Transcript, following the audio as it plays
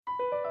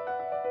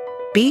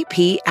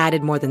BP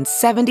added more than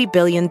 $70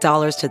 billion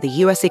to the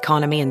U.S.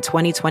 economy in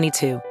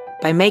 2022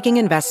 by making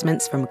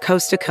investments from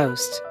coast to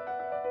coast.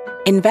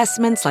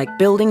 Investments like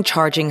building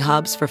charging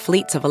hubs for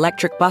fleets of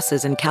electric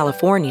buses in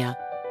California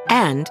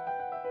and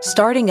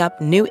starting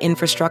up new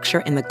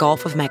infrastructure in the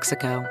Gulf of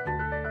Mexico.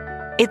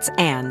 It's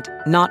and,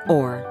 not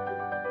or.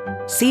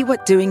 See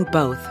what doing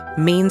both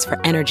means for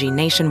energy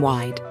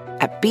nationwide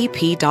at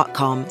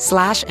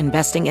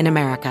bp.com/investing in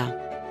America.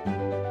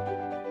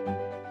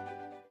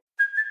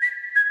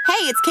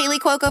 Hey, it's Kylie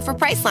Cuoco for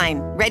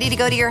Priceline. Ready to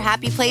go to your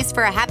happy place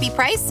for a happy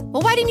price?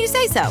 Well, why didn't you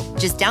say so?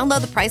 Just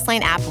download the Priceline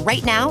app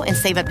right now and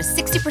save up to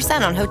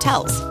 60% on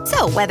hotels.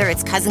 So whether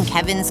it's Cousin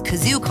Kevin's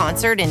Kazoo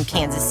Concert in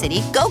Kansas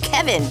City, go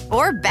Kevin,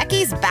 or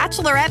Becky's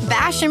Bachelorette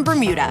Bash in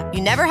Bermuda,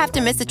 you never have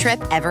to miss a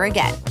trip ever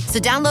again. So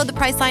download the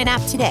Priceline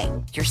app today.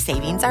 Your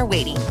savings are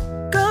waiting.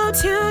 Go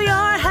to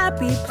your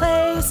happy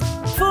place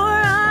for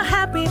a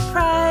happy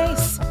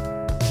price.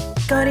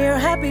 Go to your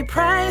happy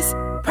price,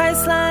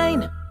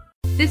 Priceline.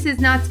 This is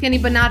Not Skinny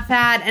But Not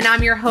Fat, and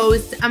I'm your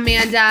host,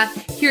 Amanda,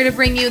 here to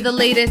bring you the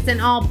latest in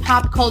all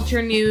pop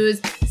culture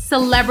news,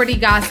 celebrity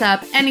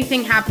gossip,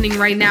 anything happening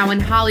right now in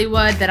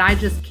Hollywood that I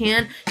just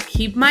can't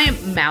keep my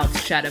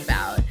mouth shut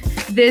about.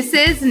 This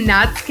is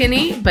Not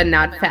Skinny But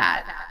Not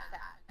Fat.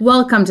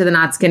 Welcome to the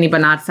Not Skinny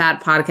But Not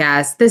Fat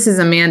podcast. This is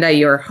Amanda,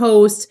 your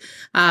host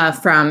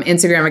from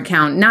Instagram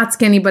account Not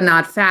Skinny But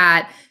Not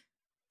Fat,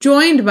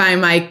 joined by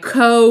my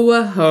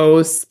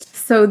co-host.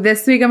 So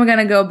this week I'm going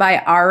to go by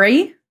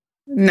Ari.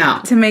 No.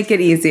 To make it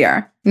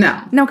easier. No.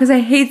 No, because I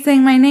hate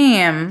saying my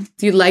name.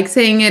 Do you like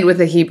saying it with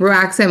a Hebrew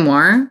accent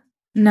more?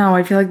 No,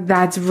 I feel like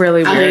that's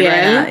really weird right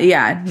now.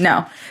 Yeah,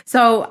 no.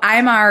 So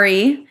I'm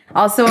Ari.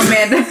 Also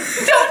Amanda. Don't try to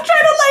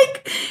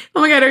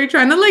oh my God, are you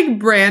trying to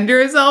brand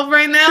yourself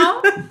right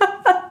now?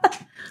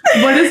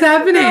 What is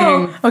happening?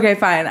 No. Okay,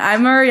 fine.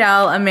 I'm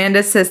Ariel,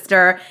 Amanda's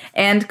sister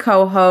and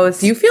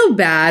co-host. Do you feel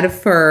bad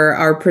for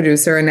our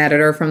producer and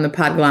editor from the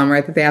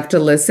Podglomerate that they have to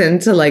listen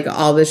to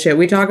all the shit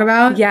we talk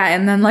about? Yeah,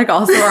 and then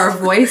also our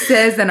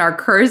voices and our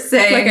cursing.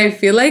 I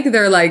feel like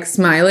they're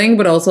smiling,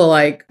 but also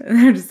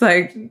they're just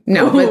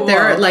no, but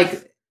they're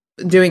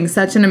doing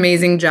such an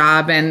amazing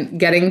job and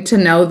getting to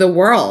know the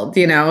world,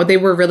 you know? They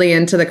were really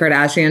into the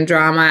Kardashian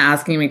drama,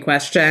 asking me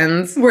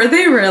questions. Were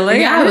they really?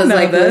 Yeah, I was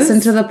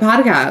listen to the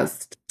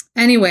podcast.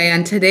 Anyway,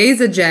 on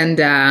today's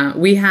agenda,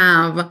 we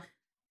have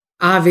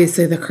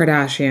obviously the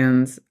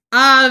Kardashians,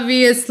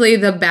 obviously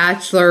the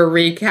Bachelor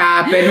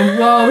recap, and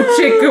whoa,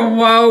 chicka,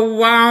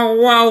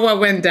 whoa,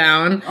 what went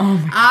down.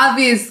 Oh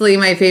obviously,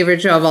 my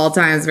favorite show of all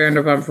time is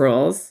Vanderpump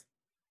Rules.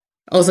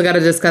 Also got to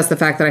discuss the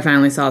fact that I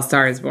finally saw A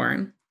Star Is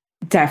Born.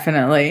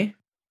 Definitely.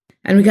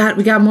 And we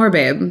got more,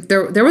 babe.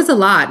 There was a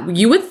lot.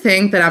 You would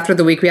think that after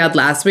the week we had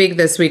last week,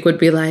 this week would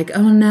be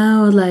oh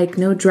no,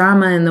 no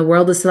drama in the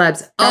world of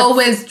celebs.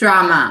 Always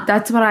drama.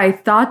 That's what I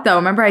thought, though.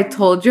 Remember, I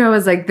told you I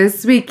was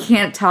this week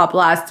can't top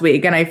last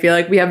week, and I feel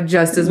like we have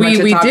just as much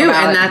to talk do,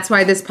 about. And that's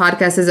why this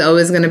podcast is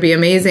always going to be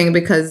amazing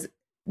because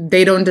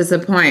they don't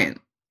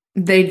disappoint.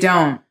 They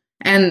don't.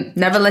 And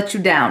never let you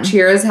down.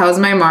 Cheers. How's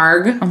my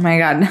marg? Oh my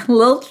God. A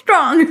little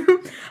strong.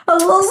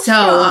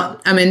 So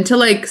I'm into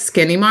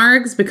skinny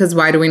margs because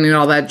why do we need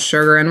all that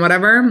sugar and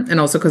whatever? And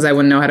also because I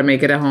wouldn't know how to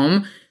make it at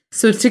home.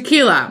 So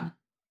tequila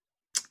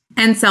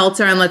and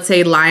seltzer and let's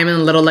say lime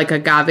and a little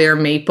agave or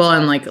maple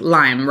and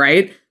lime,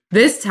 right?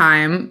 This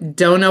time,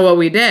 don't know what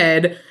we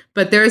did,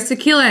 but there's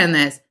tequila in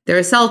this.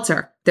 There's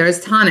seltzer.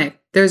 There's tonic.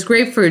 There's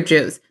grapefruit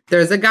juice.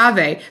 There's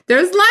agave.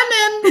 There's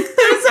lemon.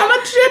 There's so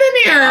much shit in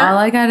here. All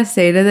I got to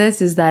say to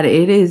this is that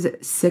it is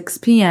 6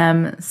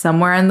 p.m.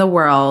 somewhere in the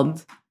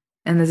world.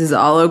 And this is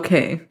all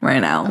okay right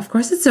now. Of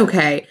course it's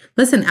okay.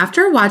 Listen,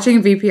 after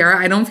watching VPR,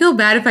 I don't feel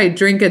bad if I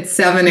drink at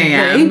 7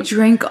 a.m. They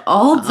drink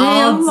all day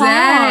long.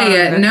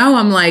 No,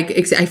 I'm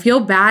I feel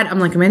bad.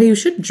 I'm Amanda, you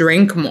should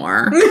drink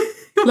more.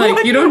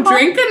 You don't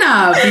drink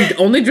enough. You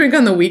only drink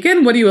on the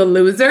weekend? What are you, a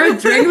loser?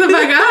 Drink the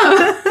fuck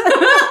up.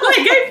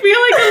 I feel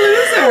like a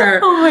loser.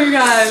 Oh my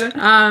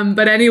God.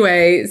 But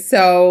anyway,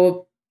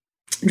 so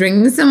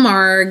drinking some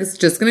margs,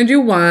 just gonna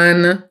do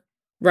one.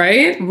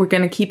 Right? We're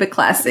going to keep it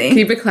classy.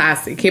 Keep it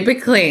classy. Keep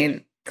it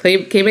clean.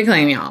 Keep it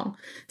clean, y'all.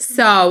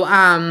 So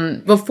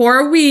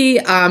before we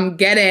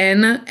get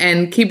in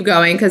and keep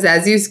going, because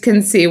as you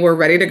can see, we're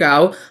ready to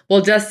go,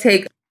 we'll just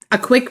take a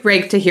quick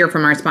break to hear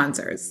from our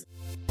sponsors.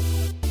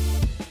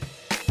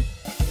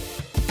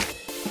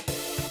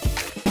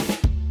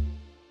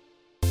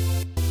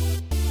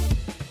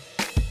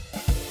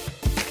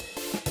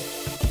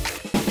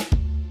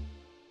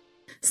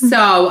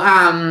 So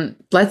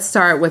let's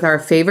start with our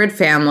favorite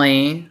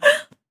family.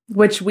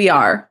 Which we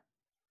are.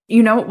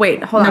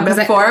 Wait, hold on.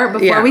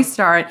 Before we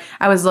start,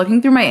 I was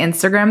looking through my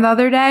Instagram the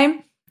other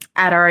day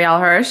at Ariel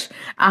Hirsch.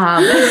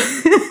 I'm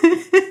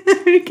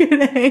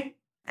kidding.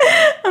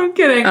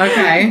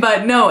 Okay.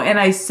 But no, and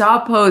I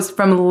saw a post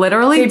from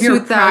literally 2000.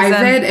 You're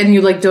private and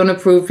you don't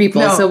approve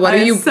people. No, so what are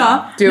you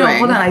doing? No,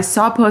 hold on. I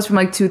saw a post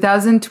from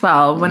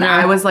 2012 when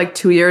I was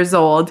 2 years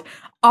old.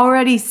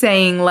 Already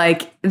saying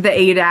the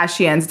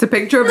Kardashians. It's a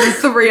picture of the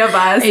three of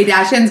us.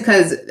 Kardashians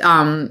because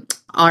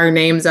our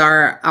names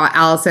are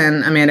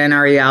Allison, Amanda, and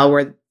Ariel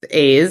were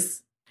A's.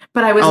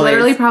 But I was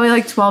literally probably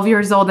like 12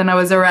 years old and I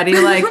was already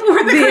like, the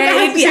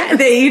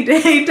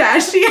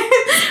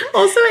A-Dashians.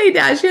 Also,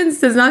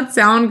 A-Dashians does not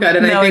sound good.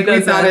 And I think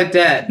we thought it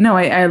did. No,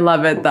 I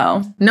love it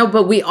though. No,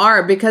 but we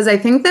are, because I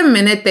think the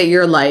minute that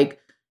you're like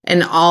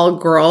an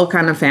all-girl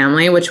kind of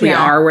family, which we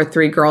are, we're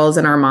 3 girls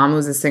and our mom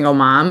was a single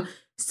mom.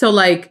 So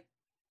like,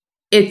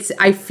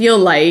 I feel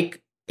like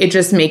it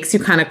just makes you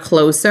kind of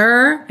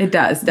closer. It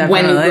does,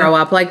 definitely. When you grow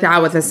up like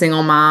that with a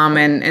single mom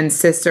and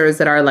sisters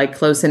that are like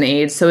close in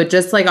age. So it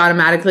just like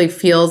automatically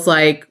feels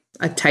like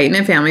a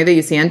tight-knit family that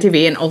you see on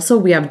TV. And also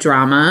we have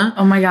drama.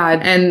 Oh my God.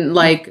 And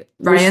like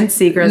Ryan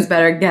Seacrest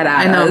better get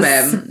at us. I know,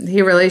 babe.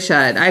 He really should.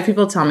 I have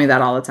people tell me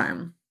that all the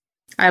time.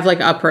 I have like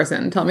a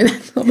person tell me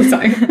that all the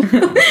time.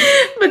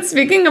 But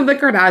speaking of the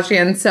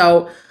Kardashians,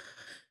 so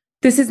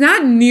this is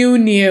not new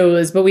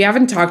news, but we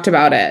haven't talked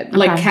about it. Okay.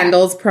 Like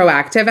Kendall's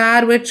Proactive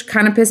ad, which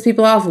kind of pissed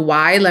people off.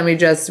 Why? Let me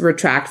just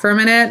retract for a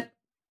minute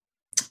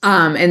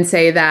and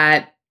say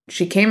that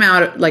she came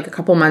out like a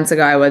couple months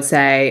ago, I would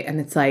say. And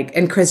it's like,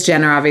 and Kris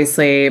Jenner,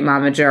 obviously,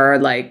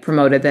 momager, like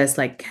promoted this.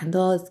 Like,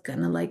 Kendall is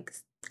going to like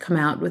come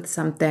out with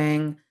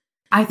something.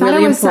 I thought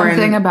really it was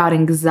something about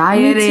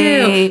anxiety.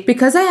 Me too.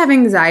 Because I have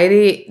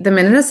anxiety, the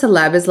minute a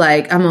celeb is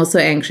like, I'm also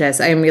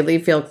anxious, I immediately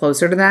feel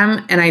closer to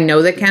them. And I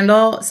know that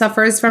Kendall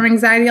suffers from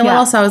anxiety a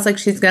little. So I was like,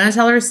 she's going to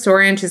tell her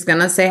story and she's going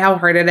to say how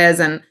hard it is.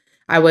 And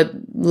I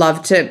would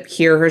love to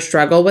hear her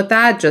struggle with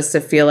that just to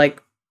feel like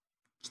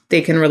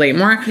they can relate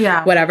more.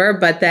 Yeah. Whatever.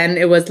 But then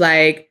it was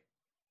like,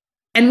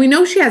 and we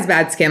know she has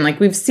bad skin. Like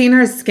we've seen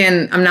her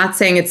skin. I'm not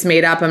saying it's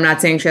made up. I'm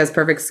not saying she has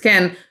perfect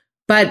skin.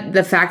 But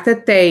the fact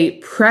that they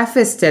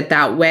prefaced it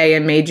that way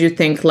and made you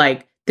think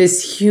like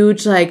this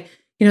huge, like,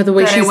 you know, the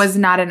way it was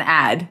not an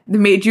ad. It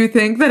made you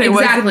think that it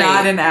was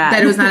not an ad.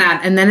 That it was not an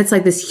ad. And then it's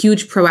like this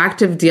huge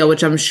Proactive deal,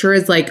 which I'm sure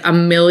is like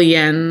 $1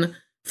 million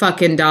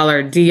fucking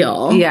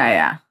deal.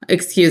 Yeah.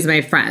 Excuse my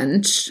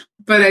French.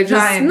 But I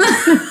just...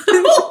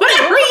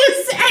 Whatever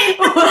you say.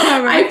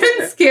 Whatever. I've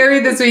been scary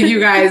this week, you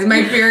guys.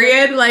 My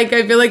period, like,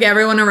 I feel like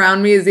everyone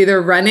around me is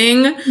either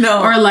running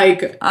or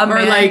like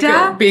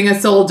being a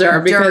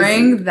soldier.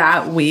 During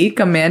that week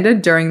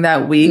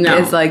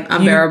is like,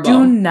 unbearable. You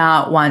do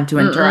not want to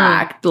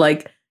interact.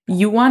 Like,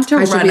 you want to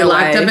run away. I should be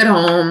locked up at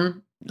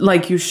home.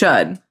 Like, you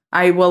should.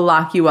 I will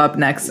lock you up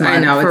next month. I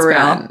know, it's real.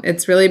 Bad.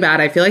 It's really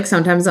bad. I feel like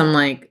sometimes I'm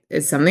like,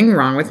 is something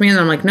wrong with me? And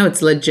I'm like, no,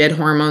 it's legit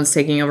hormones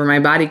taking over my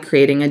body,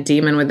 creating a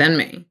demon within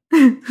me.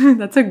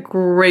 That's a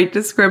great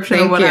description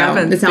of what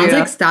happens. It sounds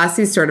like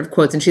Stassi's sort of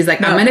quotes. And she's like,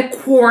 I'm going to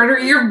quarter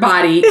your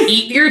body,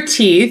 eat your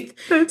teeth,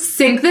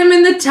 sink them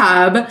in the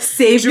tub,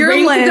 save your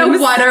limbs. Drink the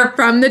water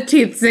from the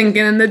teeth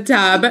sinking in the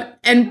tub,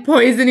 and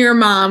poison your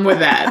mom with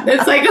it.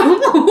 It's like,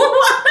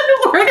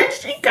 where did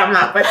she come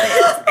up with this?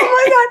 Oh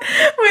my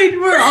God.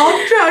 Wait, we're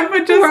off track,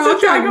 but just we're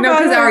to talk about No,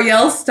 because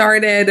Ariel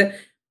started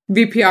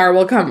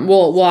VPR.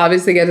 We'll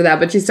obviously get to that,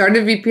 but she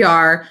started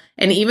VPR.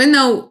 And even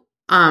though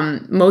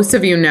most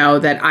of you know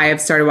that I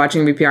have started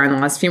watching VPR in the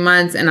last few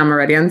months, and I'm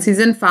already on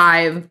season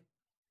 5,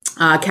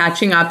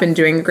 catching up and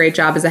doing a great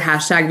job as a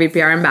hashtag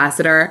VPR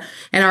ambassador.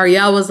 And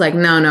Ariel was like,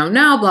 no,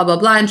 blah, blah,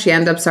 blah. And she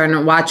ended up starting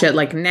to watch it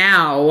like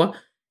now.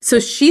 So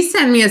she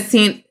sent me a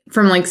scene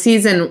from like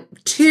season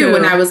 2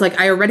 and I was like,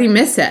 I already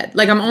miss it.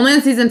 Like I'm only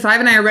on season 5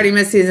 and I already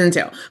missed season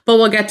 2. But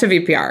we'll get to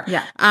VPR.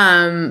 Yeah.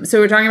 So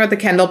we're talking about the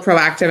Kendall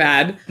Proactive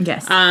ad.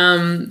 Yes.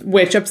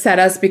 Which upset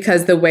us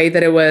because the way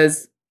that it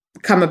was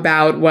come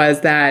about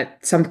was that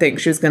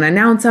she was going to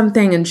announce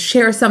something and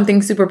share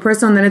something super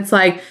personal. And then it's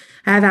like,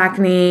 I have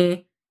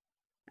acne.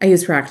 I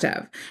use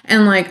Proactive.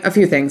 And like a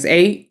few things.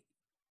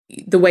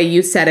 The way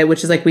you said it,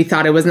 which is like, we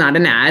thought it was not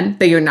an ad,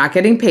 that you're not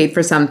getting paid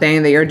for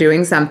something, that you're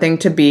doing something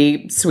to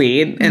be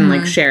sweet and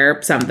like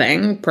share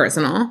something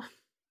personal.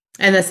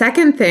 And the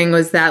second thing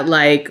was that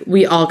like,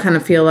 we all kind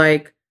of feel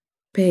like,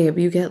 babe,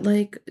 you get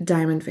like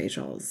diamond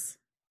facials.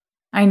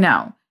 I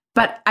know.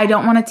 But I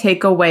don't want to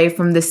take away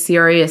from the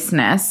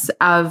seriousness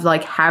of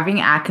like having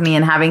acne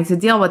and having to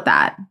deal with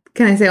that.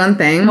 Can I say one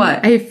thing?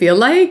 What? I feel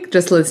like,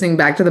 just listening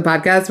back to the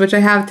podcast, which I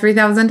have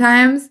 3,000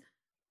 times,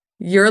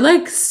 you're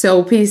like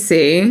so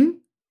PC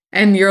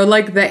and you're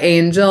like the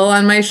angel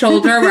on my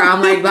shoulder where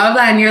I'm like, blah,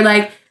 blah. And you're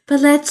like, but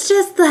let's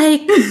just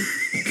like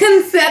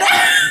consider.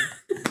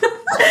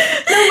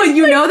 No, but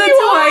you know that's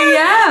who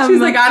I am. She's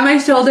like on my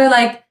shoulder,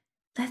 like,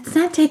 let's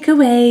not take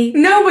away.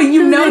 No, but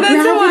you know that's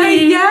who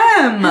I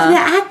am. The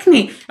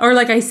acne. Or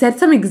like I said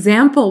some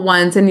example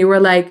once and you were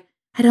like,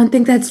 I don't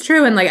think that's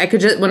true. And like I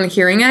could just, when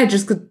hearing it, I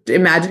just could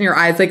imagine your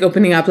eyes like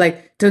opening up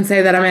like, don't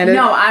say that, Amanda.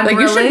 No, I'm like,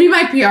 really, you should be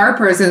my PR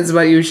person is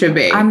what you should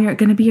be. I'm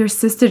going to be your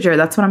sister.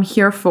 That's what I'm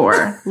here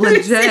for.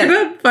 Legit. You're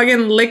gonna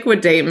fucking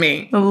liquidate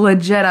me.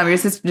 Legit, I'm your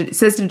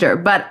sister.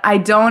 But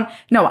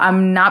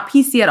I'm not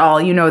PC at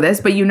all. You know this,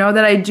 but you know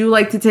that I do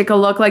like to take a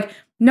look like,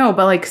 no,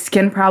 but like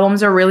skin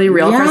problems are really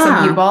real for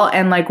some people.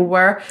 And like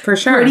we're for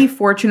sure pretty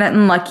fortunate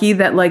and lucky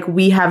that like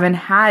we haven't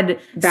had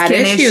that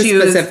skin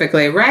issues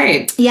specifically.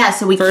 Right. Yeah.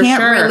 So we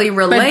can't really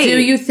relate. But do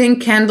you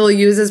think Kendall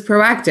uses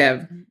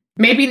Proactive?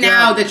 Maybe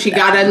now that she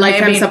got a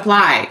lifetime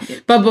supply.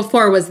 But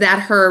before, was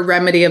that her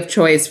remedy of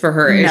choice for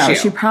her issue? No,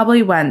 she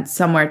probably went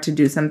somewhere to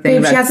do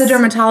something. Babe, she has a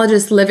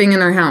dermatologist living in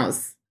her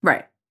house.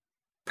 Right.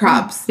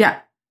 Props. Yeah.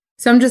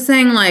 So I'm just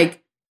saying,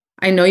 like,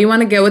 I know you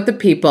want to get with the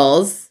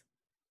peoples,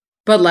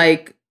 but,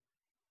 like,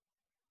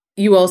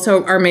 you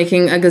also are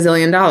making $1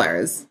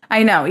 gazillion.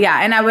 I know,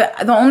 yeah. And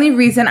the only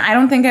reason I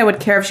don't think I would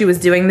care if she was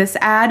doing this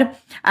ad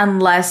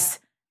unless,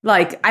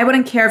 like, I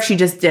wouldn't care if she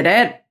just did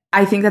it.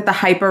 I think that the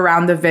hype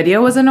around the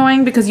video was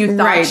annoying because you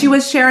thought she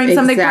was sharing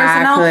something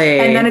personal.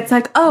 And then it's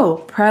like,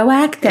 oh,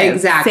 proactive.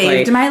 Exactly.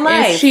 Saved my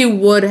life. If she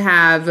would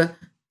have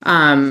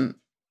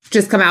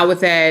just come out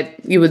with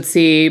it, you would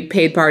see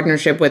paid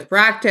partnership with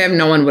Proactive.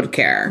 No one would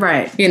care.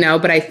 Right. You know,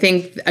 but I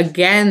think,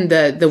 again,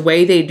 the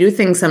way they do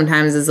things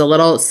sometimes is a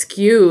little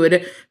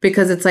skewed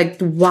because it's like,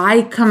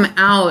 why come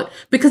out?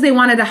 Because they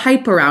wanted a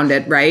hype around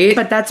it, right?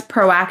 But that's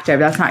Proactive.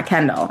 That's not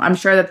Kendall. I'm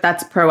sure that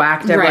that's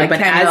Proactive. Right, like but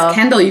Kendall. as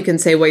Kendall, you can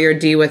say what you're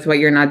D with, what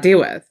you're not D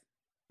with.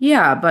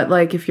 Yeah, but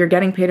like if you're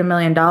getting paid $1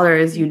 million,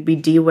 you'd be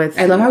D with.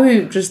 I love how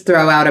we just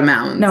throw out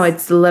amounts. No,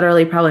 it's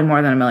literally probably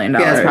more than $1 million.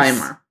 Yeah, it's probably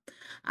more.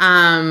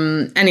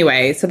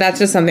 Anyway, so that's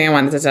just something I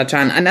wanted to touch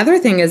on. Another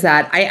thing is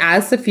that I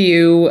asked a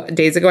few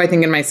days ago, I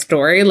think in my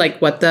story,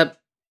 like, what the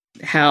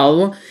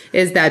hell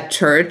is that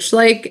church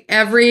like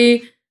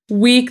every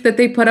week that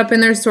they put up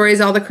in their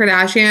stories, all the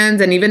Kardashians,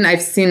 and even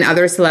I've seen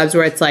other celebs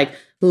where it's like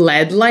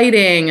LED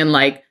lighting and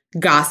like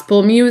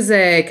gospel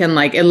music and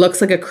like it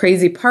looks like a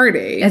crazy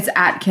party. It's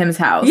at Kim's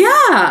house.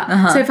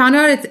 Yeah. So I found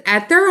out it's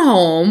at their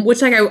home,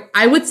 which like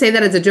I would say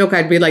that as a joke.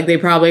 I'd be like, they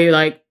probably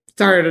like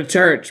started a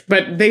church,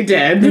 but they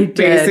did.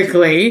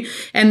 Basically.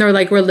 And they're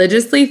like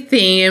religiously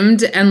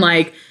themed and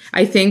like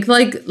I think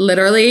like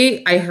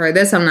literally I heard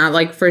this, I'm not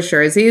like for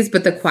surezies,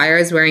 but the choir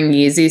is wearing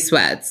Yeezy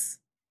sweats.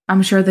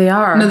 I'm sure they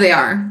are. No, they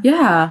are.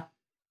 Yeah.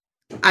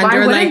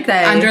 Under Why like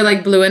they? Under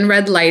like blue and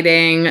red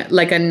lighting,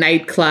 like a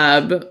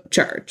nightclub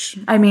church.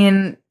 I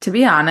mean, to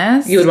be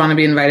honest, you would want to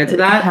be invited to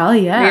that? Hell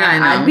yeah. Yeah, I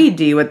know. I'd be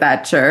D with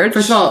that church.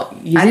 First of all,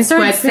 Yeezy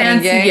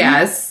sweatpants,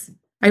 yes.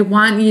 I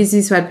want Yeezy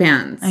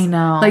sweatpants. I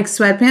know. Like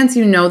sweatpants,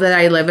 you know that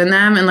I live in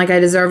them and like I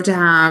deserve to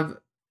have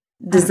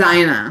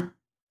designer.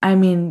 I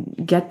mean,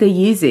 get the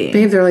Yeezy.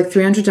 Babe, they're like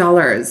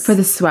 $300. For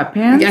the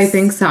sweatpants? I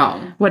think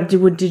so. What,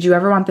 did you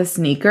ever want the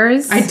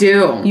sneakers? I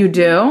do. You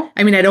do?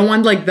 I mean, I don't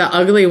want like the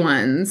ugly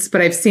ones, but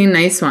I've seen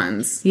nice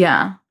ones.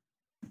 Yeah.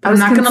 I'm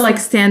not going to like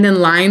stand in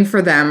line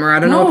for them or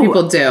I don't know what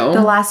people do.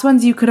 The last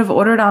ones you could have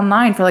ordered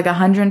online for like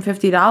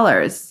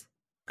 $150.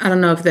 I don't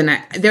know if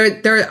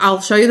there.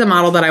 I'll show you the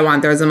model that I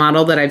want. There's a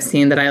model that I've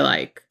seen that I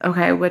like.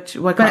 Okay, what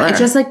color? But it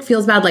just like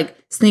feels bad. Like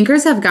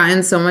sneakers have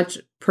gotten so much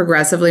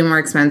progressively more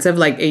expensive.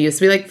 Like it used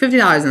to be like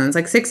 $50 and then it's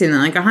like $60 and then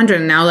like $100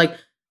 and now like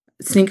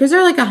sneakers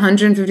are like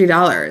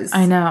 $150.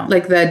 I know.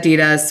 Like the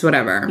Adidas,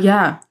 whatever.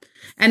 Yeah.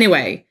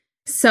 Anyway,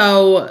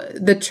 so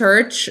the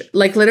church,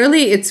 like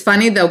literally, it's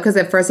funny though because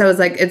at first I was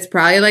like, it's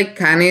probably like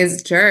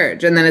Kanye's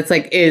church, and then it's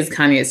like is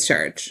Kanye's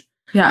church.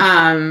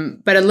 Yeah.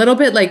 But a little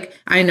bit like,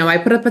 I know I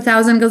put up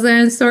 1,000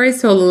 gazillion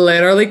stories, so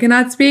literally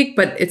cannot speak,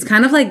 but it's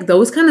kind of like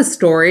those kind of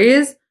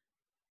stories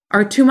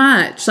are too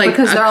much. Like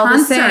because they're all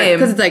the same.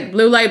 Because it's like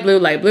blue light, blue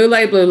light, blue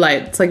light, blue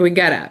light. It's like, we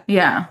get it.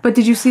 Yeah. But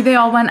did you see they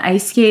all went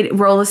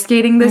roller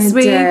skating this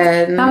week?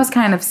 Did. That was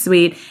kind of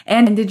sweet.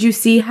 And did you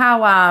see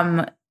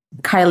how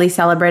Kylie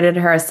celebrated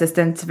her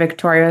assistant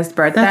Victoria's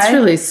birthday? That's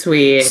really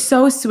sweet.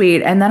 So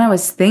sweet. And then I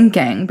was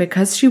thinking,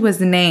 because she was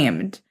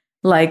named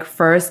like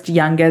first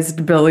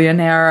youngest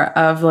billionaire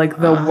of like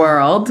the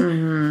world.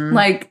 Mm-hmm.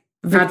 Like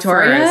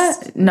Victoria?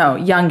 No,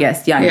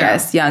 youngest.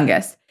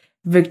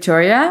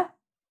 Victoria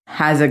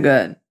has a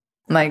good.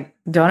 Like,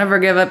 don't ever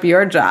give up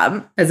your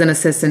job. As an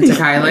assistant to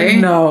Kylie?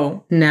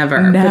 No.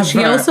 Never. But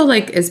she also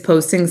like is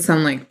posting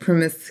some like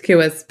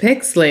promiscuous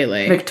pics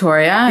lately.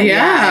 Victoria?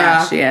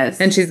 Yeah, she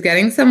is. And she's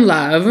getting some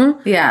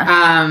love.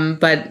 Yeah.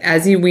 But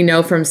as we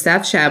know from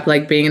Steph Shep,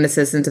 like being an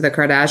assistant to the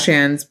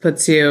Kardashians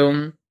puts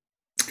you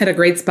at a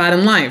great spot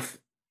in life.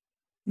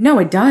 No,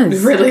 it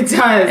does. It really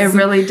does. It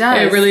really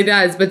does. It really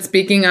does. But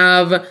speaking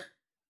of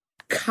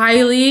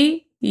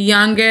Kylie,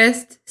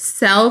 youngest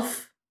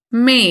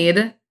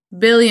self-made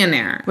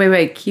billionaire.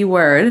 Wait,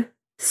 keyword.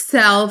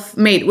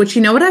 Self-made, which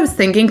you know what I was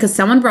thinking? Because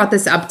someone brought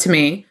this up to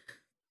me.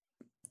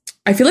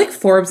 I feel like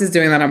Forbes is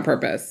doing that on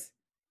purpose.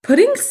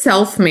 Putting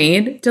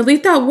self-made,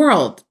 delete that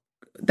world.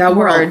 That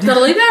word.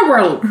 Delete that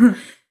world.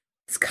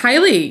 It's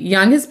Kylie,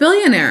 youngest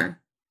billionaire.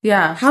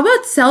 Yeah. How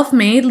about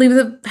self-made? Leave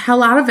the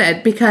hell out of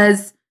it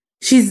because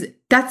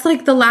that's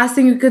like the last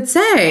thing you could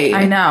say.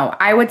 I know.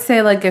 I would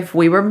say like if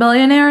we were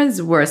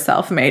billionaires, we're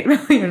self-made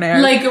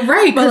billionaires. Like,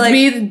 right. Because like,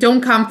 we don't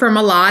come from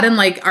a lot and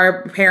like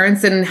our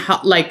parents didn't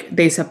like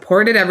they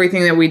supported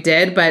everything that we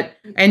did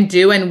and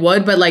do and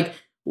would. But like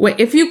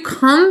if you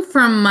come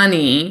from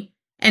money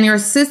and your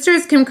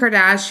sister's Kim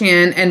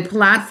Kardashian and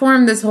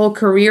platform this whole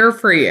career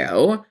for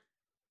you,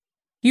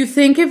 you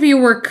think if you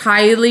were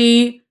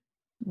Kylie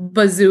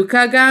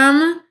Bazooka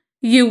Gum,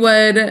 you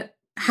would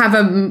have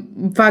a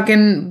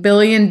fucking $1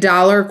 billion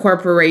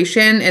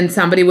corporation and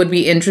somebody would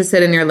be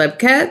interested in your lip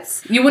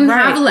kits, you wouldn't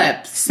have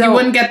lips. So, you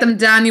wouldn't get them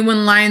done. You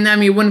wouldn't line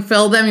them. You wouldn't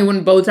fill them. You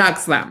wouldn't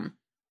Botox them.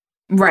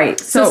 Right.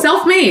 So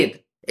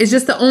self-made is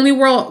just the only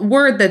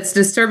word that's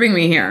disturbing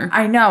me here.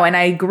 I know. And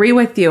I agree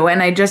with you.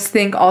 And I just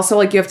think also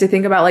like you have to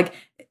think about like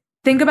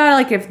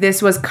if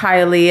this was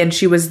Kylie and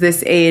she was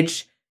this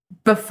age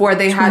before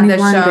they had the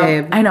show.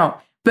 Babe. I know.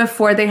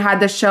 Before they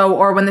had the show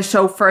or when the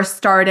show first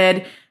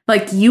started.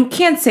 Like, you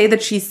can't say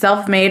that she's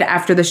self-made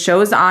after the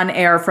show's on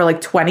air for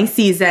like 20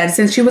 seasons.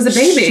 Since she was a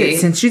baby.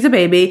 Since she's a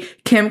baby.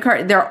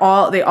 They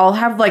all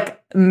have like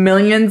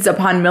millions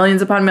upon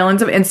millions upon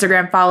millions of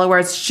Instagram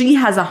followers. She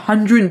has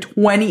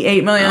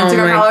 128 million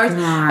Instagram followers.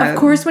 God. Of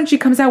course, when she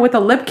comes out with a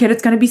lip kit,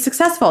 it's going to be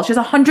successful. She has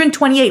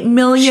 128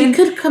 million She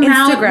could come Instagram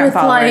out with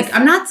followers. like,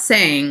 I'm not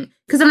saying...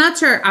 Because I'm not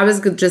sure, I was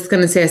just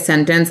going to say a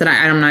sentence that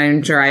I'm not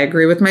even sure I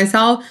agree with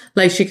myself.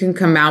 Like, she can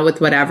come out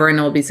with whatever and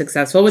it will be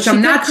successful, which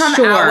I'm not sure. She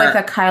could come out with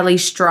a Kylie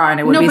straw and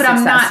it would be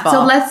successful.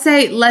 I'm not.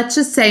 So let's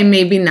just say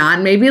maybe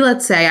not. Maybe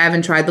let's say I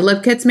haven't tried the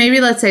lip kits.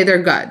 Maybe let's say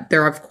they're good.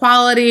 They're of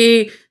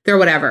quality. They're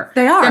whatever.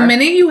 They are. The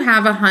minute you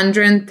have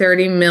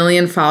 130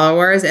 million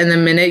followers and the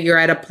minute you're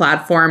at a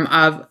platform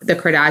of the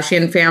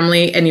Kardashian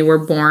family and you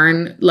were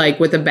born like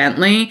with a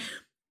Bentley...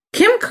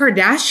 Kim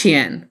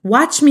Kardashian,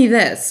 watch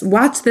this,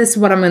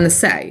 what I'm going to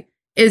say,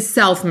 is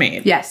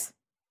self-made. Yes.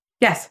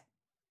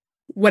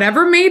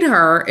 Whatever made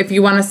her, if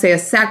you want to say a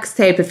sex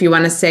tape, if you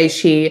want to say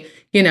she,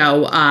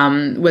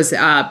 was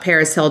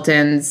Paris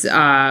Hilton's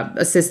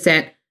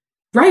assistant.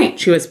 Right.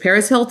 She was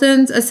Paris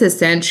Hilton's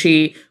assistant.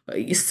 She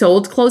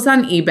sold clothes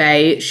on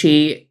eBay.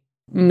 She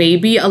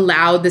maybe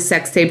allowed the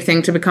sex tape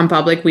thing to become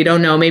public. We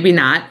don't know. Maybe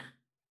not.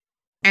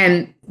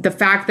 And the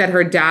fact that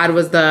her dad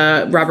was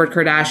the Robert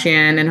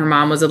Kardashian and her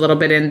mom was a little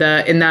bit in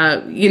the in the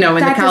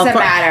California, doesn't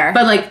matter.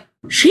 But like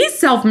she's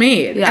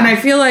self-made, and I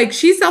feel like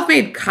she's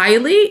self-made.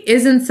 Kylie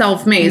isn't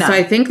self-made, so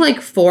I think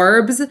like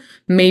Forbes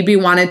maybe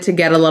wanted to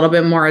get a little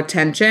bit more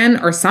attention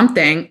or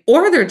something,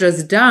 or they're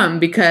just dumb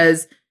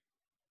because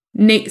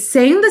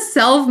saying the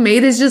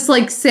self-made is just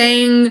like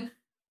saying.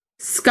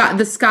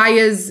 The sky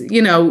is,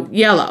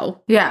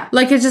 yellow. Yeah.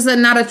 Like, it's just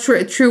not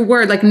a true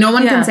word. Like, no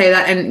one can say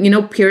that.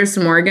 And, Piers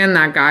Morgan,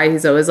 that guy,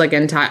 he's always, like,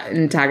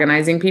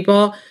 antagonizing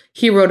people.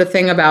 He wrote a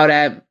thing about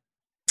it,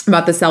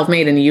 about the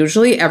self-made. And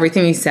usually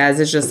everything he says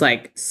is just,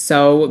 like,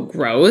 so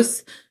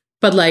gross.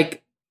 But,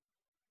 like,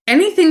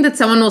 anything that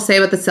someone will say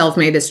about the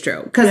self-made is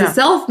true. Because the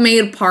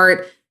self-made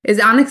part is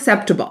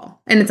unacceptable.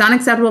 And it's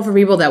unacceptable for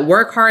people that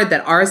work hard,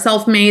 that are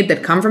self-made,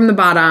 that come from the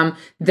bottom,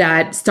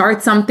 that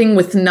start something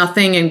with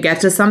nothing and get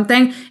to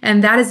something.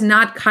 And that is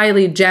not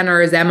Kylie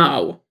Jenner's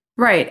MO.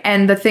 Right.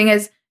 And the thing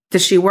is,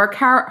 does she work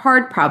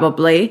hard?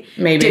 Probably.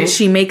 Maybe. Did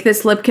she make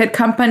this lip kit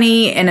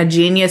company in a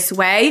genius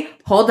way?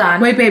 Hold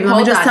on. Wait, babe, let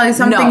me just tell you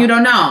something you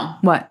don't know.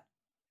 What?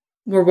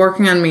 We're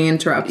working on me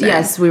interrupting.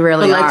 Yes, we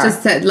really are.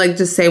 Let's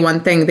just say one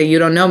thing that you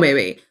don't know,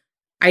 baby.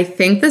 I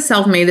think the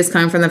self-made is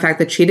coming from the fact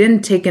that she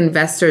didn't take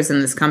investors in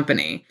this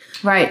company.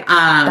 Right.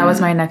 That was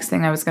my next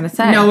thing I was going to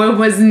say. No, it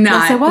was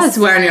not. Yes, it was. I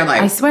swear on your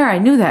life. I swear I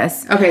knew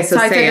this. Okay, so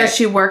I think does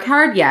she work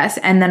hard? Yes.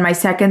 And then my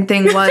second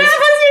thing was... That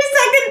was your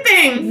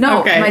second thing!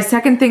 No, my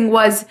second thing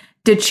was...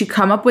 Did she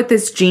come up with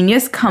this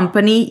genius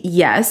company?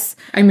 Yes.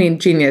 I mean,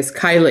 genius.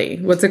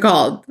 Kylie. What's it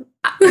called?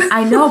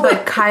 I know,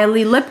 but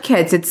Kylie lip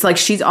kits. It's like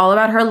she's all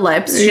about her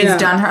lips. She's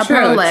done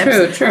her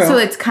lips. True. So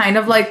it's kind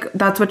of like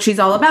that's what she's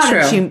all about.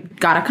 And she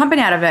got a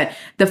company out of it.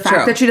 The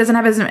fact that she doesn't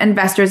have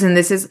investors and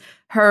this is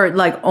her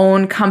like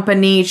own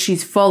company.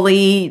 She's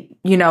fully,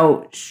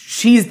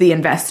 she's the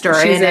investor.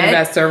 She's the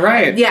investor,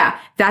 right? Yeah,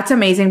 that's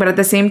amazing. But at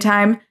the same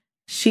time,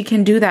 she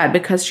can do that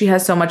because she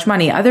has so much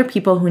money. Other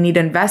people who need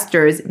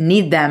investors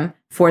need them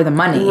for the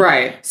money.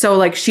 Right. So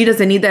like she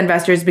doesn't need the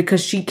investors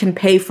because she can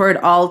pay for it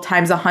all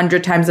times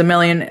 100 times a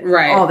million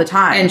all the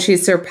time. And she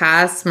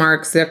surpassed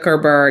Mark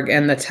Zuckerberg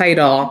in the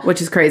title.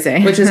 Which is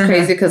crazy. Which is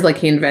crazy because like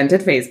he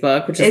invented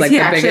Facebook, which is like the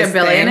biggest thing. Is he actually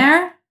a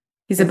billionaire?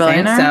 He's a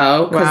billionaire? I think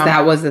so, because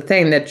that was the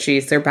thing that she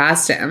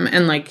surpassed him.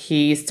 And like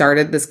he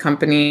started this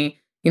company,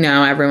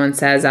 everyone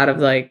says out of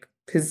like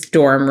his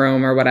dorm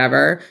room or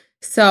whatever.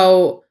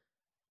 So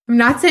I'm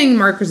not saying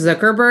Mark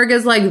Zuckerberg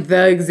is like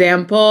the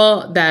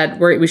example that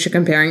we should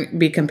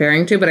be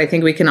comparing to, but I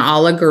think we can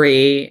all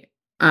agree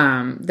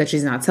that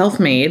she's not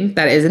self-made.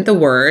 That isn't the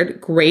word.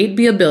 Great,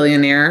 be a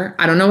billionaire.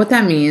 I don't know what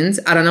that means.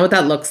 I don't know what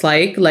that looks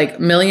like. Like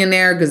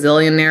millionaire,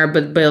 gazillionaire,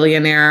 but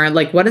billionaire.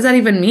 Like, what does that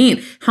even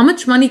mean? How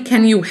much money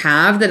can you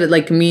have that it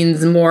like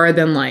means more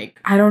than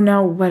like? I don't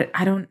know what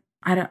I don't.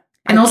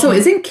 And also,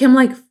 isn't Kim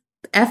like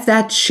F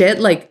that shit?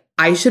 Like,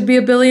 I should be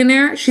a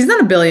billionaire. She's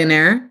not a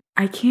billionaire.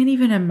 I can't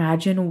even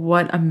imagine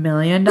what $1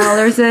 million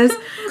is.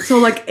 So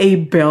like a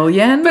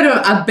billion? But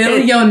a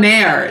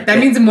billionaire. That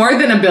means more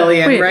than a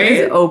billion, right?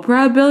 Is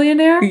Oprah a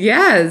billionaire?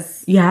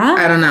 Yes. Yeah?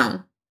 I don't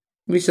know.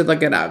 We should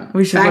look it up.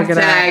 Fact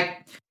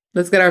check.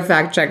 Let's get our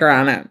fact checker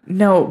on it.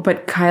 No,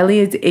 but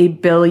Kylie is a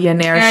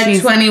billionaire.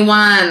 She's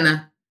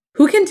 21.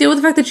 Who can deal with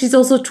the fact that she's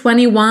also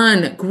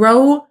 21?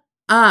 Grow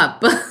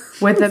up.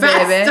 With the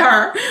baby.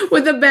 Faster.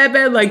 With the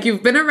baby. Like,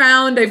 you've been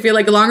around, I feel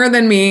like, longer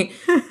than me.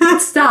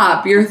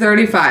 Stop. You're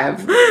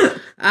 35.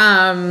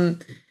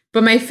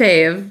 But my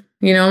fave,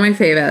 you know what my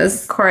fave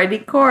is?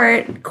 Courtney.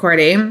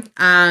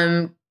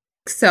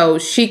 So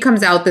she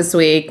comes out this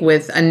week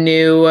with a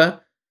new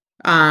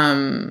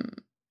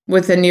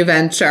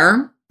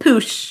venture.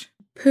 Poosh.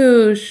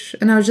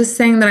 And I was just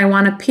saying that I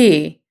want to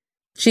pee.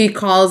 She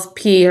calls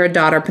P, her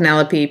daughter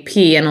Penelope,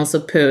 P, and also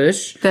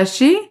Poosh. Does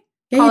she?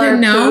 Yeah, call you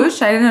didn't her know?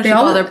 Poosh? I didn't know she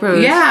called her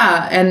Poosh.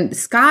 Yeah, and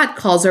Scott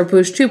calls her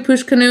Poosh too.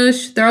 Poosh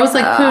Kanoosh. They're always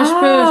like Poosh.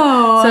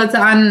 So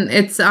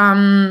it's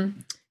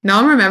now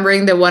I'm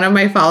remembering that one of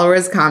my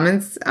followers'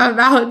 comments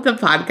about the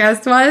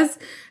podcast was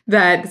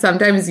that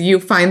sometimes you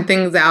find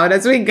things out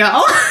as we go.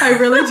 I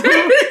really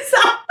do.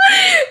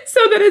 So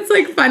that it's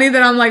like funny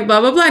that I'm like blah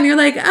blah blah and you're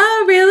like,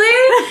 oh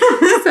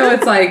really? So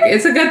it's like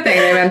it's a good thing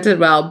they meant it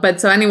well. But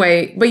so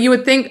anyway, but you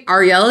would think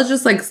Ariel is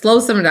just like slow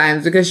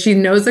sometimes because she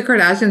knows the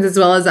Kardashians as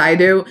well as I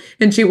do,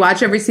 and she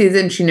watched every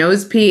season. She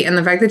knows Pete, and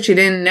the fact that she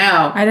didn't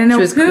know, I didn't know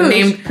she was Poosh.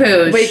 named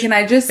Poosh. Wait, can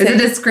I just say, it's a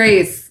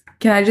disgrace.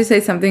 Can I just say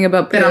something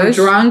about Poosh? That I'm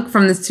drunk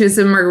from this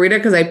 2-sip margarita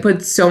because I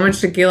put so much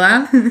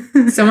tequila,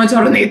 so much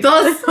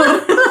hornitos.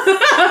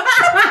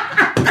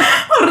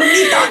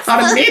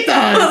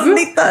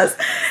 Hornitos.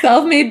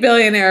 Self-made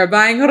billionaire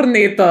buying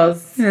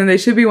hornitos. And they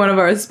should be one of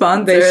our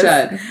sponsors.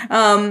 They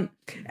should.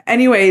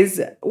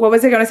 Anyways, what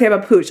was I going to say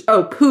about Poosh?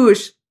 Oh,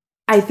 Poosh.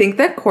 I think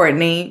that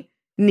Courtney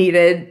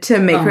needed to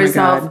make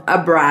herself a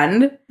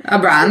brand. A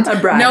brand? A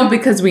brand. No,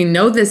 because we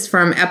know this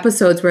from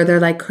episodes where they're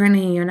like,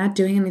 Courtney, you're not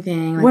doing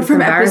anything. Like, what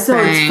from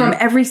episodes? From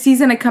every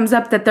season it comes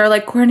up that they're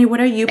like, Courtney, what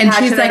are you passionate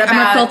about? And she's like, I'm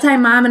a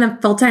full-time mom and a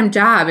full-time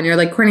job. And you're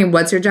like, Courtney,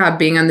 what's your job?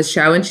 Being on the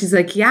show? And she's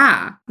like,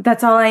 yeah.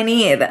 That's all I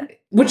need.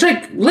 Which,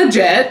 like,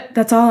 legit.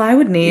 That's all I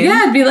would need.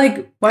 Yeah, I'd be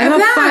like, why the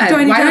fuck do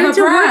I need to have a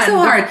brand? Work so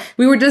hard?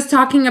 We were just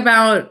talking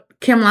about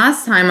Kim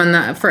last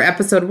time for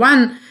episode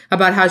 1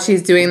 about how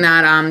she's doing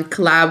that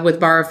collab with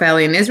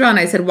Barafeli in Israel. And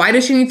I said, why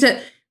does she need to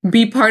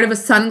be part of a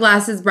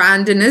sunglasses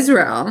brand in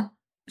Israel?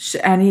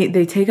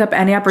 They take up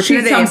any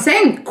opportunity. I'm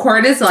saying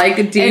Court is like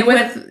a D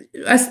with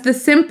the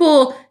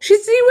simple,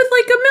 she's D with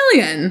like $1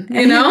 million,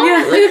 you know?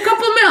 Yeah. Like a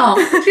couple mil.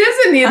 She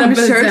doesn't need I'm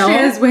sure she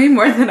has way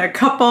more than a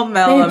couple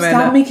mil. Babe,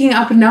 stop making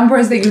up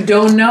numbers that you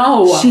don't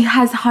know. She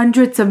has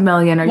hundreds of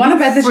million. Are Want you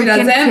to bet that she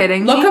doesn't?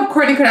 Kidding Look me? up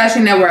Kourtney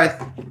Kardashian net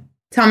worth.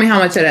 Tell me how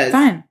much it is.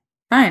 Fine.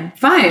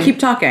 Keep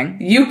talking.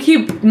 You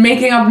keep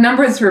making up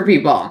numbers for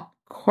people.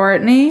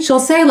 Kourtney? She'll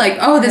say like,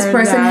 oh, this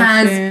person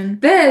has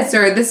this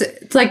or this.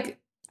 It's like,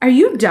 are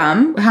you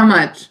dumb? How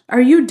much?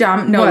 Are you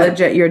dumb? No, what?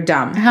 Legit, you're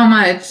dumb. How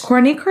much?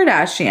 Kourtney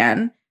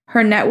Kardashian,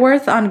 her net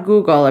worth on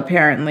Google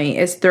apparently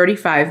is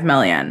 $35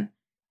 million.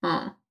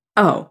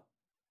 Oh.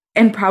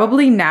 And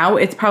probably now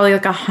it's probably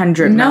like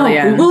 $100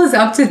 million. No, Google is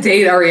up to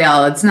date,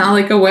 Ariel. It's not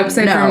like a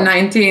website from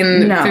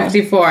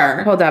 1954.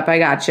 No. Hold up, I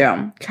got you.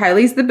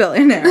 Kylie's the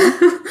billionaire.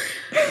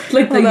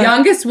 The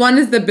youngest one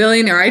is the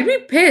billionaire. I'd be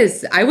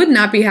pissed. I would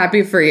not be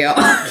happy for you.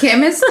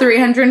 Kim is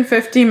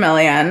 $350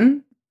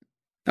 million.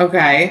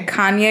 Okay.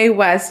 Kanye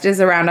West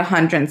is around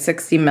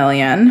 $160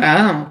 million.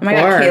 Oh my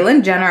God,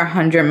 Caitlyn Jenner,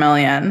 $100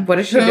 million. What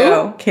does she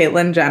do?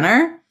 Caitlyn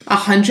Jenner?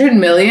 $100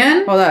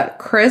 million? Hold up.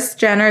 Kris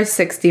Jenner,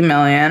 $60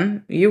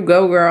 million. You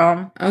go,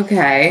 girl.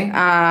 Okay.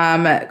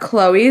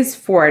 Khloe's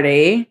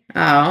 40.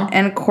 Oh.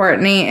 And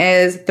Kourtney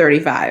is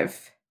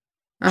 35.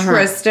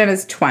 Tristan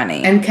is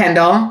 20. And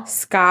Kendall?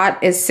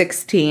 Scott is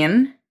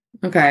 16.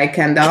 Okay,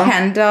 Kendall.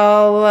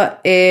 Kendall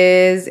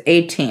is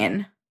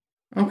 18.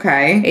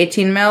 Okay.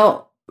 18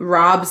 mil.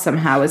 Rob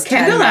somehow is 10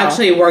 Kendall mil.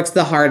 actually works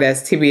the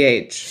hardest,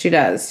 TBH. She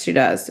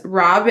does.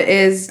 Rob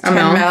is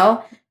 10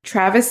 mil.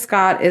 Travis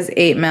Scott is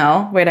 8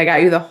 mil. Wait, I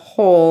got you the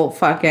whole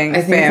fucking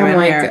I think I'm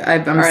like,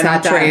 I'm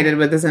saturated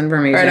with this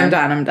information. All right,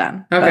 I'm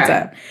done. Okay.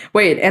 That's it.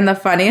 Wait, and the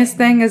funniest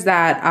thing is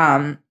that,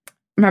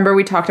 remember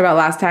we talked about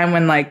last time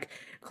when like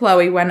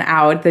Khloe went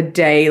out the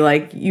day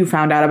like you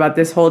found out about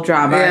this whole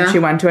drama and she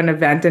went to an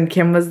event and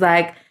Kim was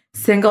like,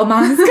 single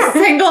mom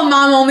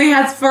only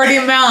has 40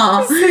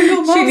 mil.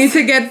 She needs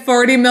to get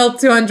 40 mil,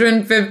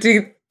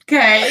 250K.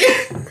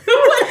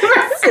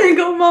 Whatever.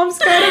 Single mom's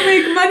gotta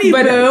make money,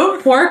 but boo.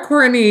 Poor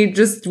Kourtney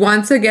just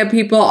wants to get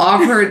people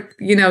off her,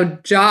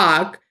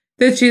 jock.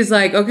 That she's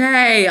like,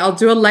 okay, I'll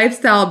do a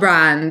lifestyle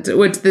brand,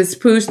 which this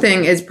Poosh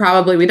thing is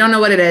probably, we don't know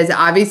what it is.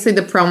 Obviously,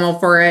 the promo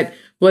for it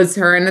was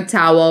her in a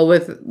towel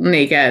with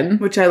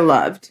naked. Which I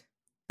loved.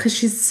 Because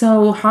she's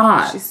so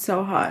hot. She's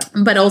so hot.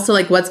 But also,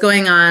 like, what's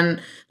going on?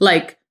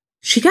 Like,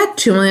 she got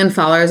 2 million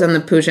followers on the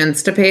Poosh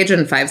Insta page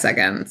in 5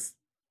 seconds.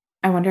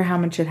 I wonder how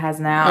much it has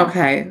now.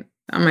 Okay.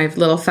 I'm my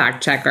little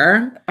fact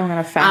checker. I'm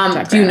going to fact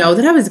check Do you know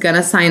that I was going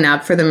to sign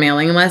up for the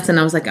mailing list? And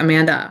I was like,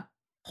 Amanda,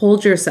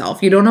 hold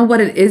yourself. You don't know what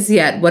it is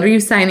yet. What are you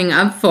signing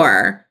up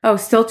for? Oh,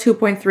 still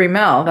 2.3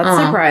 mil.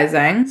 That's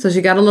surprising. So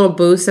she got a little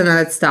boost and then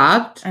it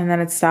stopped?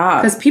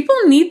 Because people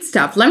need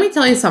stuff. Let me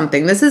tell you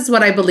something. This is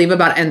what I believe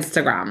about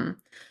Instagram.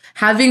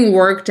 Having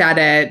worked at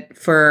it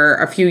for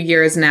a few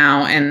years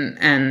now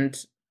and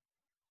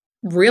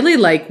really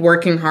like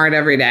working hard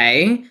every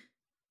day,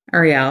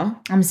 Ariel.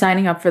 I'm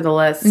signing up for the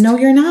list. No,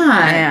 you're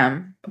not. I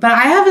am. But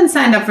I haven't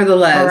signed up for the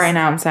list. Oh, right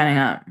now I'm signing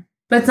up.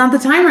 But it's not the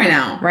time right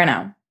now. Right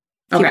now.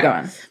 Keep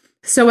going.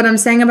 So what I'm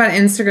saying about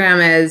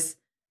Instagram is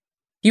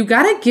you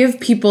got to give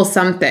people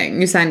something.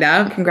 You signed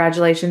up?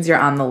 Congratulations, you're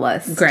on the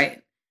list. Great.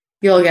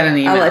 You'll get an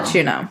email. I'll let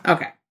you know.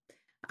 Okay.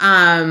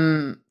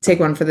 Take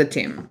one for the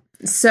team.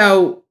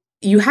 So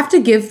you have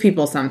to give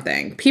people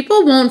something.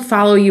 People won't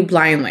follow you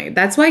blindly.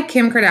 That's why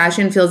Kim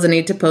Kardashian feels the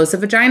need to post a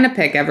vagina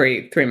pic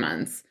every 3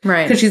 months.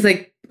 Right. Because she's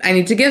like, I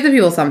need to give the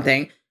people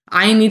something.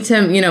 I need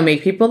to,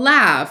 make people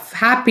laugh,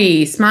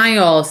 happy,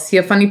 smile, see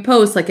a funny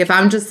post. Like if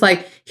I'm just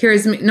like,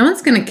 here's me, no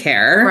one's going to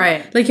care.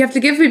 Right. Like you have to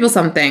give people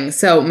something.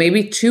 So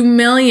maybe 2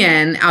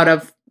 million out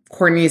of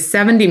Kourtney's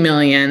 70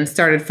 million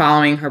started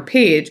following her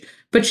page,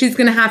 but she's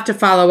going to have to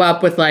follow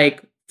up with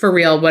like, for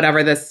real,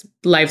 whatever this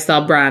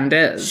lifestyle brand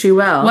is. She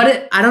will.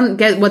 I don't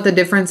get what the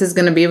difference is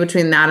going to be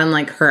between that and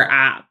like her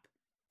app.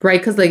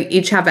 Right? Because like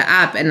each have an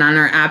app and on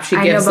her app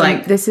she gives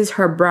like. This is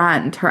her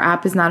brand. Her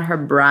app is not her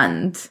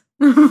brand.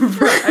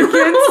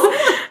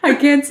 I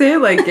can't say it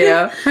like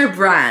you. Her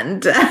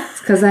brand. It's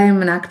because I am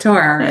an actor.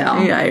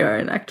 Yeah, you're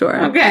an actor.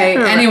 Okay.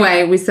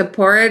 Anyway, we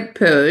support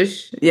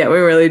Poosh. Yeah, we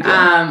really do.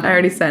 I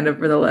already signed up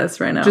for the list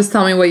right now. Just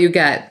tell me what you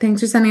get.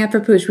 Thanks for signing up for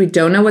Poosh. We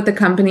don't know what the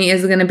company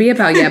is going to be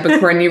about yet, but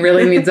Kourtney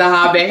really needs a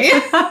hobby.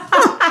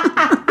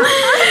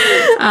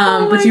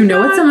 But you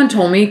know what someone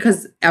told me?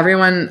 Because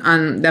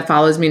everyone that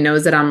follows me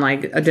knows that I'm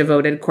like a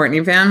devoted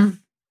Kourtney fan.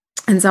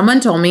 And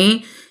someone told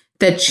me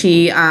that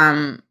she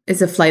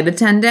is a flight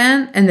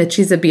attendant and that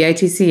she's a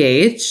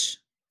BITCH.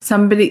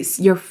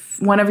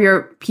 One of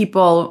your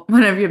people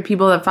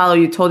that follow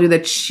you told you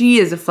that she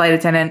is a flight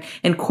attendant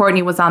and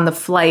Kourtney was on the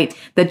flight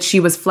that she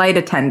was flight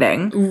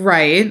attending.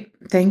 Right.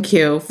 Thank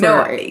you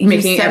for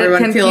making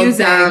everyone feel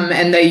dumb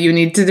and that you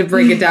need to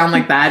break it down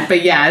like that.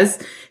 But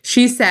yes,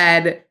 she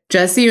said,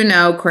 just so you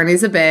know,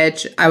 Kourtney's a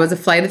bitch. I was a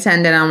flight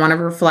attendant on one of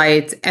her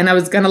flights and I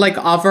was going to like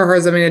offer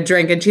her something to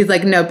drink and she's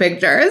like, no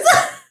pictures.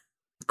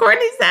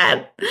 Kourtney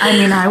said. I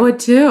mean, I would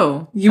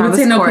too. You would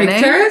say no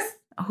pictures?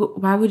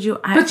 Why would you?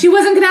 But she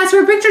wasn't going to ask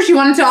for a picture. She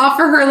wanted to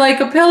offer her like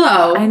a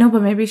pillow. I know,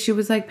 but maybe she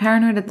was like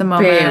paranoid at the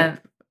moment.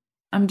 Babe.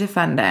 I'm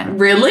defending.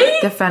 Really?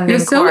 Defending You're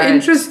so Kourt.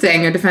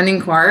 interesting. You're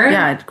defending Kourt?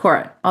 Yeah,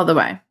 Kourt. All the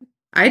way.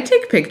 I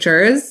take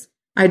pictures.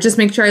 I just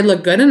make sure I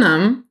look good in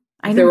them.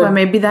 I know, but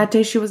maybe that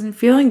day she wasn't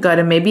feeling good.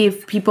 And maybe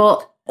if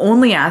people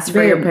only ask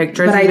for your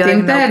pictures, but I think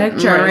like, that no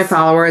pictures. one of my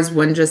followers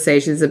wouldn't just say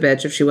she's a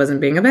bitch if she wasn't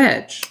being a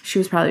bitch. She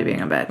was probably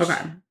being a bitch.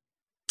 Okay.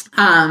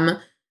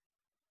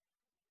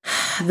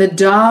 The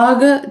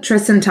dog,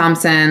 Tristan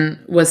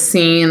Thompson, was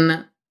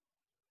seen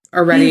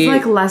already. He's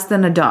like less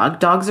than a dog.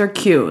 Dogs are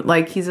cute.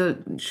 Like he's a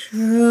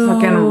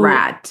fucking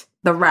rat.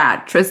 The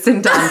rat,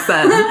 Tristan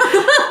Thompson.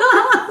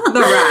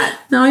 The rat.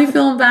 Now I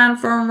feel bad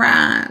for a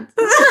rat.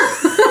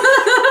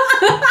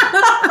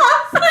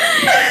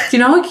 Do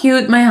you know how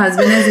cute my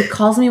husband is? He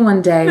calls me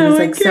one day. He's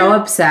like so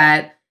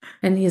upset.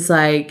 And he's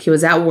like, he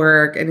was at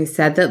work and he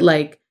said that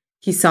like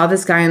he saw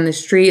this guy in the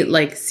street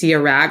like see a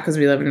rat because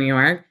we live in New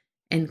York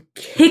and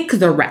kick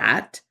the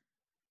rat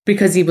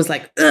because he was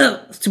like, ugh,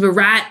 stupid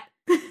rat.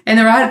 And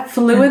the rat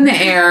flew in the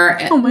air.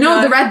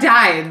 God. The rat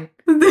died.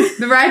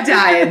 The rat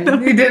died.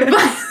 He didn't.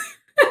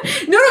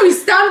 No, he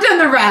stomped on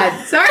the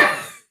rat. Sorry.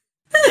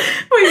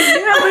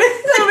 Wait,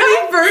 how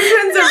many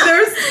versions of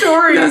their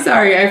story? No,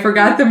 sorry, I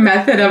forgot the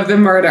method of the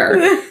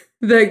murder.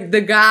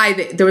 The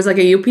guy, there was like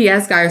a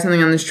UPS guy or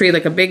something on the street,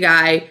 like a big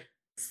guy.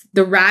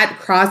 The rat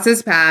crossed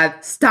his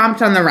path,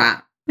 stomped on the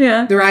rat.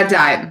 Yeah. The rat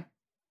died.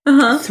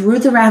 Threw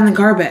the rat in the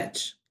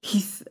garbage.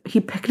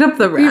 He picked up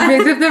the rat. He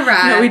picked up the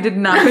rat. No, he did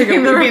not pick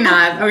up the rat. Maybe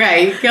not.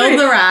 Okay, he killed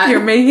the rat. You're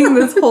making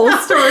this whole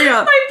story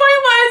up. My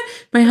point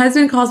was, my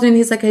husband calls me and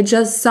he's like, I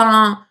just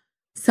saw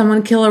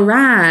someone kill a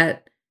rat.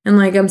 And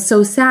like, I'm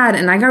so sad.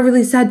 And I got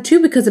really sad too,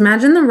 because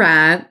imagine the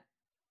rat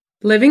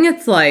living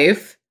its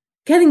life,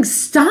 getting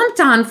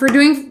stomped on for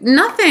doing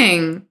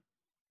nothing.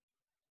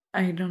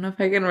 I don't know if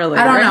I can relate.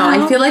 I don't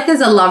know. I feel like as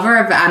a lover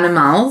of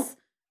animals,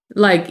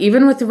 like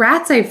even with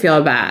rats, I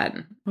feel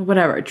bad.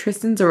 Whatever.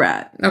 Tristan's a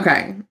rat.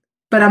 Okay.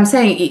 But I'm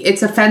saying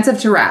it's offensive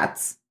to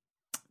rats.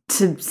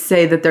 To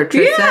say that they're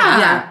Tristan?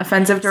 Yeah.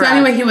 Offensive to rats. So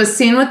anyway, he was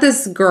seen with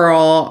this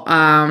girl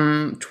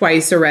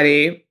twice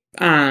already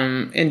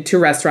in 2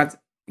 restaurants.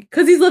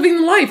 Because he's living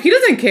the life. He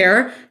doesn't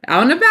care.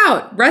 Out and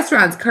about.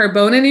 Restaurants,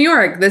 Carbone, New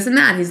York, this and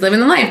that. He's living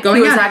the life.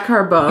 Going out. He was at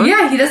Carbone?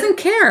 Yeah, he doesn't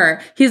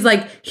care. He's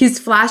like, he's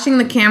flashing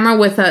the camera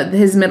with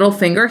his middle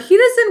finger. He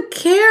doesn't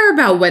care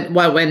about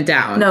what went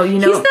down. No, you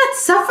know. He's not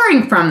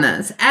suffering from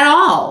this at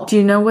all. Do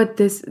you know what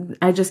this,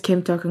 I just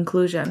came to a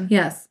conclusion.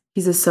 Yes.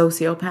 He's a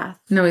sociopath.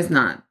 No, he's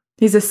not.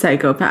 He's a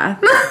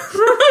psychopath.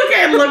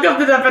 Okay, look up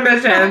the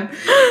definition.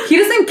 He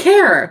doesn't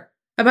care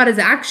about his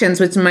actions,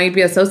 which might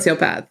be a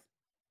sociopath.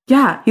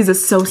 Yeah, he's a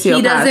sociopath.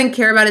 He doesn't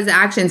care about his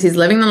actions. He's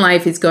living the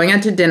life. He's going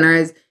out to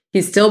dinners.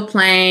 He's still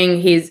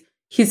playing. He's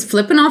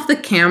flipping off the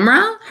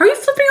camera. How are you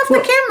flipping off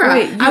the camera?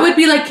 Wait, I would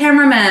be like,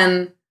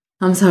 cameraman.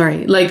 I'm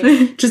sorry. Like,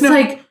 just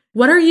like,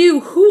 What are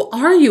you? Who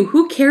are you?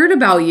 Who cared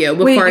about you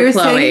before Chloe? Wait, you're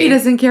saying he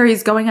doesn't care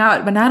he's going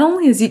out, but not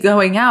only is he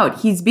going out,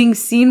 he's being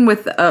seen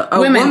with a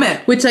woman.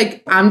 Which,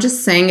 like, I'm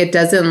just saying it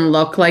doesn't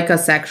look like a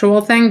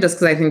sexual thing just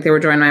because I think they were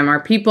joined by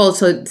more people.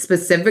 So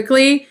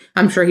specifically,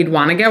 I'm sure he'd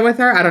want to get with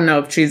her. I don't know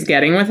if she's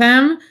getting with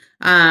him.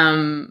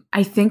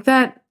 I think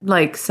that,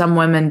 like, some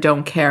women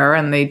don't care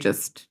and they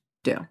just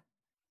do.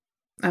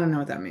 I don't know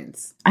what that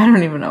means. I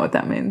don't even know what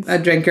that means.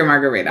 Drink your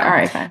margarita. All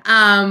right,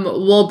 fine.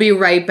 We'll be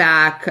right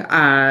back.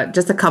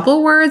 Just a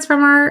couple words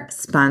from our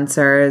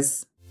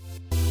sponsors.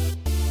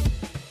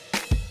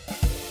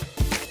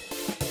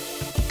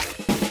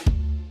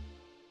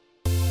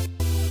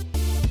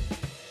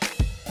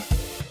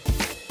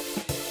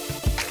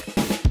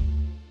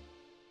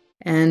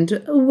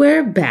 And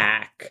we're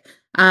back.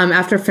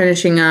 After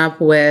finishing up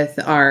with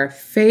our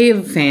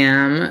fave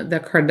fam, the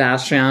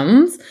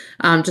Kardashians,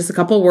 just a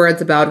couple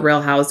words about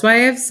Real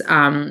Housewives.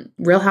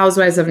 Real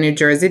Housewives of New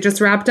Jersey just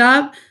wrapped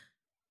up,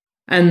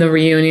 and the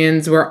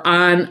reunions were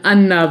on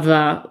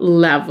another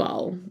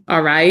level,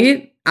 all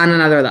right? On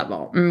another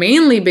level.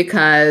 Mainly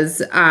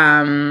because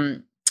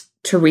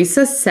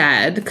Teresa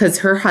said, because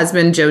her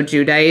husband, Joe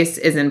Giudice,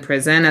 is in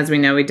prison. As we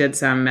know, he did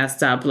some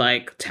messed up,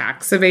 like,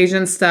 tax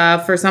evasion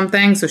stuff or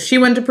something. So she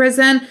went to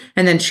prison,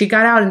 and then she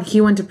got out, and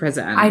he went to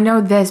prison. I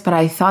know this, but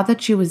I thought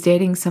that she was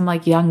dating some,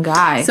 like, young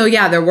guy. So,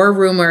 yeah, there were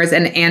rumors,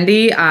 and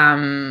Andy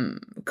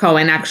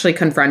Cohen actually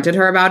confronted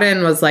her about it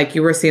and was like,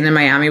 you were seen in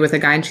Miami with a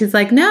guy. And she's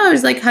like, no, I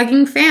was, like,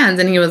 hugging fans.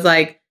 And he was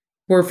like,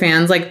 were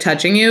fans, like,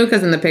 touching you?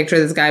 Because in the picture,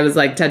 this guy was,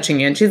 like, touching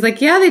you. And she's like,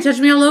 yeah, they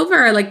touched me all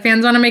over. Like,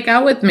 fans want to make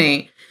out with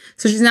me.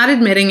 So she's not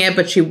admitting it,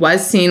 but she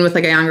was seen with,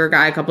 like, a younger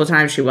guy a couple of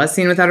times. She was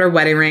seen without her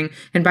wedding ring.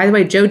 And by the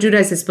way, Joe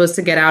Giudice is supposed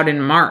to get out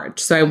in March.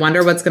 So I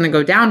wonder what's going to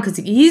go down because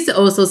he's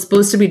also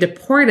supposed to be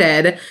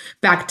deported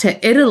back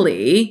to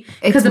Italy.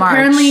 Because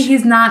apparently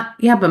he's not,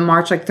 yeah, but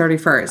March, like,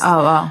 31st.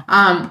 Oh,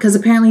 wow. Because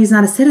apparently he's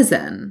not a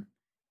citizen.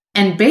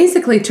 And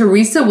basically,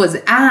 Teresa was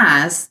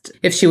asked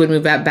if she would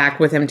move back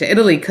with him to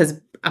Italy because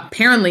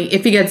apparently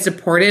if he gets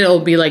deported, it'll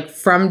be, like,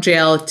 from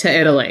jail to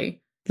Italy.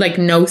 Like,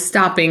 no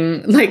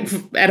stopping, like,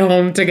 at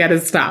home to get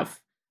his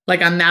stuff.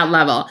 Like, on that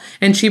level.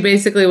 And she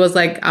basically was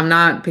like, I'm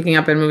not picking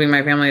up and moving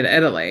my family to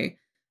Italy.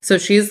 So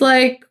she's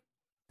like,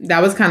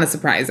 that was kind of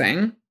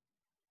surprising.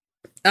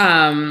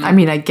 I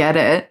mean, I get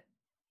it.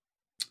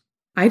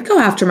 I'd go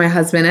after my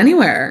husband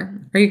anywhere.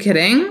 Are you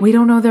kidding? We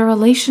don't know their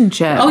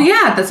relationship. Oh,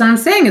 yeah. That's what I'm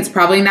saying. It's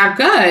probably not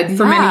good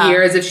for many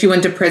years if she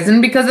went to prison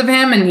because of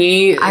him and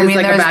he is, like,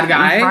 a bad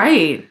guy.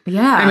 Right.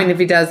 Yeah. I mean, if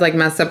he does, like,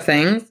 mess up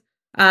things.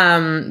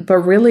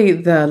 But really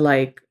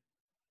the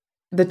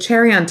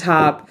cherry on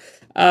top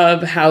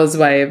of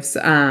Housewives,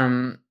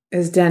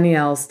 is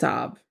Danielle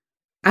Staub.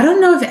 I don't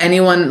know if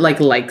anyone,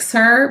 like, likes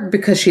her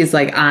because she's,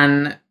 like,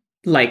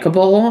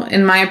 unlikable,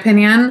 in my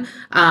opinion.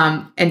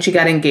 And she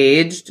got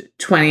engaged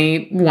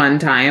 21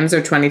 times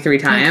or 23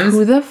 times.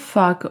 Like, who the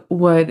fuck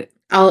would?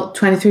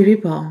 23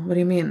 people. What do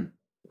you mean?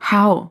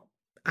 How?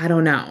 I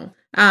don't know.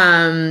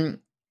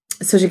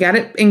 So she got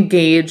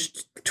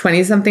engaged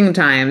 20 something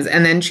times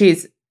and then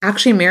she's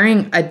actually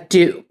marrying a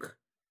Duke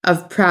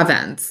of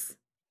Provence.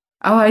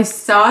 Oh, I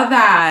saw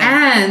that.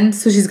 And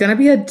so she's going to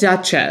be a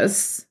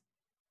duchess,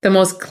 the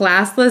most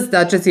classless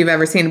duchess you've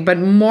ever seen. But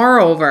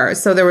moreover,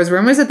 so there was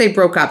rumors that they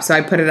broke up, so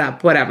I put it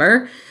up,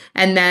 whatever.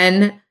 And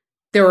then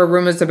there were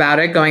rumors about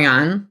it going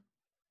on.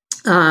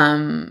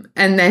 And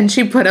then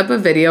she put up a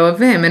video of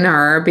him and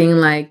her being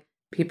like,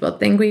 people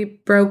think we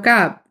broke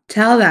up.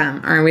 Tell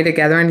them, aren't we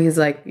together? And he's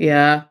like,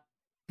 yeah.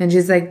 And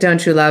she's like,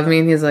 don't you love me?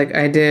 And he's like,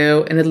 I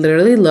do. And it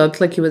literally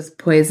looked like he was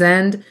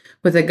poisoned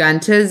with a gun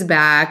to his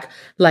back.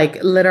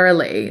 Like,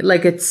 literally.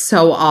 Like, it's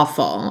so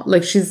awful.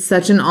 Like, she's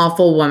such an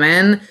awful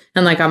woman.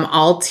 And, like, I'm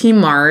all team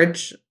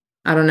Marge.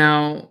 I don't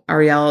know.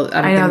 Ariel.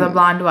 I know, the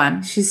blonde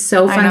one. She's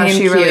so funny and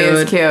cute. She really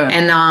is cute.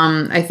 And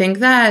I think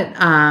that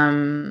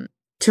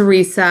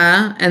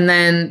Teresa and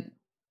then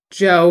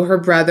Joe, her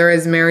brother,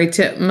 is married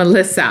to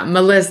Melissa.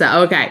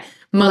 Okay.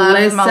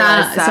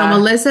 Melissa. So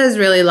Melissa is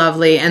really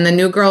lovely. And the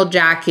new girl,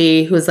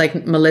 Jackie, who's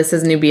like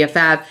Melissa's new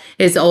BFF,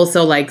 is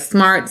also like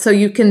smart. So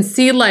you can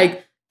see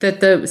like that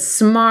the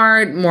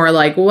smart, more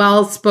like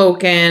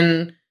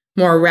well-spoken,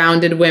 more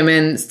rounded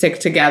women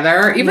stick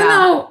together. Even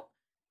though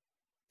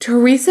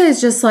Teresa is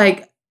just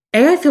like,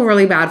 I feel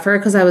really bad for her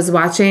because I was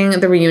watching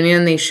the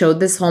reunion. They showed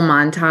this whole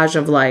montage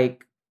of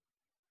like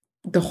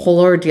the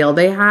whole ordeal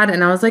they had.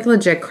 And I was like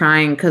legit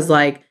crying because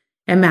like,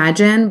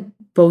 imagine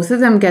both of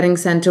them getting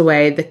sent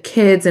away, the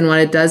kids and what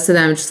it does to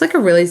them. It's just like a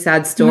really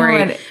sad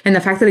story. No, and the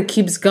fact that it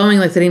keeps going,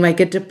 like that he might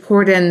get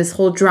deported and this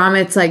whole drama,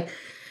 it's like,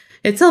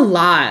 it's a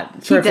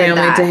lot for a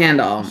family to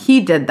handle. He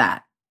did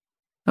that.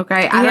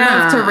 Okay. I don't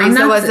know if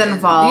Teresa was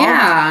involved.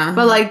 Yeah.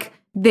 But like,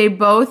 they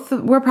both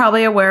were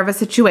probably aware of a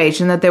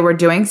situation that they were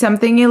doing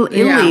something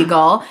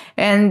illegal.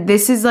 And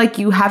this is like,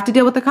 you have to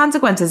deal with the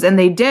consequences. And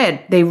they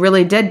did. They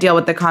really did deal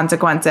with the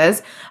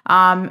consequences.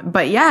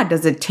 But yeah,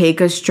 does it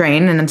take a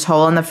strain and a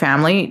toll on the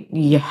family?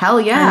 Yeah,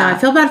 hell yeah. I know. I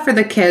feel bad for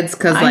the kids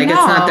because like it's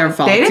not their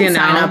fault. They didn't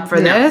sign up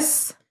for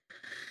this.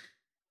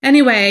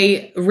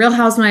 Anyway, Real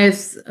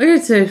Housewives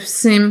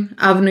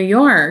of New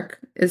York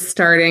is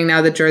starting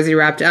now that Jersey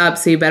wrapped up.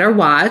 So you better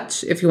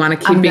watch if you want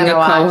to keep being a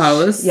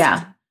co-host.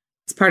 Yeah.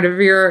 It's part of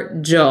your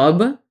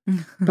job,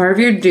 part of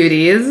your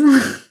duties.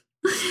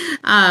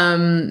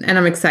 And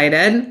I'm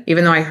excited,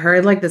 even though I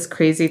heard like this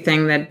crazy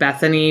thing that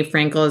Bethany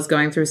Frankel is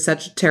going through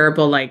such a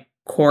terrible like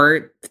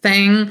court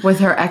thing With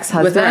her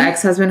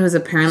ex-husband? who's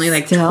apparently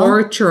like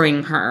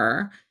torturing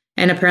her.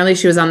 And apparently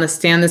she was on the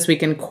stand this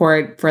week in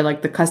court for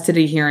like the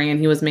custody hearing, and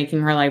he was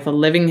making her life a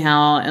living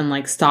hell and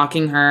like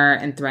stalking her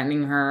and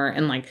threatening her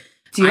and like.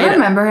 Do you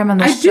remember him on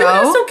the show? I do. He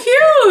was so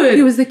cute.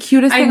 He was the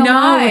cutest thing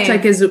alive. Which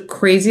like is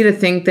crazy to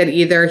think that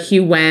either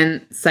he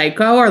went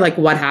psycho or like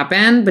what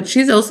happened. But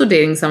she's also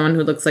dating someone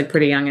who looks like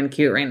pretty young and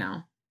cute right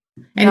now.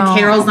 And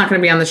Carol's not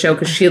going to be on the show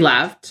because she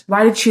left.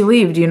 Why did she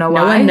leave? Do you know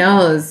why? No one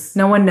knows.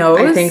 No one knows?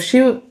 I think she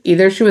was.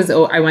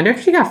 I wonder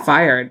if she got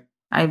fired.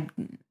 I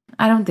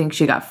don't think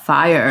she got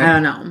fired.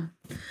 I don't know.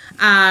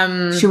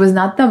 She was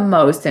not the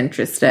most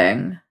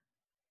interesting.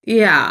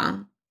 Yeah.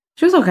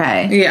 She was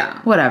okay.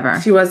 Yeah.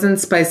 Whatever. She wasn't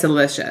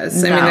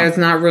Spice-alicious. No. I mean, there's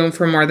not room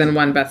for more than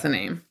one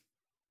Bethany.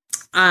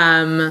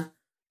 On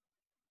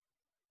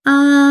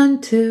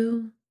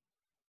to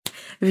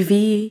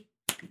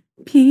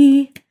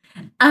VP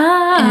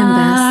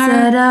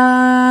Ambassador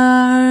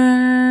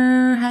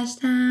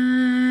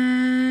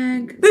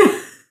hashtag.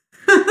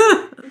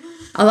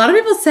 A lot of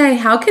people say,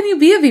 how can you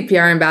be a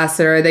VPR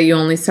ambassador that you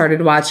only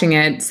started watching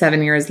it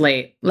 7 years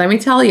late? Let me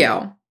tell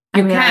you.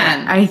 You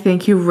can. I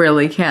think you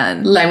really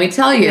can. Let me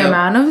tell you. The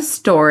amount of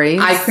stories.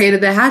 I created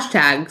the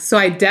hashtag, so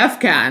I def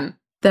can.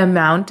 The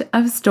amount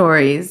of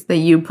stories that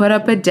you put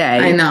up a day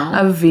I know.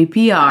 of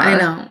VPR I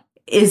know.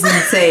 is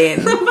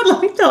insane. But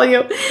let me tell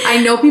you.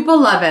 I know people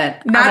love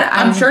it.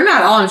 I'm sure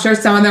not all. I'm sure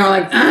some of them are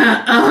like, But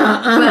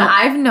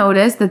I've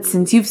noticed that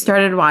since you've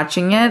started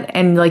watching it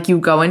and like you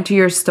go into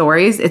your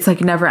stories, it's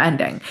like never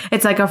ending.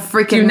 It's like a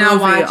freaking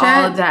movie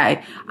all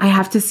day. I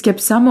have to skip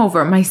some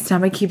over. My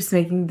stomach keeps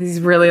making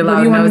these really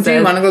loud noises. Do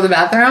you want to go to the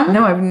bathroom?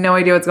 No, I have no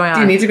idea what's going on.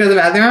 Do you need to go to the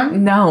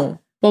bathroom? No.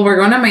 Well, we're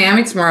going to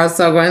Miami tomorrow,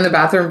 so going to the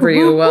bathroom for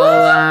you will,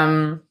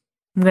 I'm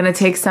going to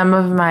take some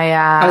of my,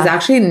 I was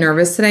actually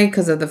nervous today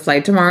because of the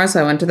flight tomorrow,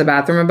 so I went to the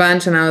bathroom a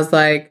bunch, and I was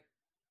like,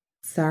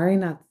 sorry,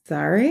 not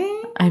sorry?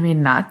 I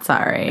mean, not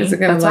sorry. Is it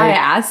gonna That's why I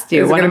asked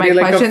you. One of my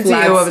questions to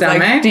you was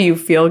like, do you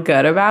feel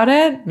good about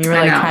it? And you were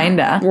like,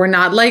 kinda. We're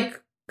not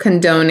like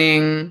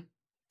condemning,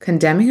 or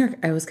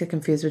I always get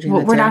confused between the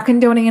two. We're not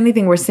condoning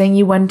anything. We're saying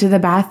you went to the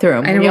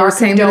bathroom. And we're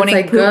saying condoning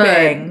like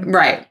pooping. Good.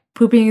 Right.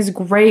 Pooping is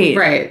great.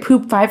 Right.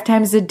 Poop 5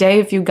 times a day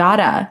if you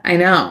gotta. I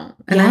know.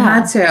 And I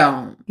had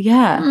to.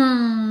 Yeah.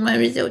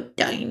 I'm so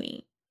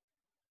tiny.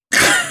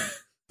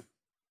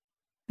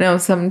 No,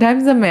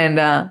 sometimes,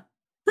 Amanda,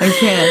 I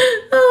can't.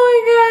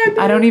 Oh my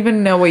God. I don't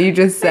even know what you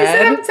just said. I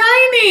said I'm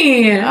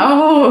tiny.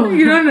 Oh.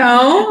 You don't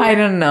know? I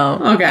don't know.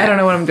 Okay. I don't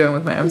know what I'm doing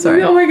with I'm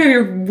sorry. Oh my God,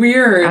 you're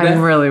weird.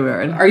 I'm really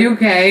weird. Are you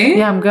okay?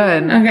 Yeah, I'm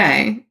good.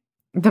 Okay.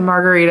 The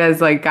margarita is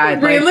like,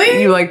 God, really?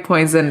 Like, you like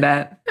poisoned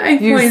it. I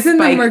poisoned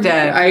the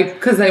margarita.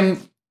 Because I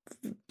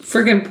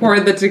freaking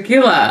poured the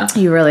tequila.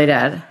 You really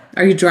did.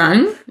 Are you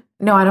drunk?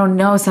 No, I don't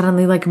know.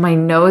 Suddenly, like, my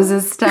nose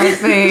is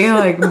stuffy.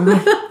 like,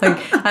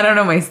 I don't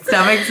know. My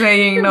stomach's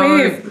making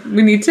noise. Wait,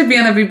 we need to be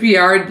on a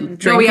VPR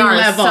drinking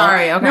level.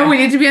 Sorry, okay. No, we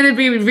need to be on a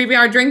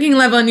VPR drinking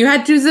level. And you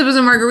had 2 sips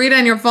of margarita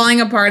and you're falling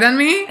apart on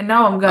me?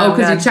 No, I'm good. Oh,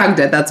 because you chugged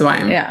it. That's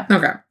why. Yeah.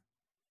 Okay.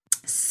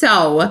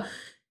 So,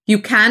 you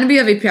can be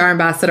a VPR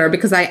ambassador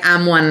because I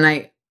am one and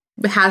I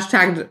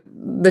hashtagged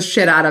the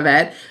shit out of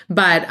it.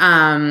 But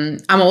I'm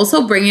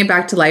also bringing it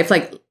back to life.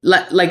 Like,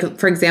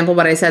 for example,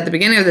 what I said at the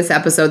beginning of this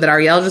episode that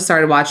Ariel just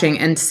started watching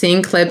and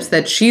seeing clips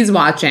that she's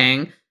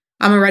watching.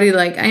 I'm already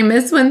like, I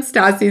miss when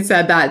Stassi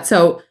said that.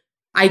 So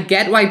I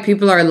get why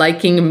people are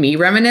liking me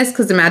reminisce,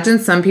 because imagine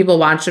some people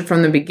watched it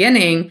from the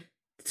beginning.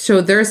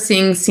 So they're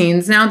seeing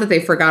scenes now that they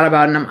forgot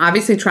about. And I'm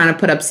obviously trying to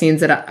put up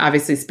scenes that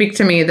obviously speak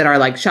to me, that are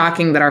like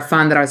shocking, that are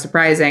fun, that are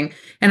surprising.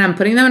 And I'm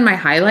putting them in my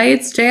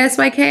highlights,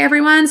 JSYK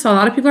everyone. So a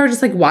lot of people are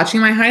just like watching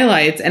my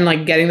highlights and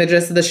like getting the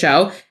gist of the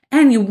show.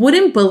 And you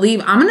wouldn't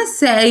believe, I'm going to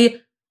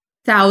say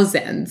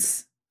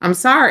thousands. I'm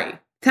sorry.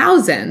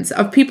 Thousands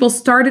of people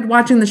started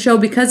watching the show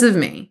because of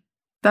me.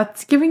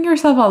 That's giving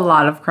yourself a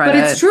lot of credit.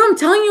 But it's true. I'm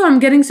telling you, I'm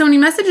getting so many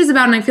messages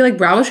about it. And I feel like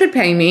Bravo should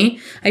pay me.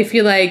 I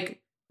feel like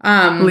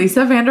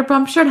Lisa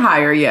Vanderpump should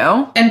hire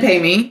you. And pay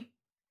me.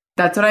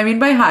 That's what I mean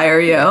by hire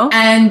you.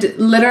 And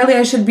literally,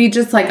 I should be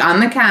just like on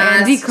the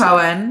cast. Andy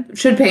Cohen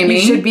should pay me.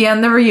 You should be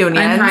on the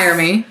reunion. And hire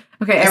me.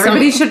 Okay,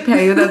 everybody should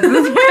pay you. That's or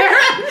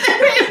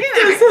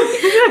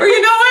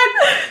you know what?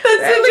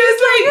 That's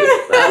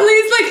at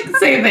least like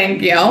say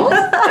thank you.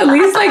 At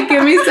least like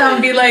give me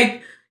some. Be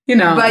like, you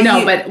know.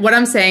 But what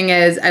I'm saying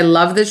is, I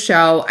love the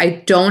show.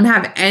 I don't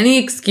have any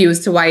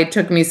excuse to why it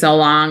took me so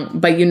long.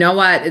 But you know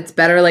what? It's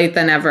better late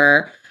than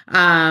ever.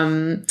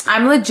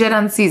 I'm legit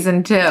on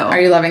season 2. Are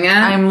you loving it?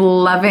 I'm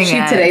loving it. She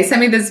today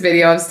sent me this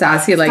video of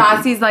Stassi.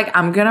 Stassi's like,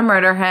 I'm going to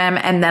murder him,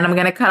 and then I'm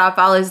going to cut off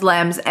all his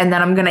limbs, and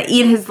then I'm going to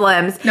eat his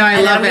limbs. No,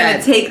 I love it. I'm going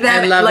to take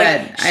them. I love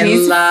it.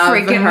 She's I love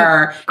freaking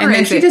her. crazy. And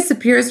then she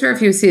disappears for a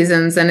few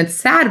seasons, and it's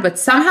sad, but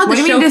somehow What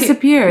do you mean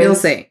disappears? You'll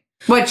see.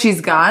 What, she's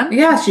gone?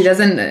 Yeah, she's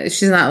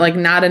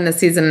not in a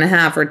season and a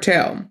half or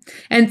 2.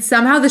 And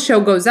somehow the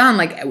show goes on.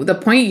 Like, the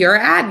point you're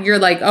at, you're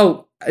like,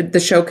 oh, the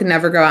show could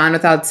never go on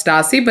without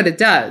Stassi, but it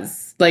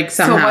does. Like,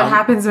 somehow. So what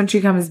happens when she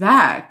comes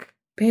back?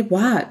 Babe,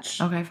 watch.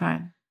 Okay,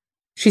 fine.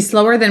 She's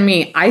slower than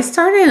me. I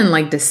started in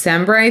like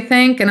December, I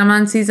think, and I'm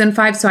on season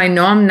 5, so I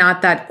know I'm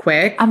not that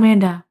quick.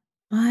 Amanda.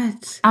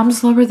 What? I'm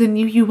slower than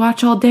you. You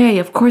watch all day.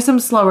 Of course I'm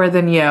slower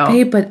than you.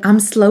 Babe, but I'm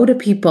slow to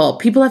people.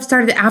 People have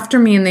started after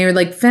me and they were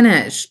like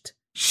finished.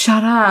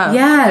 Shut up.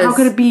 Yes. How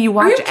could it be? You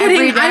watch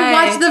every day. I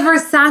watched the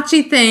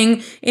Versace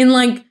thing in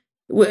like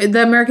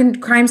the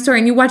American Crime Story,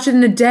 and you watch it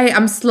in a day.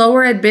 I'm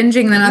slower at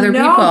binging than other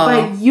people.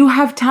 But you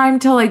have time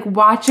to like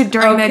watch it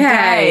during the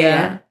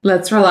day.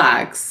 Let's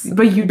relax.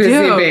 But you busy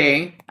do.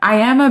 bee. I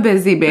am a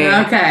busy bee.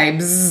 Okay.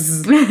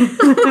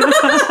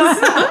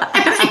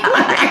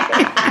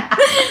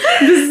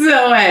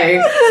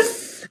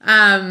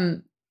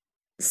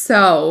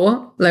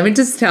 So let me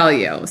just tell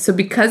you. So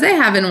because I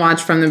haven't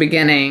watched from the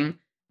beginning,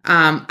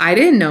 I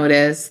didn't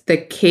notice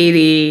that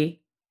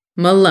Katie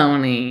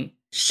Maloney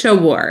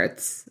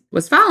Schwartz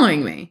was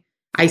following me.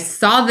 I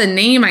saw the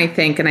name, I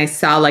think, and I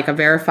saw like a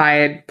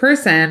verified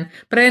person,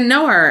 but I didn't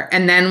know her.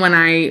 And then when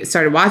I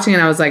started watching it,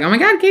 I was like, oh my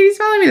God, Katie's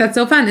following me. That's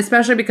so fun,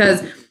 especially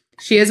because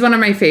she is one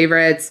of my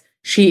favorites.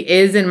 She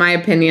is, in my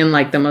opinion,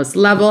 like the most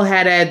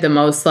level-headed, the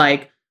most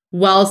like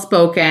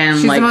well-spoken.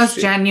 She's like, the most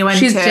genuine,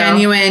 She's too.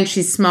 genuine.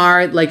 She's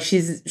smart. Like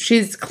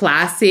she's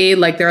classy.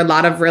 Like there are a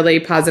lot of really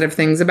positive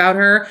things about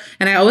her.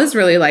 And I always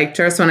really liked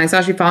her. So when I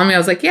saw she followed me, I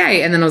was like,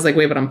 yay. And then I was like,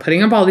 wait, but I'm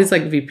putting up all these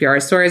like VPR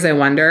stories. I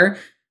wonder.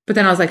 But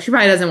then I was like, she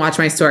probably doesn't watch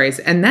my stories.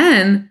 And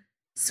then,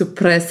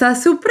 sorpresa,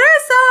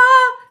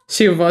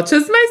 she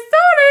watches my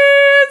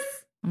stories.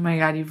 Oh my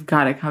God, you've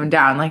got to come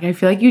down. Like, I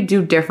feel like you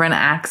do different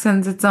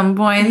accents at some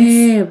points.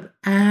 Babe,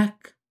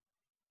 actor.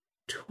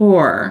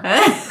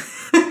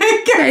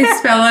 Can I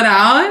spell it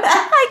out?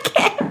 I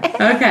can't.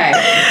 Okay.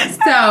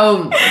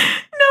 So.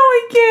 No,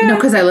 I can't. No,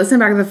 because I listened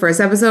back to the first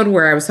episode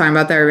where I was talking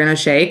about the Irina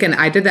Shayk, and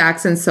I did the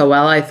accent so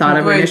well, I thought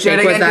Irina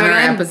Shayk was on our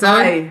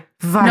episode.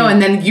 Vai. No,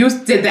 and then you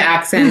did the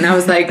accent, and I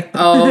was like,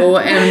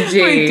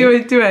 OMG.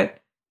 Wait, do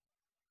it.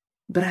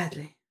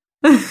 Bradley.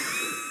 But.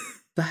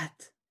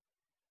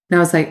 And I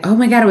was like, oh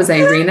my God, it was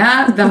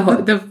Irina,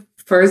 the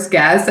first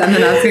guest on the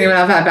Not Singing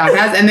Enough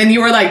podcast, and then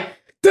you were like,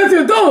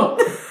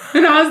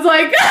 and I was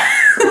like...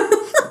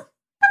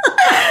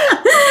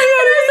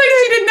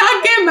 she did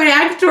not get my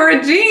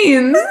actor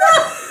genes.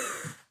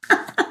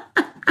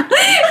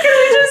 Can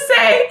we just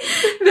say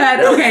that?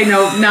 Okay,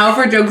 no, now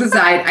for jokes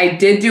aside, I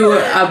did do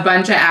a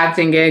bunch of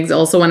acting gigs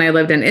also when I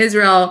lived in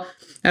Israel.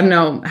 I don't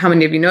know how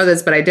many of you know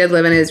this, but I did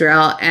live in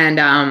Israel, and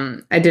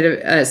I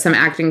did some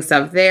acting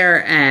stuff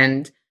there.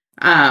 And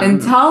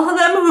tell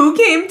them who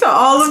came to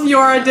all of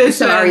your auditions.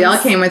 So Ariel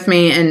came with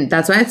me, and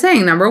that's what I'm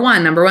saying. Number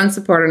one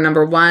supporter,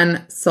 number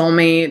one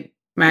soulmate,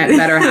 my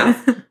better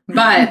half.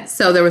 But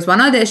so there was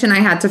one audition I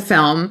had to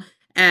film,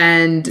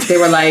 and they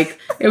were like,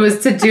 it was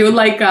to do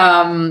like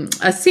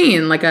a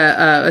scene, like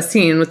a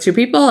scene with 2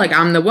 people. Like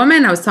I'm the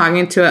woman. I was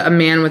talking to a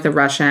man with a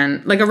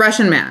Russian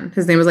man.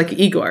 His name was like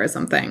Igor or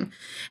something.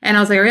 And I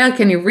was like, Ariel,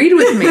 can you read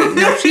with me?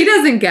 Now she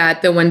doesn't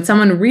get that when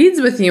someone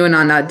reads with you in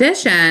an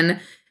audition,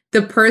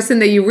 the person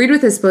that you read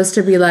with is supposed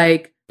to be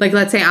like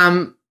let's say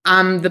I'm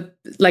the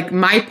like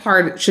my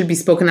part should be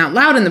spoken out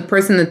loud, and the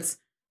person that's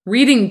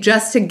reading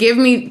just to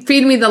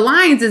feed me the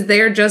lines is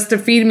there just to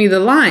feed me the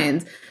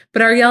lines.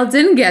 But Ariel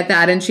didn't get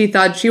that, and she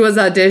thought she was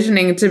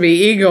auditioning to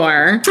be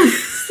Igor.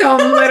 So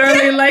I'm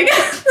literally like,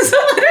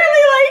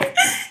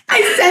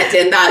 I sent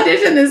in the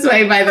audition this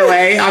way, by the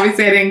way.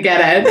 Obviously, I didn't get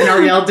it, and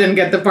Ariel didn't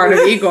get the part of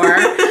Igor.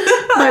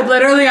 But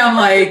literally, I'm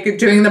like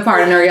doing the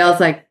part, and Ariel's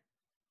like,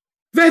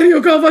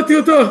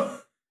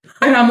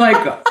 and I'm like,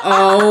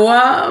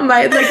 oh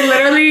my, like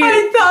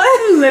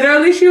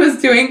literally she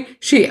was doing,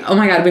 oh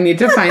my God, we need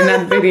to find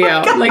that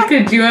video. Like,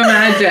 could you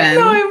imagine?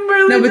 No, I'm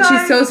really but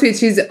she's so sweet.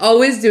 She's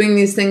always doing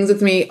these things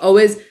with me,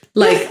 always.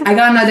 Like, I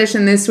got an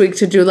audition this week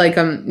to do, like,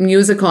 a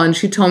musical, and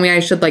she told me I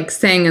should, like,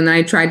 sing, and then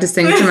I tried to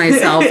sing to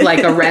myself,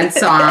 like, a Rent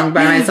song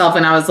by myself,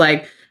 and I was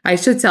like, I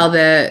should tell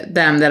them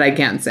that I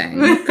can't sing,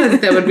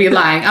 because they would be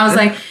lying. I was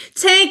like,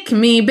 take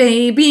me,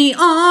 baby,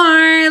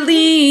 or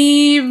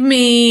leave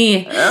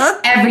me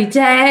every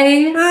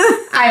day.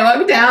 I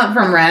walk down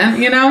from Rent,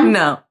 you know?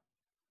 No.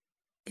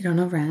 You don't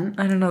know Rent?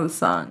 I don't know the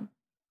song.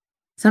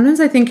 Sometimes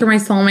I think you're my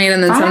soulmate,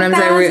 and then sometimes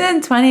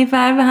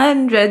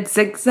 2,500,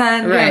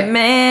 600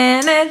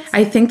 minutes.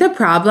 I think the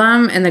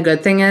problem and the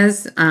good thing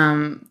is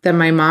that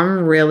my mom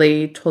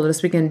really told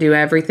us we can do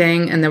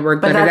everything, and that we're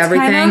good at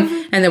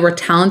everything, and that we're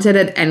talented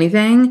at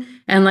anything,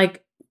 and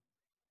like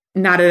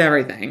not at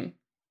everything.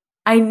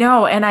 I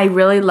know, and I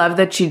really love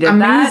that she did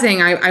Amazing.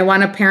 that. I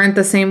want to parent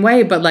the same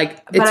way, but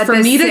like it's for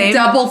me to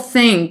double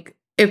think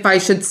if I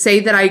should say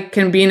that I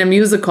can be in a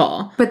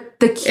musical. But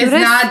the cutest... It's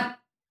not...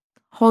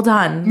 Hold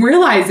on.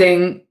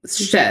 Realizing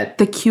shit.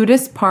 The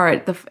cutest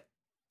part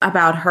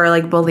about her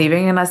like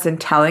believing in us and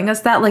telling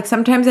us that, like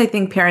sometimes I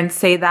think parents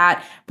say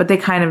that, but they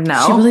kind of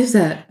know. She believes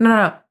it.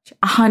 No.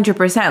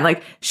 100%.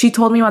 Like she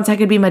told me once I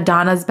could be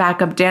Madonna's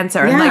backup dancer.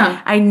 And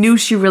like I knew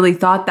she really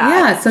thought that.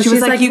 Yeah. So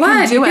she's like, you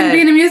can do it. You can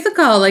be in a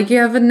musical. Like you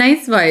have a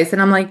nice voice.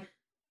 And I'm like,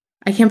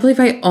 I can't believe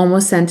I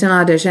almost sent an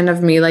audition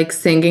of me like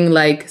singing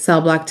like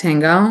Cell Block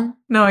Tango.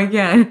 No, I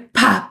can't.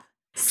 Pop.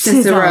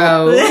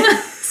 Cicero.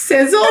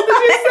 Sizzle, did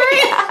you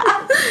say?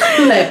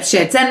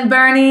 Lipschitz and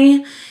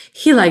Bernie.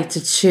 He liked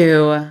to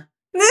chew.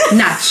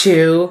 Not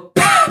chew.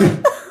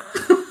 And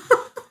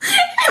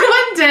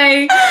one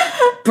day,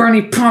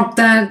 Bernie pumped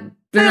that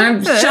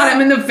and I shot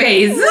him in the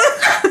face.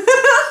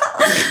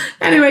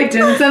 Anyway,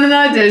 didn't send an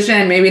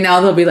audition. Maybe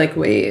now they'll be like,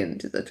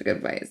 wait, she's such a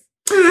good voice.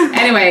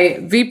 Anyway,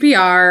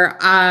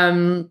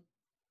 VPR.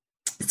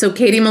 So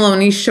Katie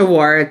Maloney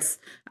Schwartz.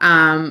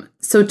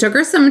 So it took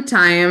her some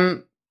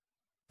time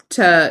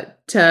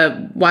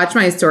to watch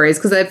my stories,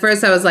 because at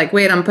first I was like,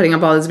 wait, I'm putting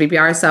up all this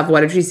VPR stuff.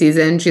 What if she sees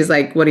it and she's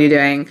like, what are you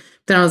doing?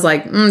 Then I was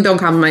like, don't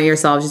compliment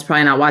yourself. She's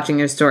probably not watching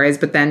your stories.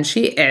 But then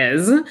she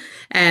is.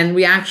 And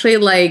we actually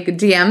like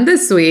DM'd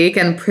this week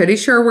and pretty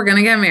sure we're going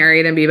to get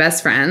married and be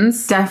best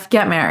friends.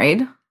 Get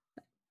married.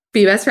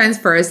 Be best friends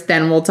first,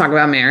 then we'll talk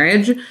about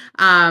marriage.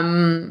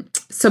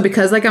 So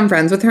because like I'm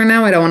friends with her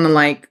now, I don't want to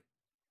like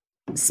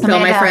spill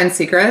my friend's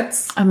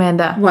secrets.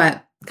 Amanda.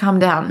 What? Calm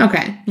down.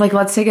 Okay. Like,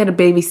 let's take it a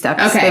baby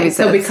steps. Okay. Baby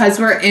so steps. because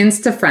we're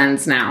Insta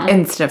friends now.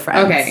 Insta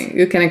friends. Okay.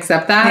 You can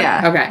accept that?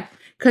 Yeah. Okay.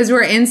 Because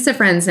we're Insta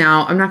friends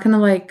now, I'm not going to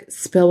like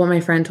spill what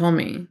my friend told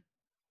me.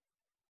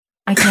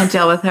 I can't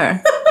deal with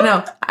her.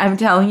 No, I'm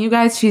telling you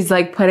guys, she's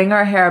like putting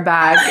her hair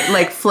back,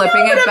 like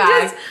flipping it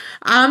back.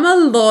 I'm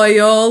a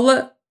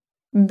loyal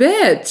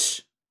bitch.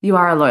 You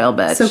are a loyal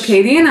bitch. So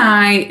Katie and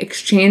I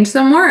exchanged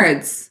some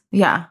words.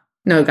 Yeah.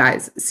 No,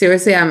 guys,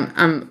 seriously,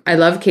 I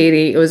love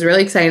Katie. It was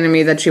really exciting to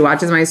me that she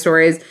watches my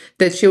stories,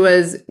 that she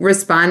was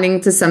responding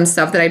to some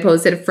stuff that I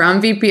posted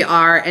from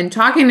VPR and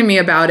talking to me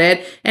about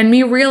it, and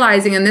me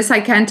realizing, and this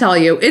I can tell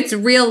you, it's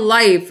real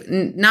life,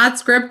 not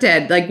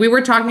scripted. Like we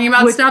were talking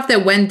about stuff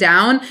that went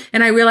down,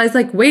 and I realized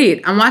like,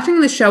 wait, I'm watching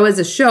the show as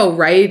a show,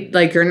 right?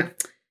 Like you're not,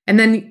 and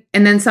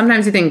then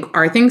sometimes you think,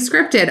 are things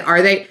scripted?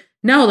 Are they?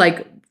 No,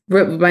 like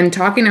when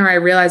talking to her, I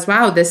realized,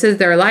 wow, this is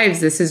their lives.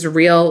 This is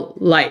real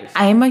life.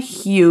 I'm a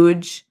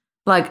huge,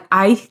 like,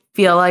 I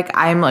feel like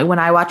I'm like, when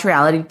I watch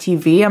reality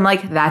TV, I'm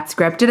like, that's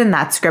scripted and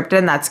that's scripted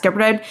and that's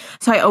scripted.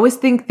 So I always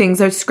think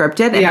things are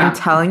scripted. And I'm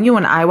telling you,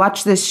 when I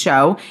watch this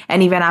show,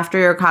 and even after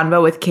your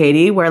convo with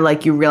Katie, where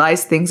like you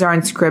realize things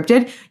aren't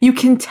scripted, you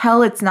can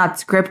tell it's not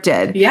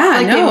scripted. Yeah,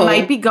 like they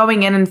might be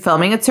going in and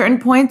filming at certain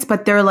points,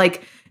 but they're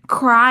like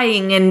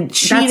crying and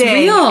cheating. That's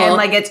real. And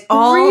like it's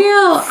all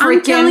real.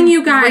 I'm telling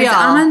you guys, real.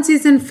 I'm on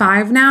season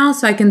 5 now,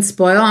 so I can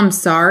spoil. I'm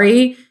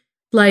sorry.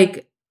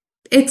 Like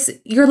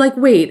you're like,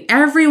 wait,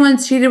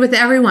 everyone's cheated with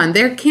everyone.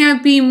 There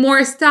can't be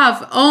more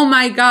stuff. Oh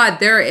my God,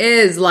 there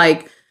is.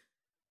 Like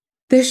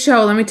this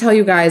show, let me tell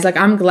you guys, like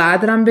I'm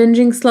glad that I'm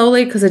binging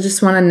slowly because I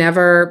just want to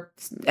never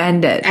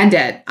end it.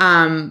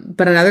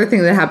 But another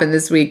thing that happened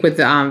this week with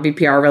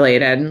VPR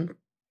related,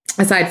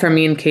 aside from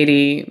me and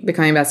Katie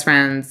becoming best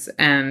friends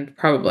and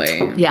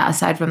probably... Yeah,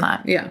 aside from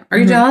that. Yeah. Are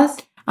you jealous?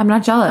 I'm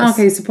not jealous.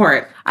 Okay,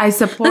 support. I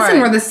support. Listen,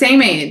 we're the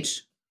same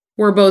age.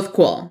 We're both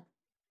cool.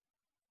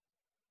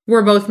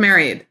 We're both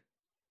married.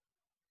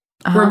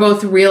 We're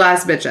both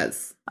real-ass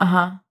bitches.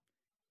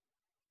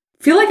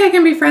 Feel like I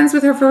can be friends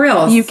with her for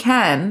real. You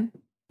can.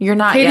 You're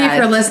not Katie, yet. if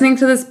you're listening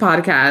to this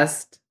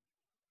podcast,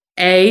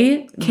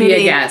 Katie, be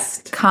a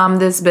guest. Calm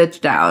this bitch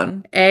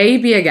down.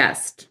 Be a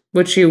guest,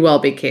 which you will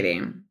be, Katie.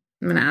 I'm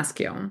going to ask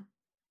you.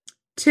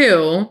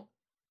 2,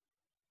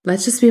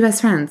 let's just be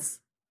best friends.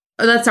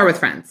 Let's start with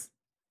friends.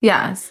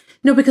 Yes.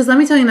 No, because let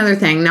me tell you another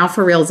thing. Now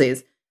for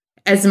realsies.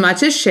 As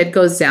much as shit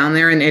goes down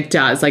there, and it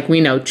does, like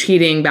we know,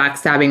 cheating,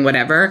 backstabbing,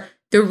 whatever,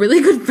 they're really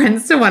good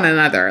friends to one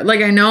another.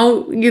 Like I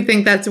know you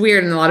think that's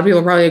weird, and a lot of people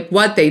are probably like,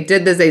 what? They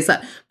did this, they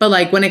slept. But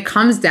like when it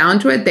comes down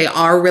to it, they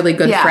are really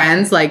good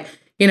friends. Like,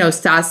 you know,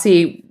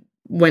 Stassi,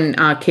 when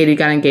Katie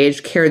got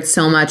engaged, cared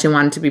so much and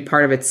wanted to be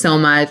part of it so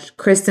much.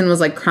 Kristen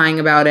was like crying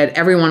about it.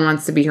 Everyone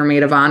wants to be her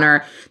maid of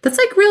honor. That's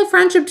like real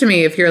friendship to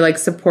me if you're like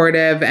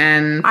supportive.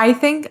 And I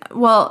think,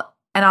 well,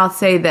 and I'll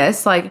say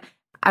this, like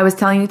I was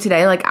telling you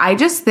today, like I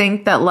just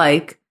think that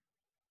like,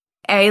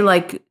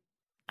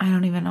 I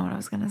don't even know what I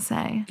was going to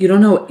say. You don't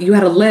know. You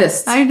had a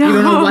list. I know. You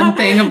don't know one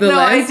thing of the list.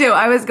 No, I do.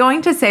 I was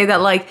going to say that,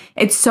 like,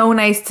 it's so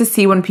nice to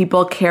see when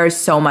people care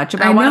so much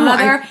about one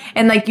another.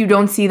 And, like, you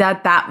don't see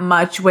that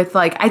much with,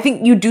 like, I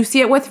think you do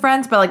see it with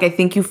friends, but, like, I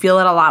think you feel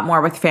it a lot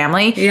more with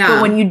family. Yeah.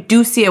 But when you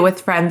do see it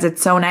with friends,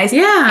 it's so nice.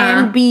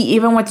 Yeah. And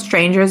even with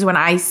strangers, when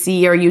I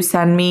see or you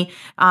send me,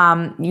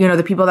 you know,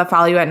 the people that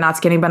follow you at Not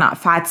Skinny But Not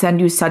Fat send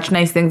you such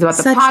nice things about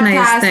the podcast.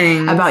 Nice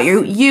things. About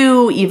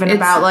you, even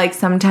about, like,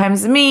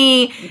 sometimes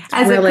me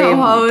as a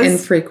co-host.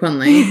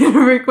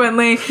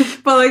 Infrequently.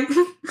 But like,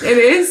 it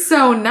is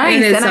so nice.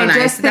 It is and so I nice.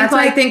 just think, that's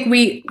why I think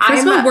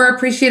first of all, we're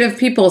appreciative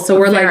people. So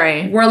we're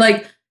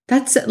like,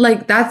 that's,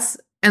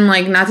 and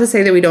like, not to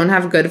say that we don't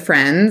have good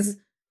friends,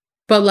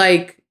 but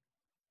like,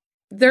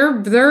 there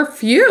are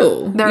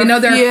few. There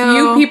are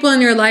few people in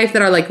your life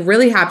that are like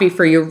really happy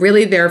for you,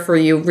 really there for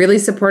you, really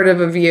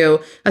supportive of you,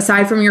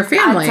 aside from your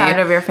family. Outside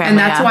of your family, and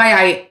that's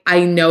why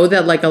I know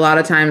that like a lot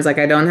of times like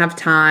I don't have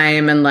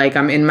time and like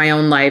I'm in my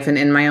own life and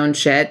in my own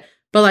shit.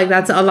 But like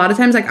that's a lot of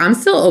times like I'm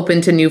still open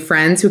to new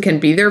friends who can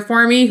be there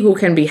for me, who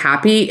can be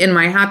happy in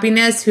my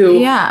happiness,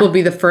 who will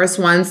be the first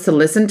ones to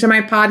listen to my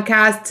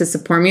podcast, to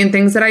support me in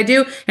things that I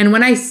do. And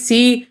when I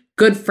see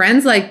good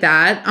friends like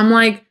that, I'm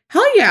like,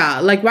 hell yeah.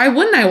 Like, why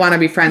wouldn't I want to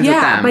be friends with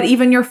them? Yeah, but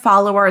even your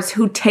followers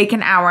who take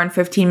an hour and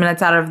 15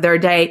 minutes out of their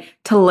day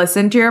to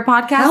listen to your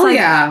podcast, hell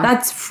yeah.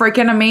 That's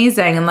freaking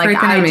amazing. And like,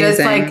 I love you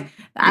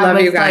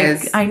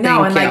guys. Like, I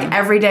know. And like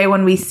every day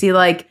when we see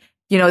like,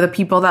 you know, the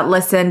people that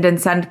listened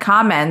and send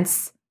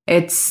comments,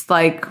 it's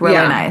like really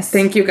nice.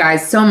 Thank you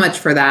guys so much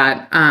for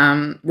that.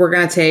 We're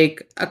going to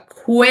take a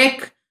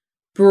quick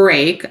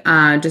break,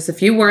 just a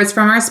few words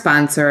from our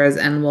sponsors,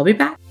 and we'll be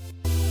back.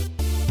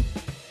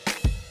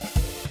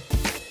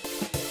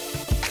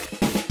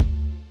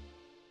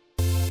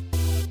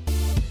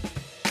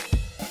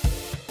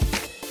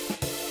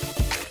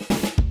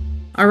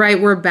 All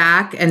right, we're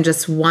back, and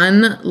just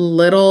one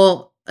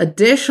little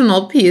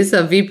additional piece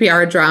of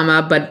VPR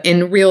drama, but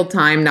in real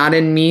time, not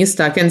in me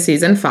stuck in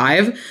season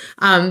 5.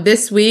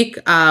 This week,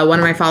 one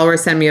of my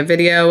followers sent me a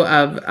video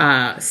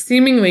of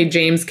seemingly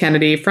James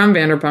Kennedy from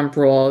Vanderpump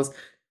Rules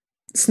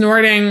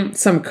snorting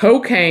some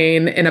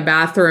cocaine in a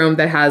bathroom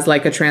that has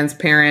like a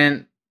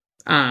transparent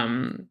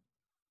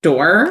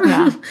door.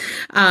 Yeah.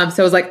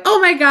 So I was like,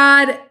 oh my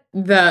God.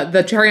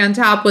 The cherry on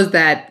top was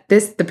that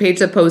the page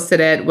that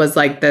posted it was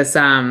like this,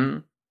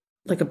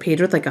 like a page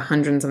with like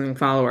 100 and something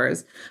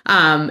followers.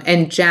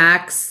 And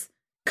Jax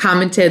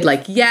commented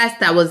like, yes,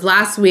 that was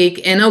last week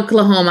in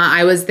Oklahoma.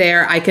 I was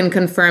there. I can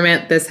confirm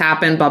it. This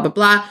happened, blah, blah,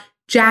 blah.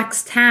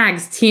 Jax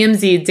tags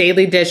TMZ,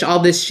 Daily Dish, all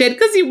this shit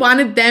because he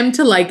wanted them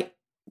to like,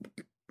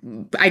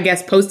 I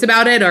guess, post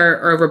about it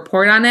or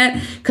report on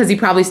it because he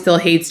probably still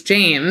hates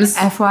James.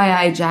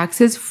 FYI, Jax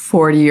is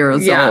 40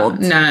 years old.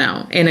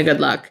 No. Ain't a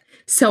good look.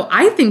 So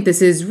I think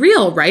this is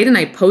real, right? And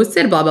I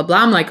posted, blah, blah, blah.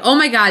 I'm like, oh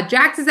my God,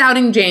 Jax is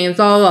outing James,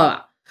 blah, blah,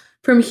 blah.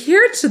 From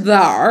here to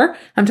there,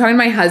 I'm talking to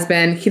my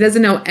husband. He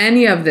doesn't know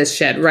any of this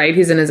shit, right?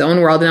 He's in his own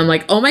world. And I'm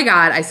like, oh my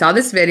God, I saw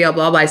this video,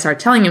 blah, blah. I start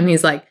telling him.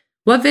 He's like,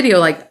 what video?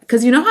 Like,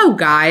 because you know how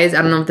guys,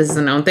 I don't know if this is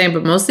a known thing,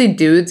 but mostly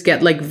dudes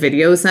get like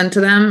videos sent to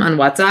them on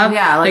WhatsApp.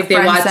 Yeah, like they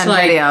watch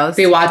like videos.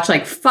 They watch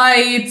like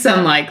fights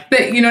and like,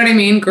 you know what I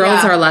mean?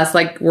 Girls are less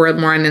like, we're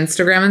more on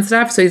Instagram and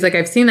stuff. So he's like,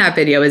 I've seen that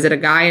video. Is it a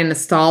guy in a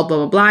stall, blah,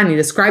 blah, blah. And he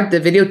described the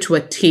video to a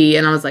T.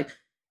 And I was like,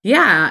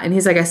 yeah. And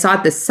he's like, I saw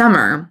it this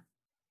summer.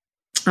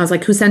 I was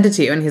like, who sent it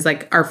to you? And he's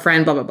like, our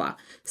friend, blah, blah, blah.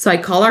 So I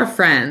call our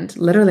friend,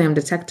 literally I'm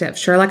detective,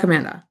 Sherlock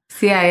Amanda.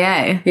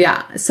 CIA.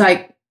 Yeah.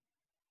 So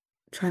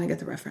trying to get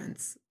the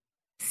reference.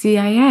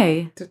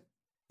 CIA.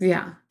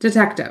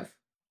 Detective.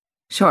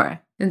 Sure.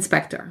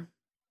 Inspector.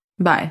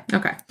 Bye.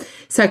 Okay.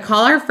 So I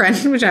call our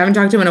friend, which I haven't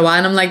talked to him in a while,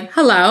 and I'm like,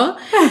 hello,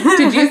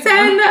 did you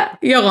send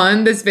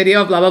Yaron this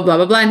video of blah, blah, blah,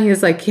 blah, blah? And he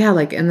was like, yeah,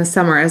 like in the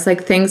summer. I was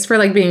like, thanks for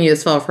like being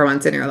useful for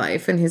once in your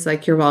life. And he's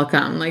like, you're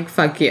welcome. Like,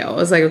 fuck you. I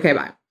was like, okay,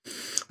 bye.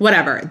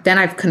 Whatever. Then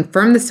I've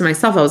confirmed this to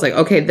myself. I was like,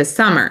 okay, this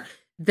summer.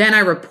 Then I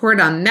report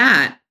on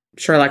that,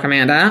 Sherlock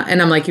Amanda.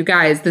 And I'm like, you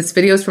guys, this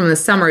video is from the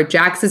summer.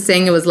 Jax is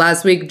saying it was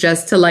last week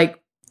just to like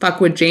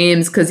fuck with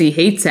James because he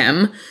hates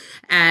him.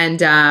 And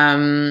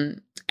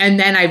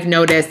then I've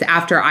noticed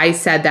after I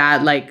said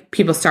that, like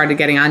people started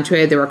getting onto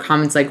it. There were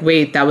comments like,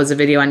 wait, that was a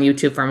video on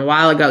YouTube from a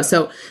while ago.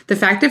 So the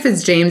fact if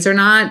it's James or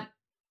not,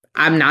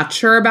 I'm not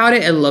sure about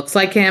it. It looks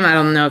like him. I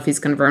don't know if he's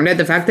confirmed it.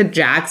 The fact that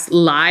Jax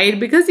lied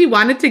because he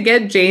wanted to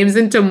get James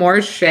into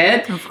more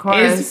shit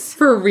is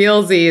for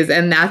realsies.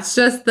 And that's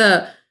just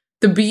the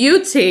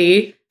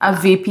beauty of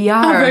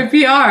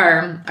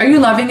VPR. Are you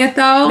loving it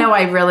though? No,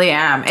 I really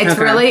am. It's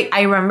really,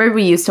 I remember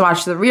we used to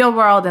watch The Real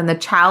World and The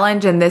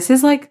Challenge, and this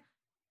is like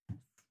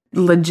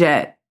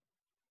legit.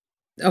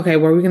 Okay,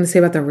 what were we going to say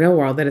about The Real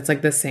World? That it's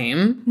like the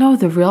same? No,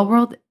 The Real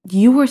World.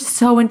 You were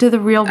so into The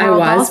Real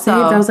World. I was,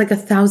 also. Babe, that was like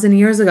 1,000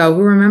 years ago.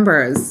 Who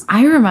remembers?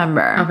 I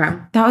remember. Okay.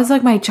 That was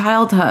like my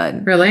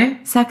childhood. Really?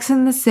 Sex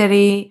and the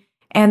City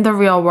and The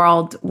Real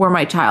World were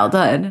my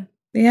childhood.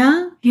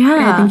 Yeah?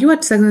 Yeah. I think you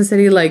watched Sex and the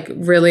City like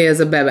really as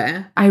a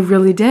baby. I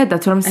really did.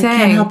 That's what I'm saying. I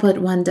can't help but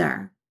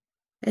wonder.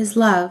 Is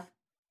love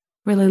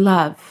really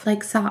love?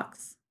 like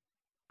socks?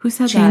 Who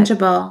said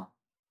Changeable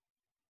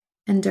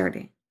and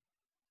dirty.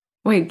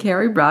 Wait,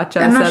 Carrie Bradshaw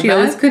said that? She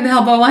always couldn't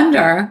help but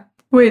wonder.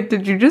 Wait,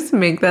 did you just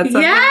make that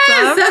sentence Yes,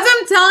 up? that's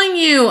what I'm telling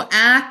you.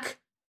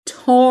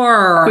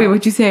 Actor. Wait,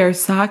 what'd you say? Are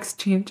socks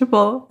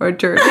changeable or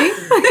dirty?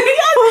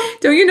 Yes.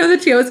 Don't you know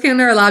that she always came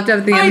to her laptop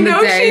at the end of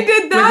the day? I know she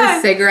did that.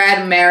 With a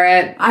cigarette,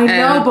 merit. I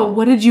know, but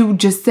what did you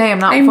just say? I'm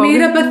not I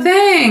made up a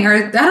thing. Or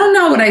I don't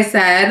know what I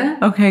said.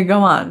 Okay, go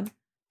on.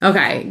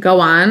 Okay,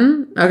 go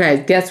on.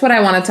 Okay, guess what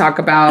I want to talk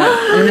about?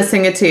 I'm going to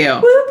sing it to you.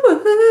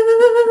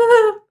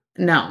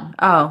 No.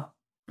 Oh.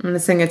 I'm going to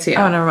sing it to you.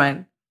 Oh, never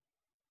mind.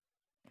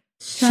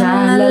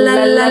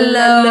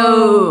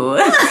 Sha-la-la-la-la-lo.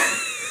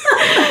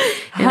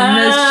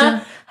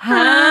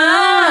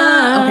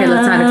 Okay,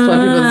 let's not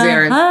explode people's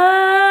ears.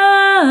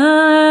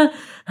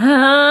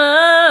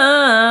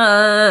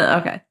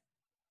 Okay.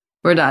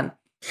 We're done.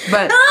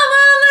 But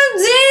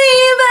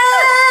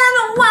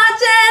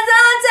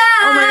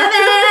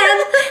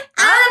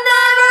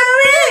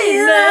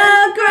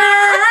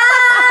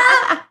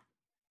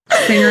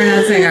singer and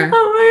not singer.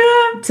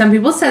 Oh my God. Some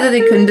people said that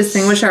they couldn't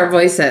distinguish our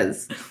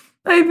voices.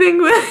 I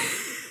think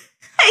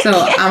So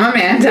I'm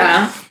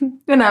Amanda.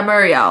 And I'm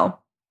Ariel.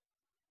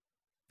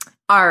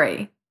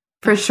 Ari,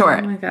 for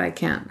short. Oh my God, I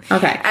can't.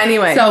 Okay.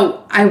 Anyway.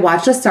 So I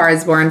watched A Star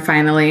is Born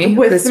finally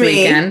this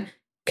weekend.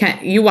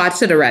 You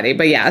watched it already,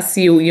 but yes,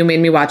 you made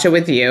me watch it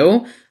with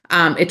you.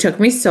 It took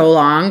me so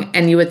long,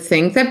 and you would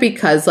think that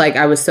because like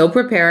I was so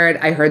prepared,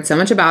 I heard so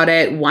much about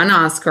it, won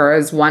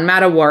Oscars, won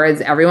Mad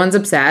Awards, everyone's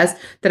obsessed,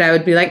 that I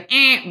would be like,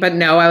 but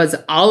no, I was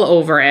all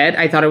over it.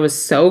 I thought it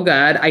was so good.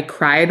 I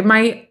cried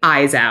my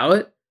eyes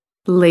out.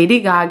 Lady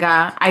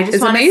Gaga, I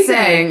just want to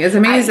say, it's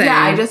amazing.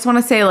 I just want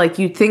to say, like,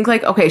 you think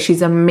like, okay,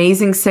 she's an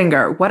amazing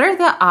singer. What are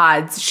the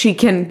odds she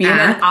can be in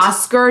an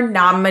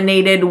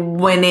Oscar-nominated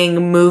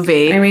winning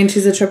movie? I mean,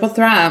 she's a triple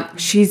threat.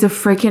 She's a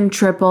freaking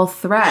triple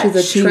threat. She's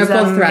a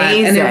triple threat,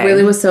 and it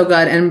really was so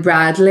good. And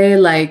Bradley,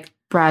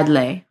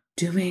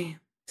 do me,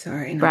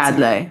 sorry, not Bradley,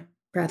 sorry.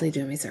 Bradley,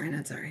 do me, sorry,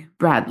 not sorry.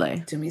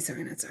 Bradley, do me,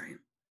 sorry, not sorry.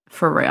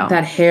 For real.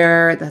 That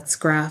hair, that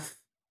scruff.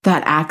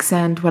 That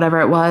accent,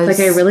 whatever it was. Like,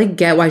 I really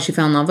get why she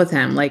fell in love with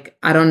him. Like,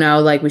 I don't know.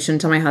 Like, we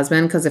shouldn't tell my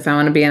husband, because if I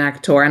want to be an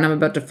actor and I'm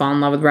about to fall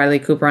in love with Bradley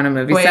Cooper on a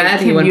movie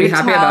set, he wouldn't be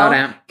happy about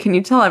it. Can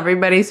you tell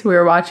everybody? So we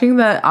were watching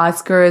the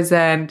Oscars,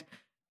 and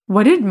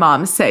what did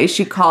Mom say?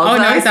 She called us.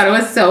 Oh, no, I thought it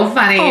was so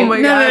funny. Oh,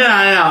 my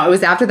God. No. It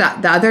was after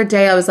that. The other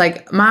day, I was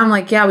like, Mom,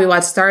 like, yeah, we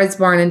watched Star is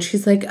Born. And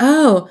she's like,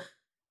 oh,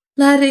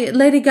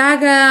 Lady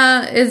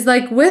Gaga is,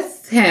 like, with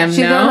him,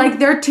 They're like,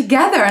 they're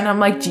together. And I'm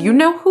like, do you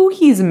know who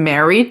he's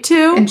married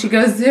to? And she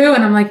goes, who?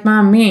 And I'm like,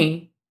 Mom,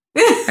 me.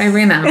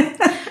 Irina.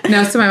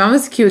 No, so my mom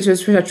was cute. She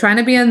was trying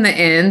to be in the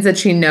ins, and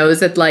she knows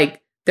that,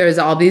 like, there's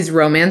all these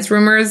romance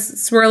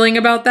rumors swirling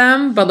about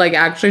them. But, like,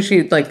 actually,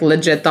 she, like,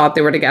 legit thought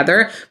they were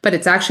together. But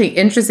it's actually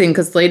interesting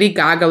because Lady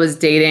Gaga was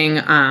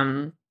dating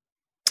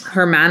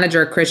her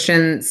manager,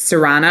 Christian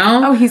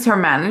Serrano. Oh, he's her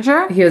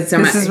manager?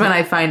 This is when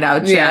I find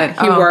out shit. Yeah,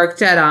 he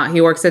works at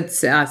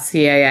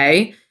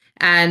CAA,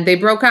 and they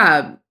broke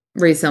up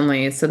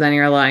recently. So then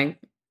you're like,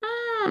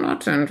 oh,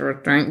 that's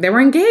interesting. They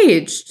were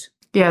engaged.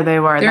 Yeah, they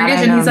were. They're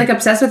engaged, and he's like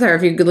obsessed with her.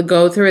 If you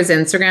go through his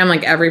Instagram,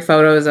 like every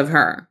photo is of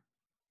her.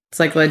 It's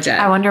like legit.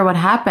 I wonder what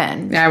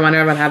happened. Yeah, I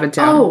wonder what happened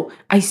too. Oh,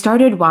 I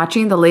started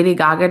watching the Lady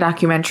Gaga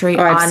documentary on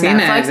Netflix. I've seen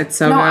it. It's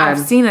so good. I've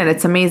seen it.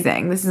 It's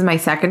amazing. This is my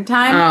second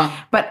time. Oh.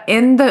 But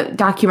in the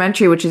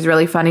documentary, which is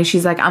really funny,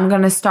 she's like, I'm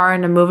going to star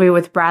in a movie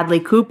with Bradley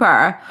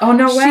Cooper. Oh,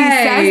 no way. She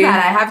says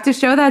that. I have to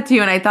show that to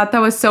you. And I thought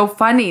that was so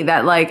funny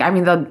that, like, I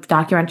mean, the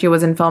documentary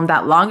wasn't filmed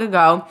that long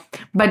ago,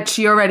 but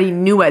she already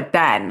knew it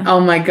then. Oh,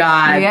 my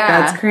God. Yeah.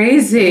 That's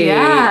crazy.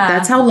 Yeah.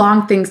 That's how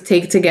long things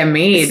take to get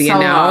made, you know?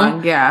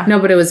 Long, yeah. No,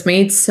 but it was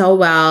made so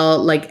well.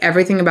 Like,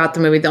 everything about the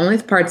movie. The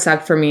only part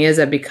sucked for me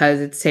is that because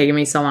it's taken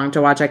me so long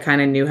to watch, I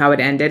kind of knew how it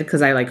ended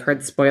because I, like,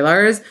 heard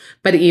spoilers.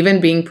 But even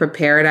being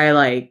prepared,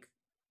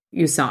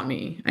 you saw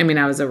me. I mean,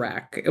 I was a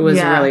wreck. It was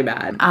really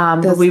bad.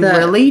 But we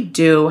really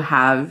do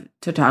have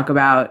to talk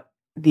about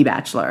The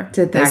Bachelor.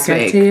 Did that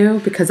get to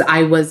you? Because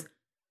I was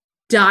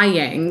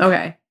dying.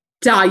 Okay.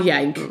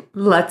 Dying.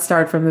 Let's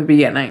start from the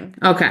beginning.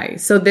 Okay.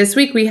 So this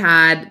week we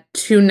had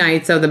 2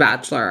 nights of The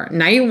Bachelor.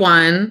 Night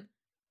 1,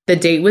 the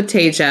date with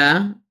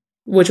Tasia,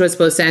 which was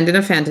supposed to end in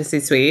a fantasy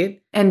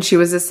suite. And she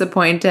was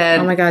disappointed.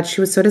 Oh my God,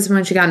 she was so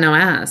disappointed she got no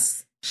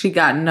ass. She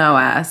got no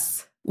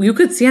ass. You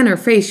could see on her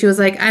face, she was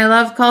like, I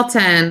love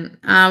Colton.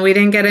 We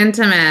didn't get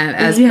intimate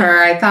as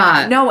per I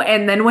thought. No,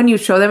 and then when you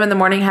show them in the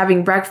morning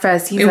having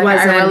breakfast, he's like,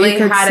 I really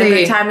had a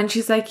good time. And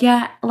she's like,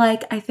 yeah,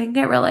 like, I think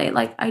it really,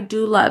 like, I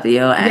do love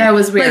you. And yeah, it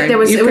was weird. Like, it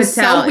was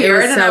so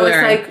weird. And I was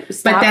like,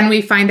 stop. But then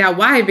we find out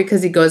why,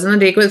 because he goes on a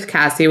date with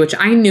Cassie, which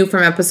I knew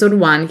from episode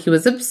 1, he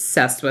was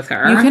obsessed with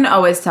her. You can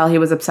always tell he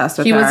was obsessed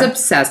with her. He was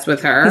obsessed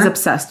with her. He's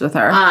obsessed with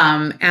her.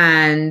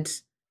 And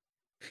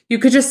you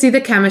could just see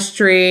the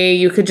chemistry.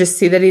 You could just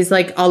see that he's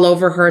like all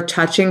over her,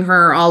 touching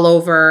her all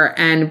over.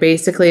 And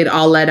basically it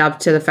all led up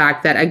to the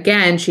fact that,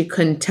 again, she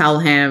couldn't tell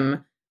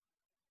him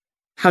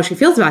how she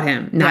feels about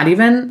him. Not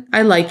even,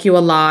 I like you a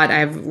lot. I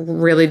have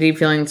really deep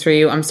feelings for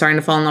you. I'm starting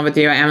to fall in love with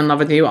you. I am in love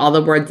with you. All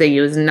the words they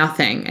use,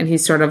 nothing. And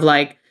he's sort of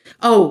like,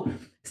 and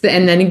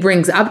then he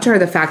brings up to her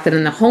the fact that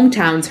in the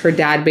hometowns, her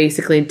dad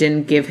basically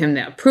didn't give him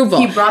the approval.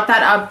 He brought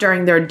that up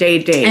during their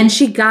date. And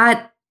she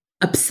got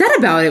upset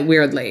about it,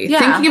 weirdly. Yeah.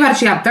 Thinking about it,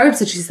 she got very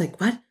upset. She's like,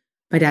 what?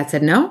 My dad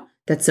said no?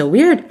 That's so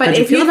weird. But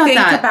if you think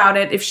about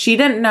it, if she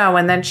didn't know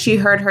and then she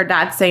heard her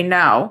dad say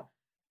no,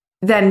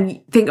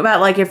 then think about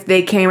like if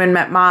they came and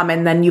met mom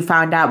and then you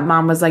found out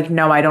mom was like,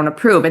 no, I don't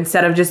approve,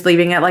 instead of just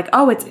leaving it like,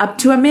 oh, it's up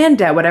to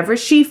Amanda, whatever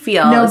she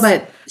feels. No,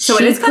 but so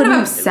it is kind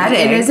of upsetting.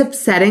 It is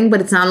upsetting,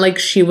 but it's not like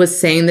she was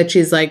saying that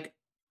she's like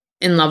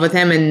in love with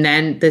him and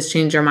then this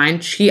changed her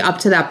mind. She up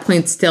to that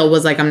point still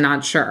was like, I'm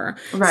not sure.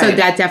 Right. So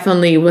that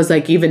definitely was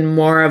like even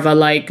more of a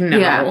like, no.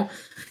 Yeah.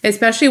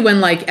 Especially when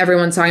like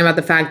everyone's talking about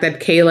the fact that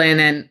Kaylin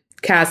and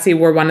Cassie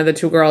were one of the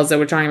 2 girls that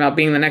were talking about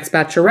being the next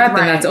Bachelorette,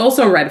 and that's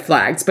also red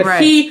flags.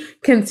 But he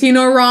can see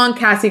no wrong.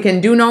 Cassie can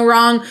do no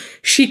wrong.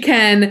 She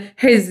can,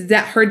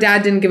 her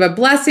dad didn't give a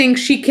blessing.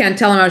 She can't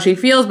tell him how she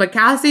feels, but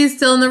Cassie's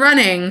still in the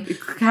running.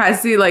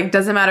 Cassie, like,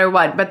 doesn't matter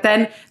what. But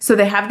then, so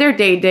they have their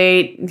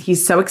date.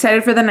 He's so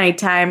excited for the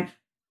nighttime.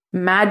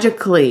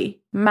 Magically,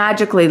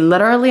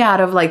 literally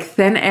out of like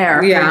thin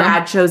air, her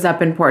dad shows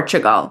up in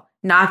Portugal,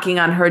 knocking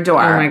on her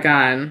door. Oh my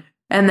God.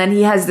 And then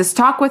he has this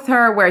talk with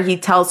her where he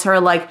tells her,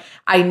 like,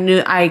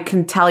 I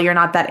can tell you're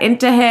not that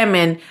into him.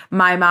 And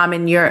my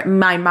freaking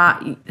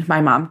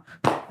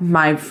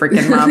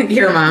mom.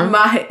 Your mom.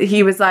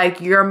 He was like,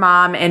 your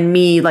mom and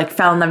me, like,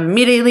 fell in love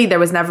immediately. There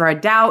was never a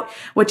doubt,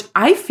 which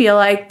I feel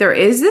like there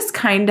is this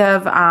kind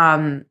of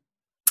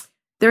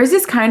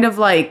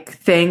like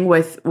thing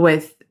with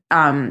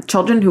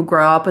children who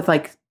grow up with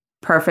like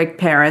perfect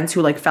parents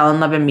who like fell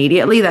in love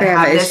immediately that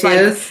have this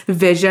like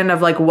vision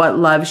of like what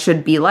love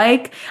should be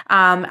like.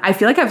 I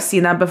feel like I've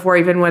seen that before,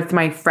 even with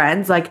my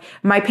friends. Like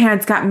my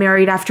parents got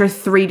married after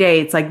 3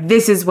 dates. Like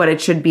this is what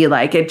it should be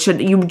like.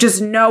 You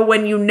just know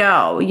when you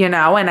know,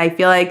 and I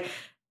feel like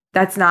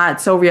that's not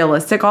so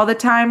realistic all the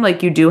time.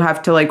 Like you do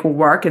have to like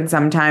work, and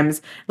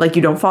sometimes like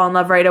you don't fall in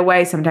love right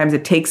away. Sometimes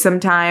it takes some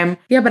time.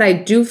 Yeah, but I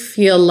do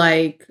feel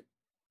like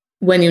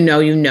when you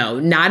know,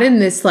 not in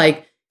this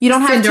like you don't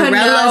have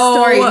Cinderella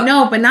story.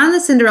 No, but not in the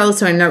Cinderella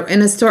story.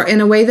 In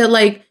a way that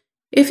like,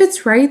 if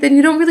it's right, then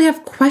you don't really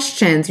have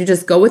questions. You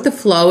just go with the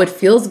flow. It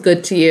feels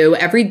good to you.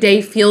 Every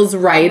day feels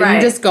right. And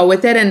you just go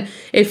with it. And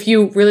if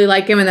you really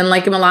like him and then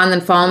like him a lot and then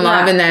fall in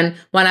love and then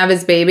want to have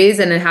his babies,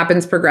 and it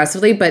happens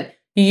progressively. But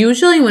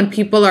usually when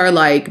people are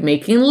like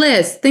making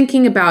lists,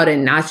 thinking about it,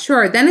 not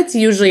sure, then it's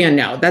usually a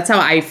no. That's how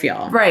I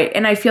feel. Right.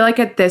 And I feel like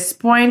at this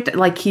point,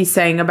 like he's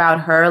saying about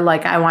her,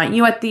 like, I want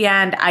you at the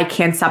end. I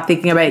can't stop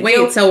thinking about you.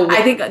 Wait, so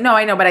I think, no,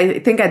 I know. But I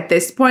think at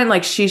this point,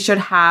 like she should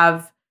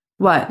have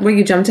what? Well,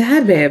 you jumped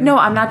ahead, babe. No,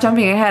 I'm not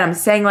jumping ahead. I'm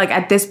saying like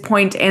at this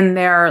point in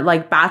their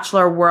like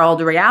Bachelor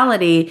world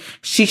reality,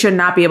 she should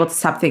not be able to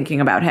stop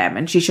thinking about him,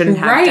 and she shouldn't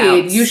have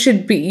doubts. You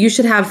should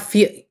have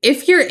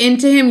if you're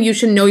into him, you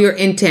should know you're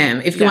into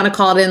him. If you want to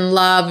call it in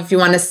love, if you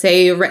want to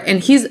say,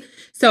 and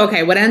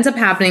okay, what ends up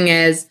happening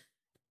is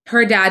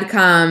her dad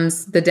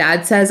comes, the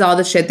dad says all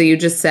the shit that you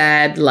just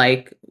said,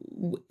 like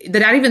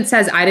the dad even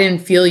says, I didn't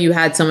feel you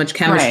had so much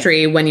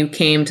chemistry when you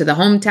came to the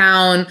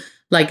hometown.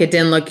 Like, it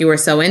didn't look you were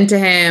so into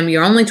him.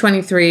 You're only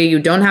 23. You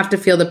don't have to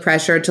feel the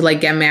pressure to,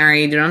 like, get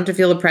married. You don't have to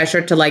feel the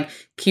pressure to, like,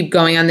 keep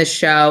going on this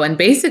show. And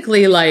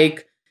basically,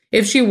 like,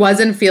 if she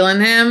wasn't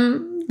feeling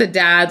him, the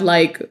dad,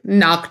 like,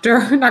 knocked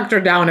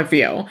her down a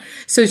few.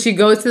 So she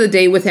goes to the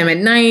date with him at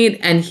night,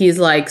 and he's,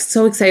 like,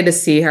 so excited to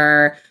see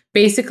her.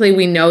 Basically,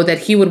 we know that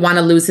he would want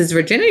to lose his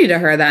virginity to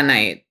her that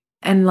night.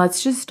 And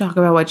let's just talk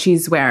about what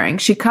she's wearing.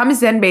 She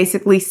comes in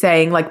basically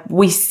saying, like,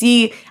 we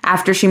see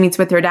after she meets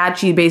with her dad,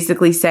 she's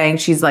basically saying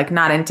she's, like,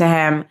 not into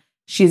him.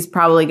 She's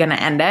probably going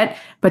to end it.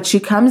 But she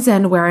comes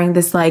in wearing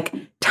this, like,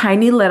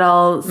 tiny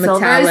little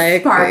metallic, silver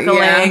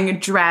sparkling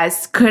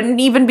dress. Couldn't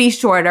even be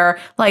shorter.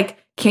 Like,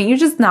 can't you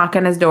just knock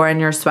on his door in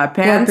your sweatpants?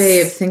 Yeah,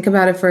 babe, think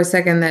about it for a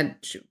second.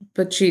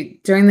 But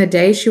during the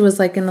day, she was,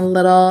 like, in a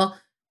little,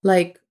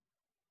 like,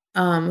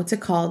 what's it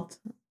called?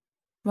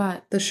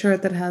 What? The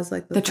shirt that has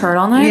like the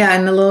turtleneck? Yeah,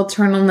 and the little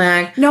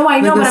turtleneck. No,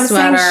 I know, but I'm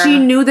saying she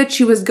knew that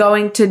she was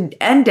going to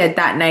end it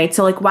that night.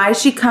 So like, why is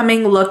she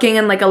coming looking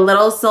in like a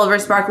little silver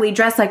sparkly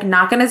dress, like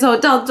knock on his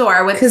hotel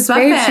door with sweatpants?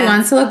 Babe, she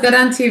wants to look good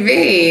on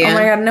TV. Oh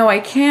my God, no, I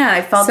can't.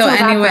 I felt so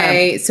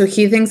anyway, so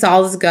he thinks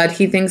all is good.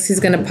 He thinks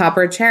he's going to pop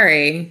her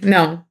cherry.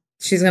 No,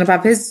 she's going to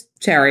pop his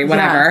cherry,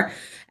 whatever.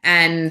 Yeah.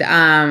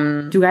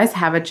 And do you guys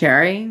have a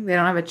cherry? They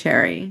don't have a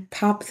cherry.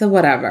 Pop the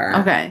whatever.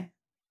 Okay.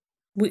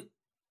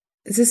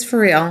 Is this for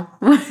real?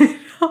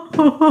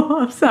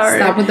 I'm sorry.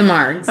 Stop with the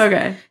marks.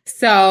 Okay.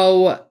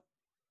 So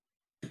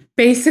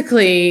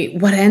basically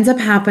what ends up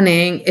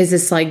happening is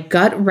this like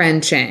gut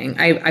wrenching.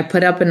 I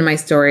put up in my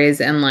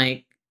stories, and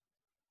like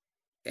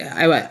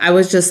I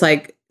was just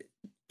like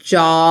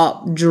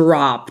jaw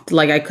dropped.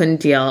 Like I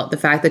couldn't deal. The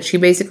fact that she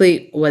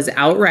basically was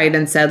outright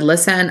and said,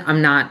 listen,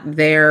 I'm not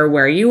there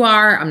where you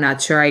are. I'm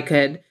not sure I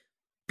could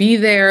be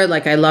there.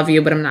 Like, I love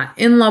you, but I'm not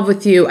in love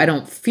with you. I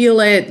don't feel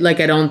it. Like,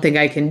 I don't think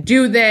I can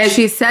do this.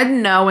 She said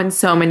no in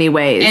so many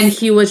ways. And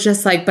he was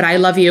just like, but I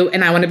love you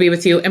and I want to be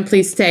with you and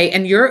please stay.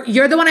 And you're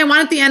the one I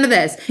want at the end of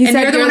this.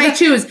 You're the one I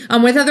choose.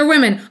 I'm with other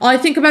women. All I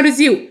think about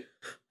is you.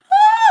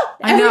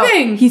 I know.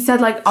 Everything. He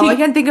said, like, all I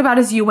can think about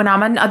is you. When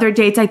I'm on other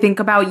dates, I think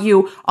about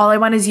you. All I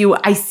want is you.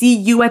 I see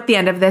you at the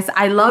end of this.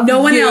 I love you.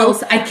 No one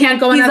else. I can't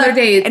go on other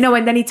dates. No,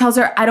 and then he tells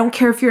her, I don't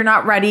care if you're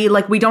not ready.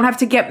 Like, we don't have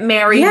to get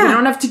married. Yeah. We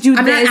don't have to do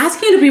I'm this. not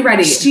asking you to be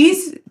ready.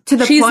 She's to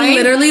the She's point.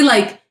 literally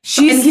like,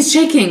 and he's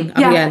shaking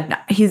again. No,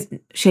 he's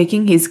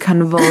shaking. He's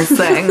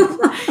convulsing.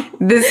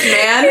 This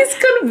man. He's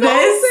convulsing.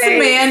 This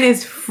man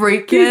is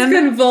freaking. He's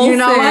convulsing. You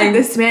know what?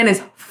 This man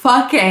is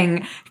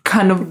fucking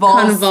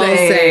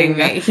convulsing.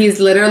 He's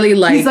literally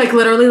like. He's like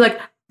literally like.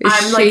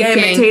 I'm like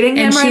imitating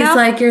him and right she's now.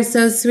 like, "You're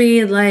so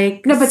sweet."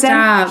 Like, no, but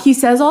stop. then he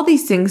says all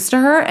these things to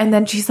her, and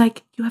then she's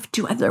like, "You have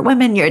 2 other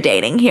women you're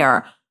dating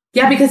here."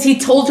 Yeah, because he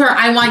told her,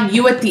 "I want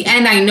you at the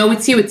end. I know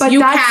it's you. It's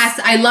you, Cass.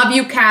 I love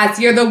you, Cass.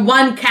 You're the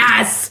one,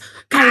 Cass.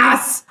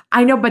 Cass."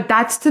 I know, but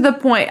that's to the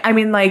point. I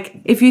mean,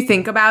 like, if you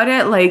think about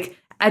it, like,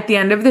 at the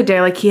end of the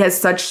day, like, he has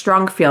such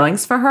strong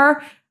feelings for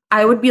her.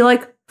 I would be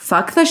like,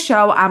 fuck the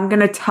show. I'm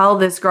gonna tell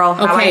this girl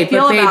how I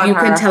feel about her. Okay, but babe, you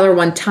can tell her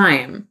one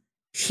time.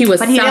 He was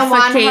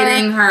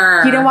suffocating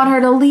her. He didn't want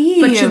her to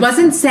leave. But she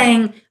wasn't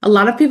saying, a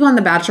lot of people on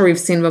The Bachelor we've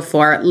seen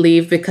before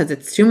leave because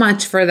it's too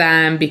much for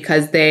them,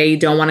 because they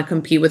don't want to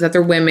compete with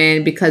other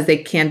women, because they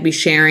can't be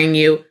sharing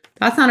you.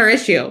 That's not her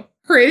issue.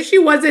 Her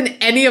issue wasn't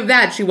any of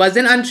that. She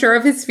wasn't unsure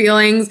of his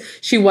feelings.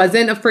 She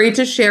wasn't afraid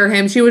to share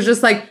him. She was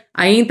just like,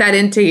 I ain't that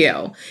into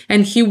you.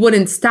 And he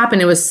wouldn't stop.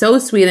 And it was so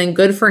sweet and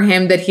good for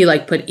him that he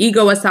like put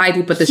ego aside.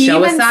 He put the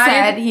show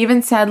aside. He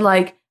even said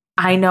like,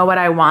 I know what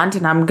I want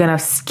and I'm going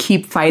to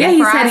keep fighting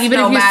for us. Yeah, he said, even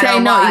if you say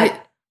no,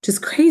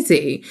 just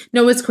crazy.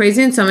 No, it's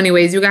crazy in so many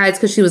ways, you guys,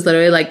 because she was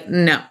literally like,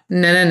 no. At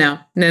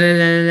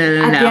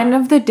the end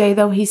of the day,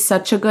 though, he's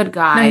such a good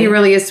guy. No, he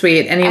really is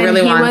sweet, and he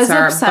really wants her.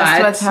 He was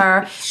obsessed with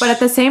her. But at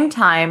the same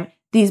time,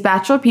 these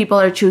Bachelor people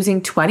are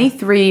choosing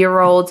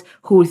 23-year-olds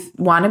who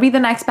want to be the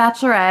next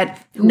Bachelorette,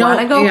 who want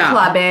to go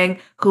clubbing,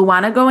 who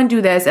want to go and do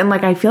this. And,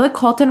 like, I feel like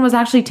Colton was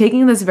actually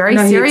taking this very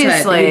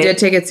seriously. He did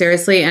take it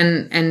seriously,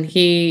 and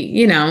he,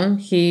 you know,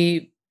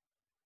 he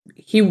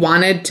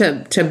wanted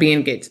to be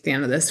engaged at the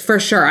end of this, for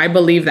sure. I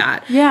believe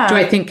that. Yeah. Do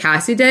I think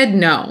Cassie did?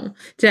 No.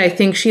 Did I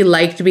think she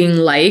liked being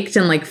liked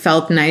and, like,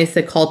 felt nice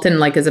that Colton,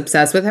 like, is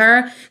obsessed with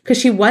her? Because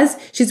she's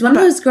one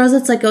of those girls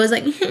that's, like, always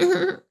like...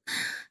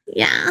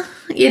 Yeah.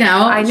 You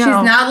know, I know. She's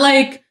not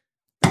like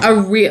a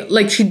real,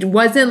 like, she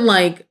wasn't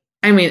like,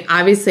 I mean,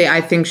 obviously I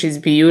think she's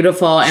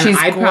beautiful and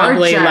I'd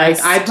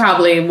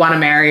probably want to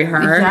marry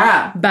her.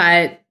 Yeah.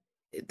 But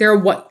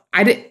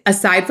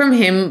aside from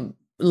him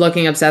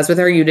looking obsessed with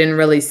her, you didn't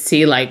really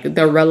see like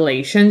the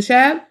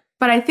relationship.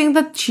 But I think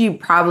that she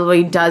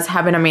probably does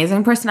have an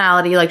amazing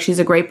personality. Like, she's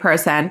a great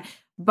person.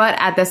 But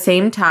at the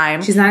same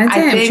time, she's not into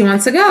him. She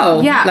wants to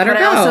go. Yeah, let her go.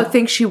 I also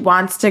think she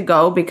wants to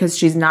go because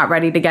she's not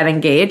ready to get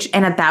engaged.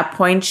 And at that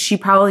point, she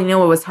probably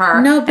knew it was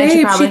her. No,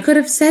 babe, she could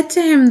have said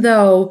to him,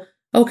 though,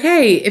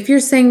 okay, if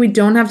you're saying we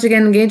don't have to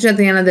get engaged at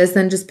the end of this,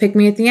 then just pick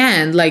me at the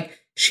end. Like,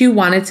 she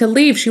wanted to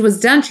leave. She was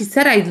done. She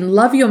said, I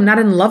love you. I'm not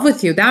in love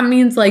with you. That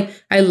means, like,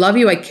 I love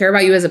you. I care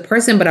about you as a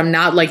person, but I'm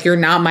not, like, you're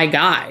not my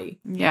guy.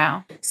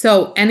 Yeah.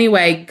 So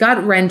anyway,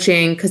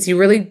 gut-wrenching because he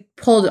really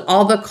pulled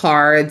all the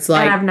cards.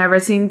 Like, and I've never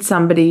seen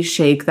somebody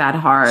shake that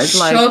hard.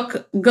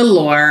 Shook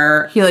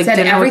galore. He like said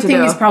didn't everything know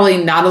what to do. He's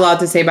probably not allowed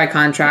to say by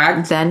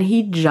contract. Then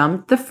he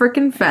jumped the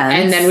freaking fence.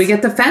 And then we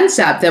get the fence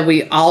up that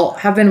we all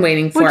have been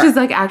waiting for. Which is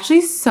like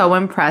actually so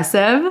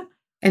impressive.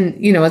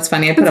 And you know what's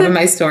funny? I put up in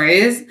my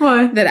stories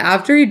that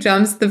after he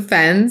jumps the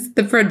fence,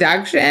 the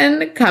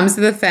production comes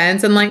to the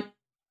fence and like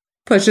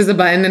pushes a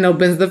button and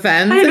opens the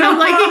fence. And I'm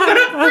like, he could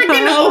have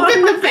freaking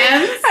opened the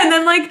fence. And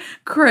then like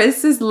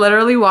Chris is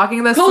literally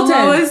walking the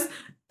slowest.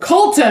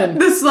 Colton.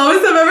 The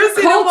slowest I've ever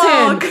seen him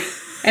walk.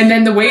 And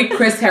then the way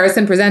Chris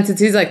Harrison presents it,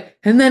 he's like,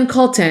 and then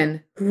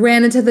Colton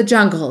ran into the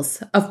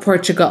jungles of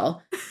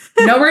Portugal.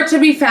 Nowhere to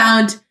be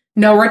found,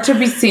 nowhere to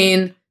be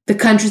seen. The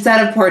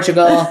countryside of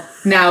Portugal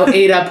now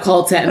ate up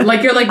Colton.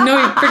 Like, you're like, no,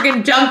 he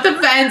freaking jumped the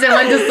fence and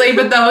went to sleep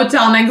at the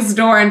hotel next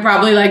door, and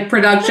probably like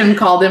production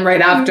called him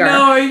right after.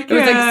 No, I can't. It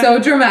was like so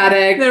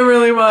dramatic. It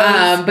really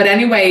was. But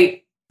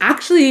anyway,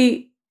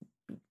 actually,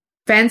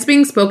 fans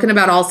being spoken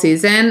about all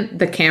season,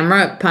 the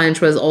camera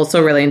punch was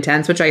also really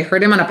intense, which I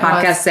heard him on a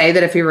podcast say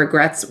that if he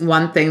regrets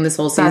one thing this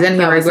whole season,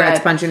 he regrets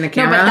punching the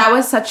camera. No, but that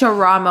was such a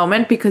raw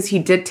moment because he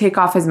did take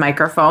off his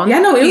microphone. Yeah,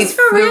 no, it was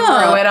for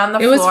real. It on the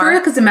floor. It was for real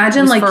because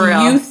imagine like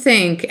you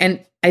think,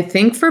 and I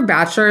think for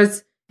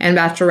bachelors and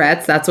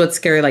bachelorettes, that's what's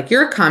scary. Like,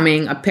 you're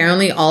coming,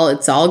 apparently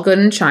it's all good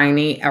and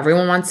shiny.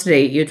 Everyone wants to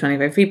date you,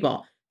 25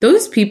 people.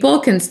 Those people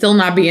can still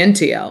not be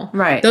into you.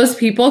 Right. Those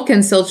people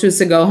can still choose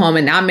to go home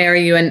and not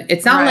marry you. And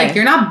it's not like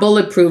you're not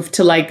bulletproof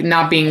to like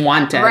not being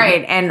wanted.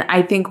 Right. And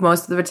I think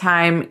most of the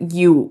time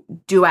you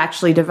do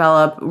actually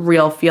develop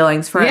real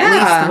feelings for at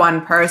least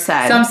one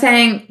person. So I'm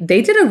saying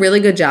they did a really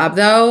good job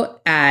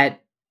though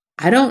at,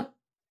 I don't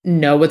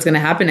know what's going to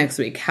happen next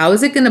week. How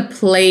is it going to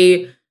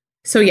play?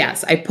 So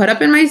yes, I put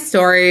up in my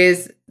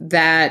stories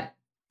that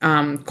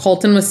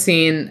Colton was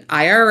seen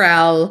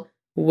IRL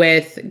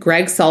with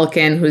Greg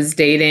Sulkin, who's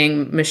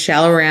dating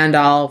Michelle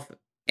Randolph,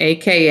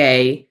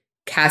 a.k.a.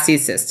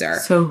 Cassie's sister.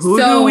 So who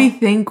do we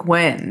think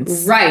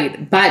wins?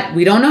 Right. But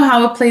we don't know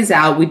how it plays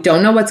out. We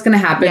don't know what's going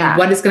to happen. Yeah.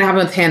 What is going to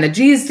happen with Hannah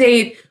G's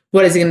date?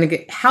 What is he going to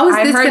get? How is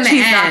this going to end?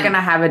 She's not going to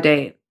have a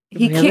date.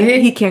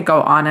 Really? He can't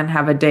go on and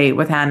have a date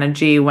with Hannah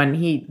G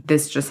when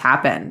this just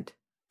happened.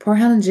 Poor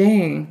Hannah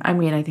G. I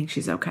mean, I think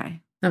she's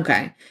okay.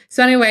 Okay.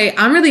 So anyway,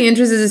 I'm really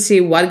interested to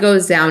see what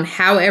goes down,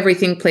 how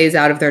everything plays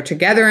out if they're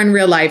together in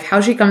real life, how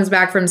she comes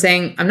back from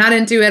saying, I'm not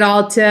into it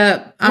all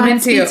to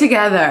Let's into you.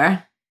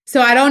 Together.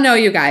 So I don't know,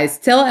 you guys.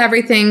 Till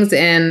everything's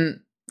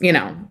in,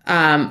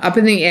 up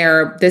in the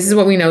air. This is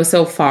what we know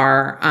so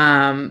far.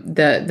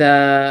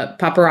 The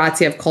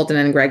paparazzi of Colton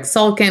and Greg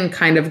Sulkin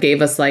kind of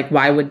gave us like,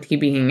 why would he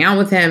be hanging out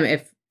with him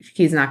if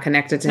he's not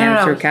connected to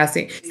him through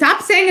Cassie?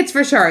 Stop saying it's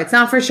for sure. It's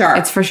not for sure.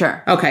 It's for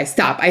sure. Okay,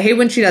 stop. I hate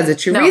when she does it.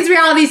 She reads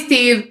reality,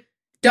 Steve.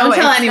 Don't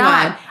tell anyone.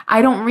 Not.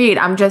 I don't read.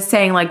 I'm just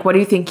saying, like, what do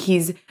you think?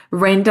 He's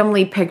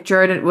randomly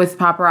pictured with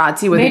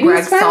paparazzi with Maybe Greg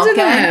he's friends Sulkin.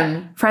 with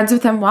him. Friends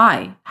with him?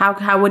 Why?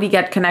 How would he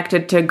get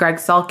connected to Greg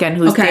Sulkin,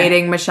 who's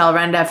dating Michelle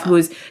Randolph,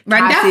 who's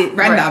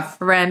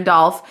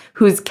Randolph,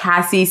 who's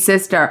Cassie's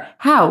sister?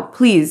 How?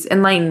 Please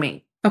enlighten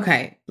me.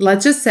 Okay,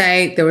 let's just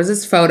say there was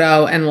this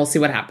photo, and we'll see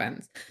what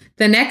happens.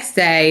 The next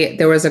day,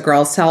 there was a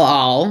girls tell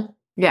all.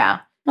 Yeah.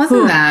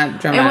 Wasn't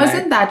that dramatic? It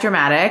wasn't that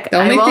dramatic. The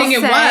only thing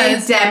it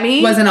was,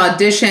 Demi was an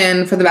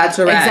audition for The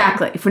Bachelorette.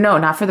 Exactly. No,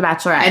 not for The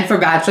Bachelorette. And for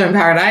Bachelor in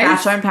Paradise?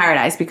 Bachelor in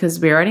Paradise, because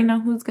we already know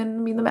who's going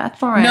to be the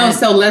Bachelorette. No,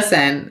 so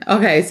listen.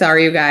 Okay,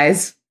 sorry, you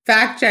guys.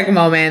 Fact check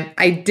moment.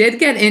 I did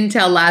get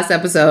intel last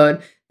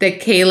episode that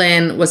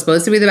Kaylin was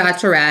supposed to be The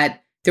Bachelorette.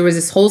 There was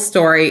this whole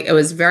story. It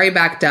was very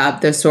backed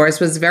up. The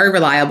source was very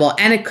reliable.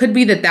 And it could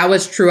be that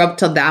was true up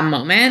till that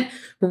moment.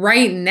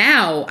 Right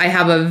now, I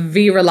have a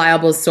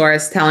reliable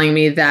source telling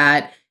me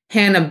that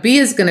Hannah B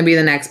is going to be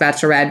the next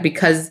Bachelorette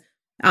because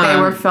they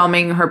were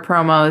filming her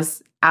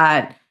promos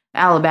at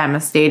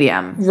Alabama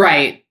Stadium.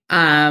 Right.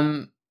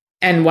 And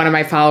one of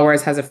my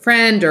followers has a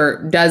friend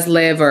or does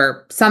live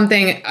or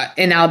something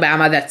in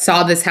Alabama that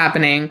saw this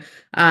happening.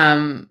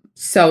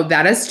 So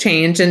that has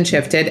changed and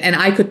shifted. And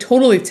I could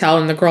totally tell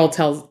in the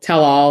Girls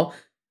Tell All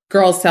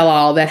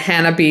that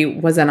Hannah B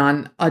wasn't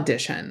on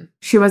audition.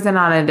 She wasn't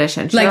on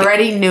audition. She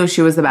already knew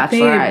she was the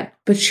Bachelorette.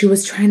 But she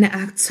was trying to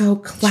act so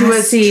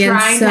classy. She was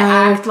trying to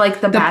act like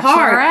the Bachelorette.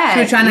 Part. She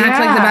was trying to act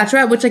like the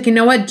Bachelorette, which, like, you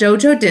know what?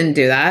 JoJo didn't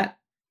do that.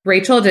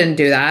 Rachel didn't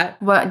do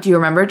that. What? Do you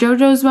remember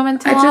JoJo's Women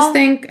Tell All? I just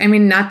think,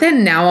 not that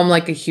now I'm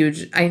like a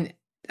huge... I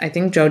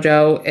think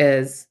JoJo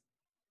is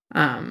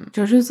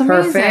JoJo's amazing.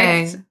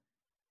 Perfect.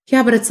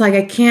 Yeah, but it's like,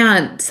 I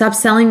can't. Stop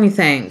selling me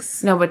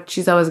things. No, but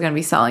she's always going to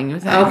be selling you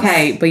things.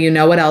 Okay, but you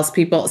know what else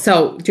people...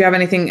 So, do you have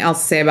anything else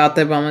to say about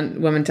the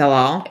Women Tell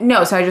All?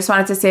 No, so I just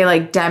wanted to say,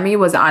 like, Demi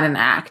was on an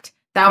act.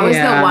 That was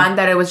the one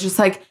that it was just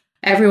like...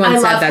 Everyone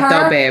said that,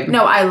 though, babe.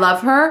 No, I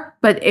love her,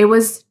 but it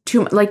was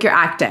too... Like, you're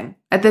acting.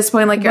 At this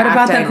point, like, you're acting.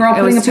 What about that girl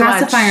putting a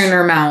pacifier in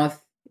her mouth?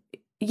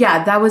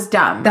 Yeah, that was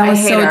dumb. That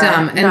was so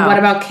dumb. And what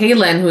about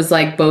Kaylin, who's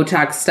like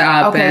Botoxed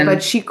up? Okay,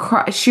 but she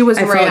was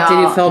real. Did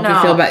you feel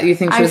bad? You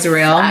think she was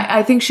real?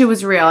 I think she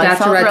was real.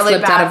 Bachelorette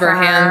slipped out of her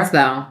hands,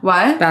 though.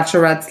 What?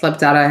 Bachelorette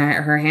slipped out of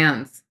her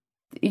hands.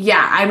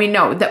 Yeah, I mean,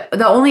 no.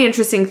 The only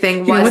interesting thing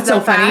was, you know what's so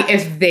funny?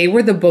 If they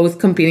were both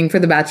competing for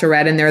the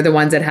Bachelorette and they're the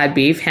ones that had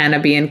beef, Hannah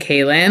B and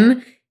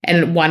Kaylin,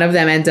 and one of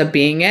them ends up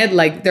being it,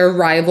 like, their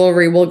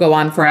rivalry will go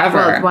on forever.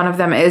 Well, one of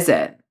them is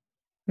it.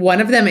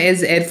 One of them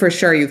is it for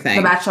sure, you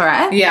think? The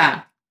Bachelorette?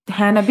 Yeah.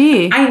 Hannah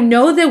B. I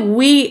know that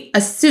we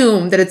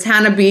assume that it's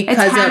Hannah B. It's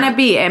Hannah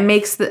B. It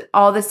makes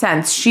all the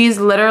sense. She's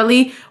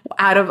literally,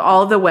 out of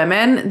all the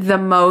women, the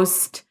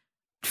most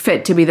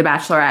fit to be the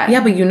Bachelorette.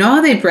 Yeah, but you know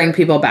how they bring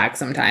people back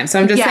sometimes. So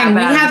I'm just saying,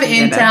 we have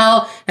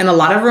intel, and a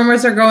lot of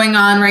rumors are going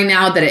on right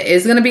now that it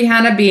is going to be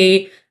Hannah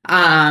B.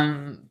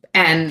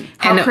 And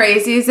how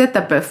crazy is it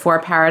that before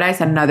Paradise,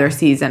 another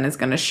season is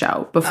going to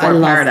show before I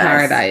love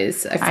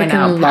Paradise? I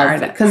freaking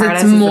love it because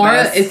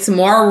it's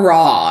more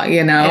raw,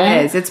 you know.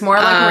 It is. It's more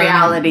like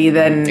reality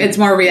than than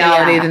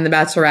The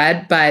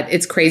Bachelorette. But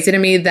it's crazy to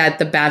me that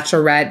The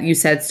Bachelorette, you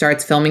said,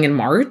 starts filming in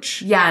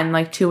March. Yeah, in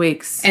like 2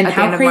 weeks. And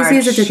how crazy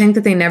is it to think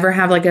that they never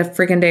have like a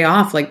freaking day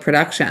off, like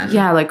production?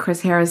 Yeah, like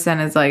Chris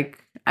Harrison is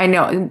like, I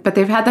know, but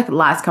they've had the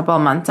last couple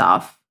of months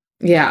off.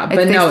 Yeah,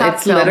 but no,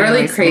 it's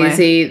literally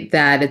crazy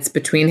that it's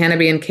between Hannah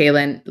B and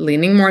Kaylin,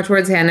 leaning more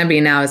towards Hannah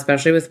B now,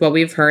 especially with what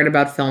we've heard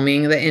about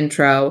filming the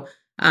intro.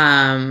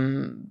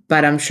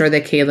 But I'm sure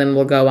that Kaylin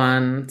will go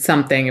on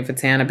something if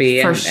it's Hannah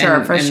B. For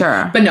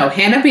sure. But no,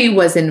 Hannah B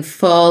was in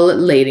full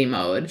lady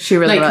mode. She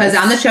really was. Because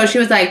on the show, she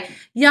was like,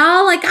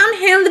 y'all, like, I'm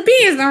Hannah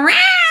B.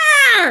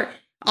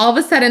 All of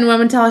a sudden,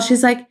 Women Tell Us,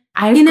 she's like,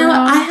 I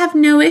have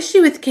no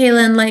issue with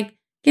Kaylin. Like,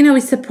 we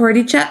support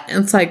each other.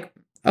 And it's like,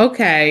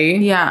 okay.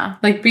 Yeah.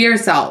 Like, be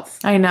yourself.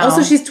 I know.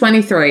 Also, she's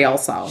 23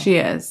 also. She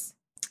is.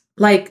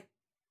 Like,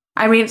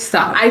 I mean,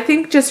 stop. I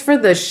think just for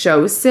the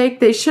show's sake,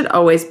 they should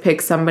always pick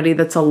somebody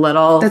that's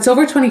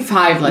over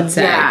 25, let's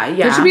say. Yeah.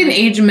 There should be an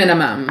age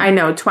minimum. I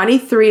know.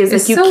 23 is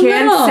like, you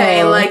can't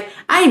say, like,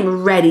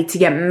 I'm ready to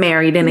get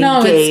married and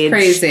engaged. No, it's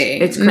crazy.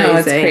 It's crazy. No,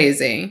 it's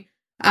crazy.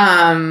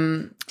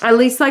 At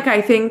least, like,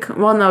 I think,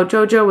 well, no,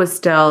 JoJo was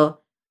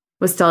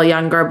still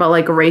younger, but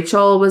like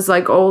Rachel was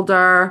like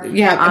older.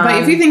 Yeah,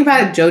 but if you think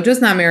about it,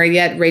 JoJo's not married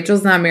yet.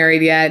 Rachel's not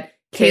married yet.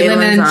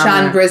 Caitlyn and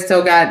Sean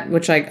Bristow got,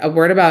 which, like, a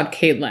word about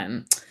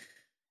Caitlyn.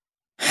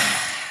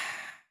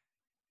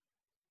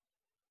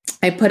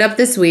 I put up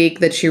this week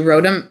that she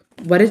wrote him.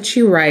 What did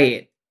she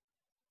write?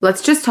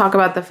 Let's just talk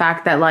about the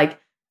fact that, like,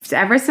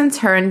 ever since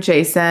her and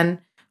Jason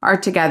are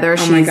together,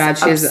 she's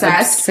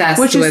obsessed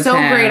which is so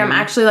great. I'm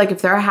actually like,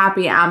 if they're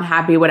happy, I'm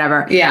happy,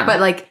 whatever. Yeah. But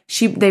like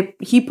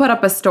he put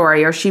up a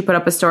story, or she put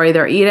up a story,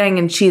 they're eating,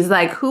 and she's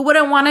like, who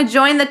wouldn't want to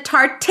join the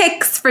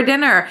Tartics for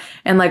dinner?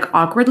 And like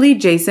awkwardly,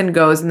 Jason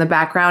goes in the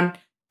background,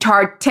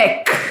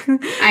 Tartic.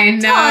 I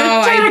know.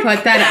 Tartic. I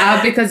put that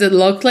up because it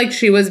looked like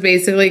she was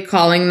basically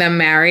calling them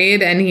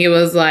married, and he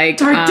was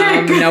like,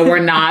 no, we're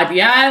not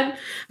yet.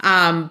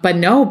 But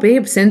no,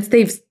 babe, since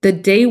the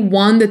day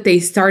one that they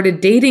started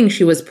dating,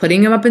 she was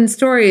putting him up in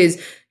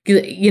stories,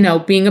 you know,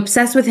 being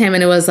obsessed with him.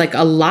 And it was like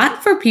a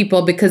lot for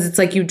people because it's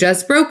like, you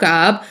just broke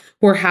up.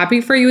 We're happy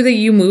for you that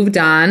you moved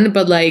on.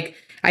 But like,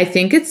 I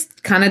think it's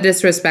kind of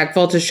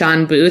disrespectful to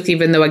Sean Booth,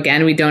 even though,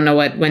 again, we don't know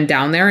what went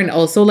down there. And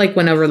also, like,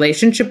 when a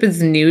relationship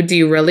is new, do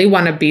you really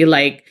want to be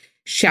like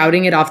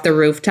shouting it off the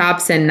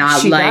rooftops and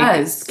not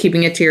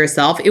keeping it to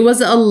yourself? It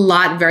was a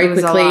lot very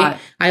quickly.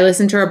 I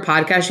listened to her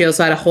podcast. She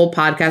also had a whole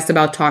podcast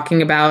about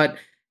talking about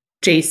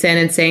Jason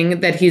and saying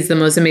that he's the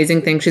most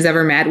amazing thing she's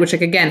ever met, which,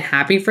 like, again,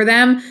 happy for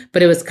them,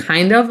 but it was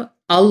kind of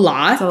a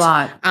lot. It's a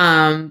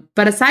lot.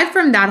 But aside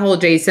from that whole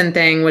Jason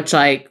thing, which,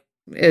 like,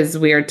 is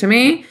weird to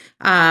me,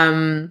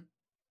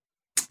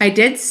 I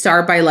did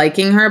start by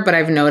liking her, but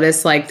I've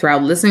noticed, like,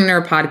 throughout listening to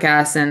her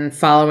podcast and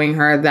following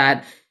her,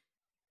 that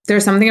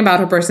there's something about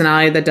her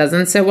personality that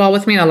doesn't sit well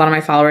with me. And a lot of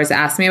my followers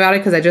asked me about it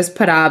because I just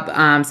put up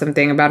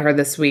something about her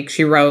this week.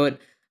 She wrote,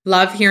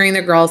 love hearing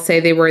the girls say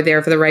they were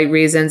there for the right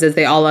reasons as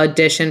they all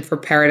auditioned for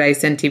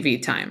Paradise and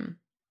TV time.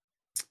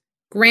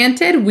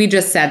 Granted, we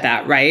just said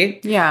that,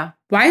 right? Yeah.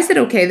 Why is it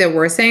okay that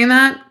we're saying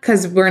that?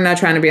 Because we're not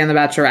trying to be on The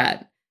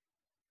Bachelorette.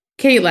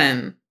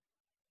 Caitlyn,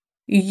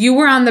 you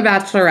were on The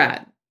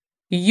Bachelorette.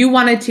 You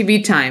wanted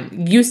TV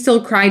time. You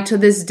still cry to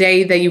this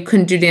day that you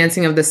couldn't do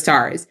Dancing of the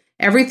Stars.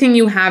 Everything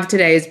you have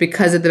today is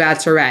because of The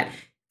Bachelorette.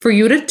 For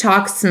you to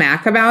talk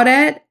smack about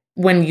it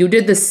when you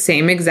did the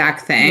same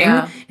exact thing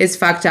is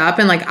fucked up.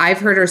 And like, I've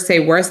heard her say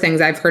worse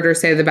things. I've heard her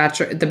say the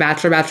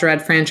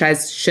Bachelorette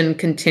franchise shouldn't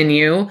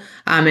continue.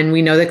 And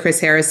we know that Chris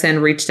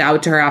Harrison reached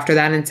out to her after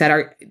that and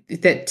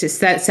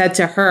said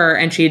to her,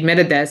 and she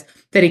admitted this,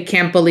 that he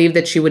can't believe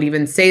that she would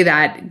even say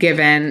that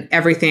given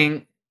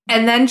everything.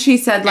 And then she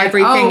said, like,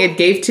 everything it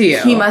gave to you.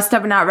 He must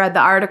have not read the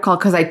article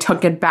because I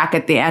took it back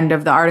at the end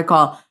of the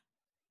article.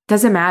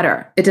 Doesn't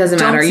matter. It doesn't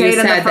matter. You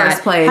said in the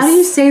first place. How do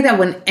you say that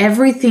when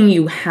everything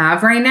you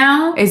have right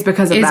now is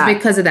because of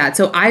that?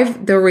 So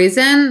the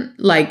reason,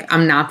 like,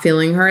 I'm not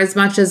feeling her as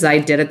much as I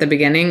did at the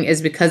beginning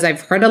is because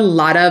I've heard a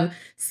lot of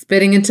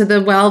spitting into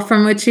the well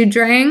from which you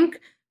drank,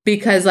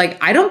 because,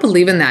 like, I don't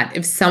believe in that.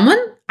 If someone,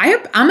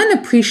 I'm an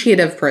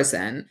appreciative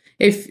person.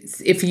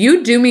 If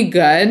you do me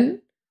good,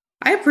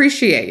 I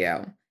appreciate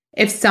you.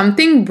 If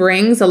something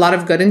brings a lot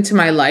of good into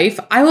my life,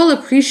 I will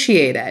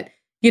appreciate it.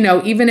 You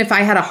know, even if I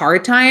had a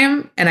hard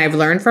time and I've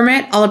learned from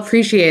it, I'll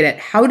appreciate it.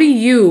 How do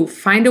you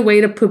find a way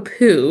to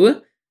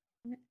poo-poo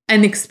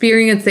an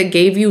experience that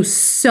gave you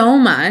so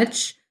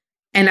much?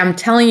 And I'm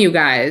telling you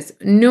guys,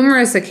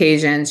 numerous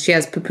occasions she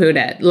has poo-pooed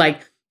it.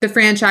 Like the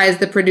franchise,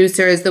 the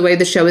producers, the way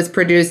the show is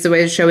produced, the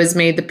way the show is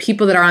made, the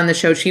people that are on the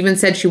show. She even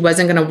said she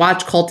wasn't going to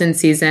watch Colton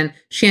season.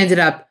 She ended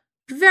up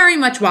very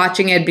much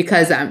watching it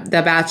because the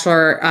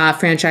Bachelor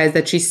franchise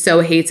that she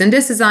so hates and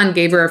disses on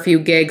gave her a few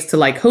gigs to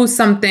like host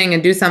something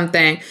and do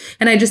something.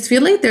 And I just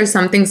feel like there's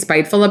something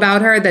spiteful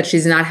about her, that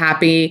she's not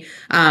happy.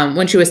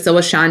 When she was still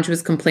with Sean, she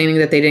was complaining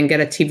that they didn't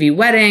get a TV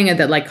wedding and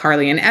that like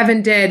Carly and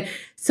Evan did.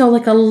 So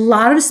like a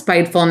lot of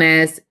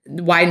spitefulness,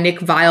 why Nick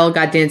Viall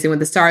got Dancing with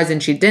the Stars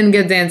and she didn't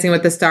get Dancing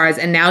with the Stars.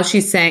 And now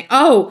she's saying,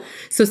 so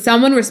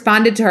someone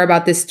responded to her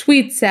about this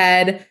tweet,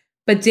 said,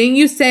 but didn't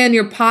you say on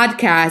your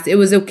podcast it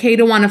was okay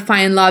to want to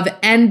find love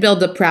and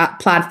build a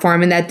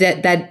platform, and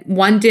that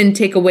one didn't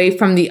take away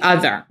from the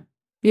other?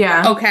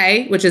 Yeah.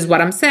 Okay, which is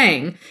what I'm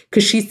saying.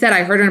 Because she said,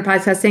 I heard her in a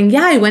podcast saying,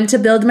 yeah, I went to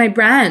build my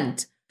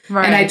brand.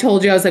 Right. And I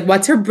told you, I was like,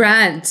 what's her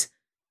brand?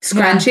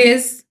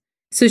 Scrunchies? Yeah.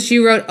 So she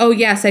wrote, oh,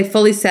 yes, I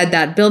fully said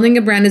that. Building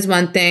a brand is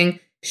one thing.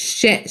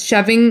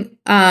 Shoving,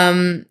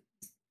 I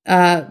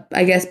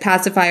guess,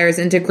 pacifiers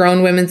into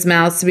grown women's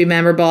mouths to be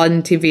memorable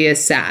on TV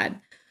is sad.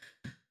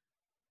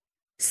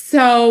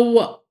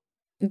 So,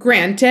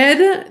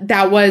 granted,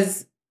 that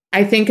was,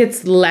 I think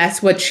it's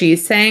less what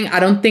she's saying. I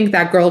don't think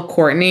that girl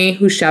Courtney,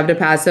 who shoved a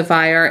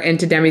pacifier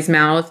into Demi's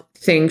mouth,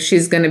 thinks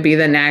she's going to be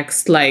the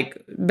next, like,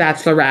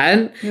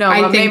 Bachelorette. No,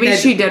 I think maybe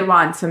she did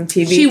want some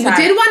TV She time.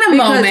 did want a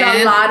moment.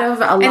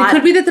 And it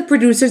could be that the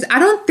producers, I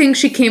don't think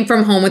she came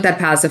from home with that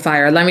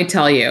pacifier, let me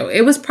tell you.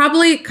 It was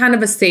probably kind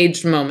of a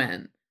staged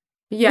moment.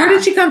 Yeah. Where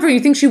did she come from? You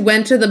think she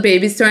went to the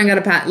baby store and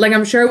got a like,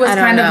 I'm sure it was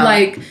kind of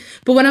like,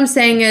 but what I'm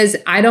saying is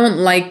I don't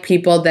like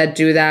people that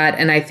do that.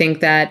 And I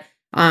think that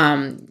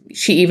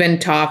She even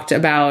talked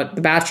about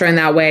The Bachelor in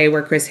that way,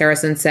 where Chris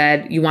Harrison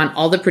said, you want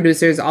all the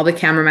producers, all the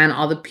cameramen,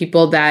 all the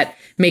people that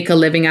make a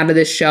living out of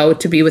this show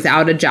to be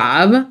without a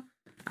job.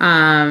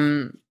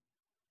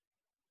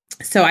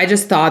 So I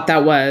just thought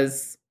that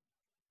was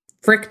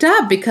fricked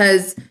up,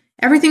 because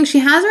everything she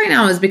has right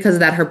now is because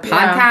of that. Her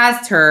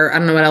podcast, her, I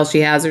don't know what else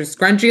she has, her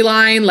scrunchy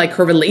line, like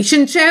her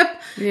relationship,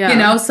 you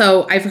know?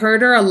 So I've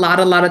heard her a lot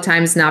of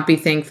times not be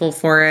thankful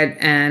for it.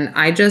 And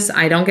I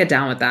don't get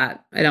down with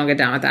that. I don't get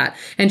down with that.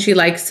 And she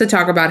likes to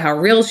talk about how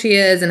real she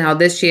is and how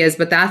this she is,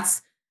 but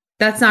that's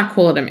not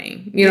cool to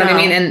me. You know what I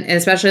mean? And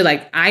especially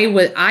like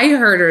I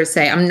heard her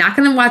say, I'm not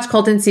going to watch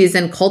Colton's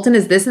season. Colton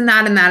is this and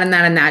that and that and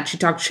that and that. She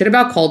talked shit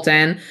about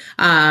Colton.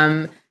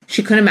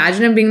 She couldn't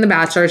imagine him being The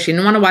Bachelor. She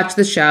didn't want to watch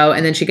the show.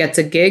 And then she gets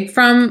a gig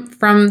from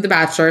The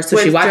Bachelor. So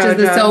she watches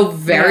the show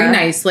very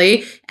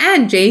nicely.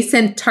 And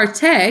Jason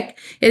Tartick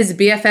is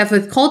BFF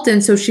with Colton.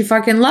 So she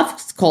fucking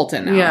loves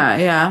Colton now.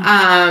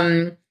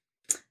 Yeah.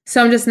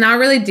 So I'm just not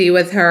really D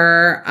with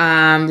her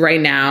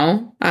right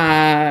now.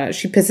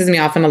 She pisses me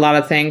off in a lot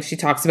of things. She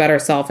talks about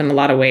herself in a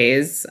lot of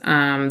ways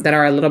that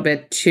are a little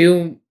bit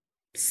too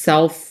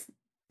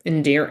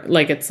self-endearing.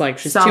 Like, it's like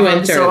she's too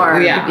into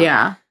it.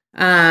 Yeah.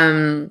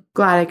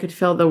 Glad I could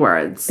fill the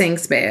words.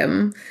 Thanks,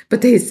 babe.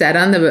 But they said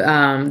on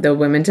the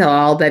Women Tell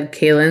All that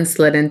Kaylin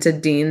slid into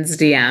Dean's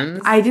DMs.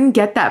 I didn't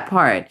get that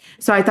part.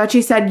 So I thought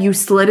she said you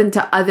slid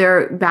into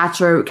other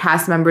Bachelor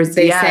cast members'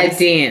 They DMs. said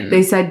Dean.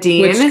 They said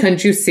Dean. Which,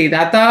 couldn't you see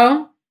that,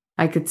 though?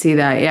 I could see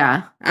that,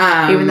 yeah.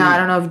 Even though I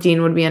don't know if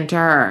Dean would be into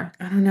her.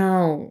 I don't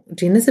know.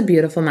 Dean is a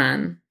beautiful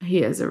man.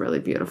 He is a really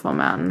beautiful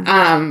man.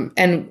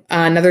 And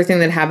another thing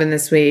that happened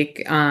this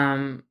week...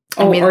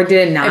 or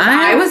did it not? If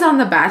I was on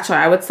The Bachelor,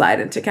 I would slide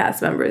into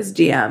cast members'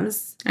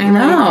 DMs. I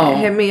know.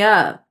 Hit me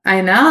up. I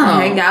know.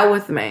 Hang out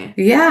with me.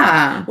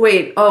 Yeah.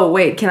 Wait.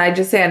 Can I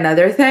just say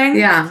another thing?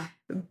 Yeah.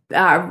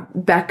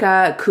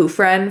 Becca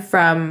Kufrin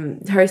from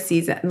her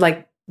season,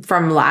 like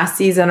from last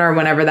season or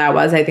whenever that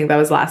was. I think that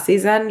was last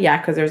season. Yeah,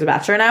 because there's a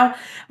Bachelor now.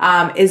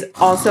 Is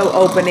also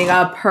opening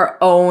up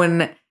her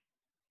own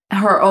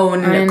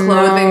clothing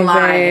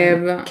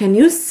line. Babe. Can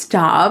you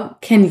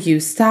stop?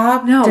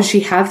 No. Does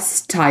she have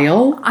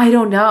style? I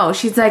don't know.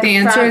 She's like... The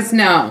answer is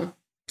no.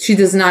 She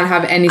does not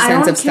have any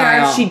sense of style. I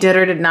don't care if she did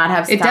or did not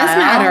have style. It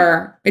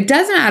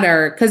does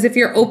matter. Because if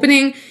you're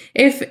opening...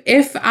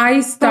 If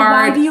I start... But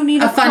why do you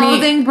need a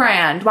clothing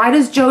brand? Why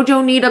does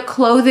JoJo need a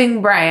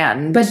clothing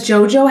brand? But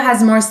JoJo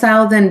has more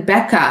style than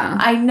Becca.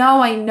 I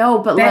know.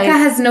 But Becca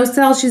has no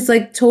style. She's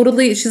like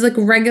she's like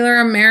a regular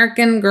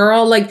American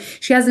girl. Like,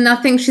 she has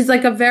nothing. She's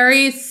like a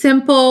very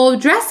simple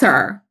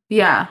dresser.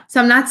 Yeah.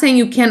 So I'm not saying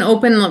you can't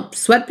open a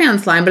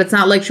sweatpants line, but it's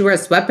not like she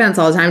wears sweatpants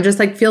all the time. It just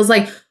like feels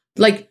like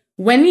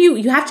when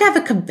you have to have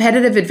a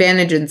competitive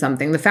advantage in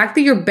something. The fact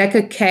that you're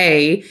Becca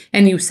K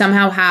and you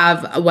somehow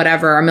have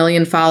whatever 1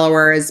 million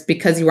followers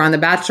because you were on The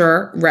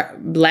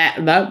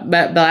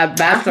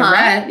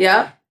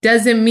Bachelorette,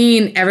 doesn't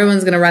mean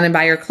everyone's going to run and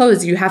buy your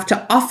clothes. You have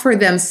to offer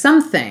them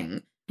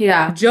something.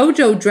 Yeah.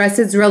 JoJo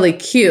dresses really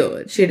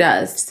cute. She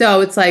does.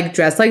 So it's like,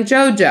 dress like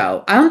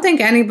JoJo. I don't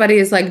think anybody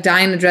is like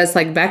dying to dress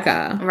like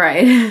Becca.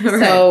 Right.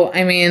 So,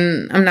 I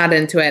mean, I'm not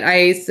into it.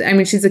 I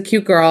mean, she's a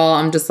cute girl.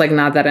 I'm just like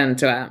not that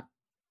into it.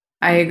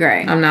 I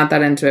agree. I'm not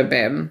that into it,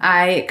 babe.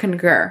 I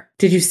concur.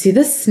 Did you see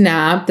the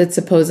snap that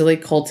supposedly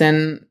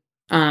Colton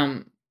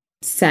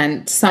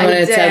sent? Someone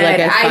had said like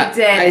I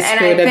did. I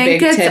screwed and I a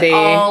think big it's titty.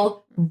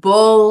 all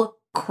bull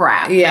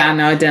crap. Yeah,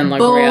 no, it didn't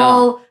look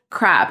real.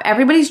 Crap.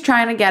 Everybody's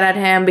trying to get at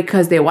him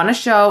because they want to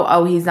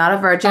show, he's not a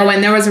virgin. Oh,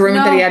 and there was a rumor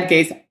that he had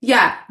gays.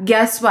 Yeah.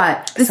 Guess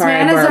what? This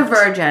man is a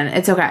virgin.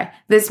 It's okay.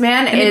 This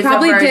man is a virgin. He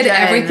probably did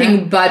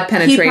everything but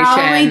penetration. He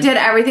probably did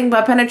everything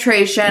but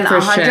penetration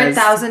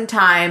 100,000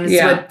 times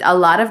with a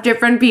lot of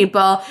different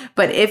people.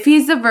 But if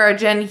he's a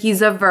virgin,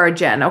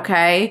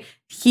 okay?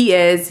 He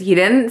is. He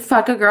didn't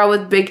fuck a girl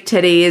with big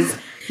titties.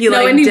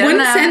 And he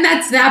wouldn't send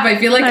that snap. I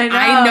feel like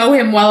I know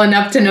him well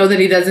enough to know that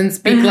he doesn't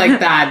speak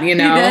like that, you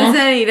know? He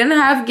doesn't. He didn't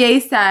have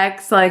gay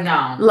sex. Like,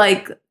 no.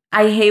 Like,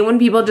 I hate when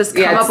people just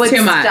come up with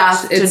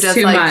stuff to just,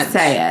 like,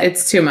 say it.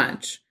 It's too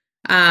much.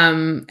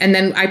 And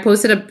then I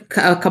posted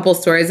a couple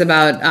stories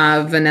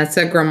about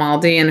Vanessa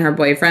Grimaldi and her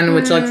boyfriend,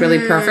 which looked really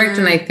perfect.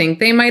 And I think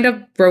they might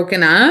have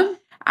broken up.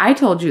 I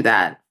told you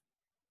that.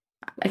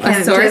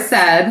 A source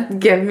said.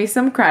 Give me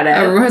some credit.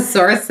 A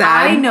source said.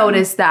 I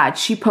noticed that.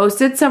 She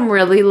posted some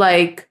really,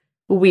 like,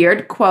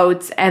 weird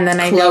quotes. And then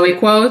Chloe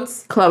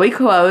quotes.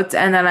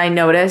 And then I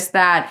noticed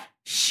that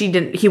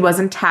he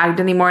wasn't tagged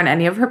anymore in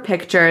any of her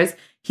pictures.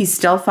 He's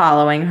still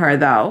following her,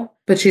 though.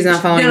 But she's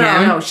not following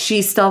him? No,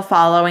 she's still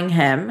following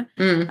him.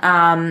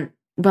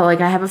 But,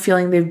 like, I have a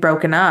feeling they've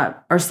broken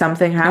up or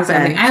something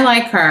happened. I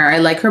like her. I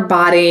like her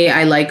body.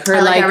 I like her.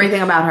 I like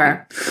everything about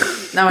her.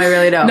 No, I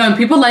really don't. No, and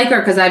people like her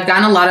because I've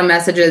gotten a lot of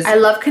messages. I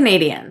love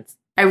Canadians.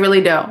 I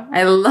really do.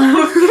 I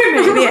love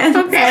Canadians.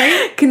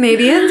 Okay.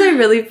 Canadians, I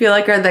really feel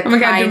like are the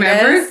kindest. God, do you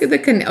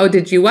remember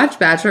did you watch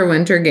Bachelor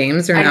Winter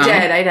Games or no?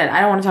 I did.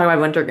 I don't want to talk about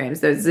Winter Games.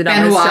 There's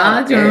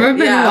Benoit. Do you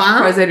remember Benoit? Yeah,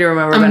 of course I do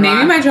remember I'm Benoit.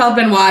 naming my child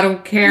Benoit. I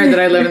don't care that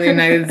I live in the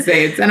United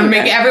States. And I'm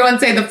making everyone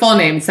say the full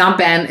name. It's not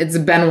Ben, it's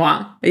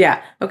Benoit.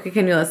 Yeah. Okay,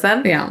 can you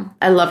listen? Yeah.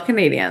 I love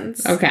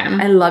Canadians. Okay.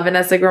 I love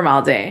Vanessa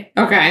Grimaldi.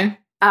 Okay.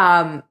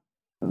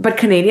 But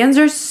Canadians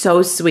are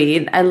so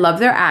sweet. I love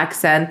their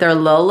accent, their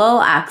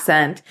little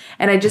accent.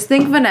 And I just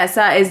think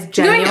Vanessa is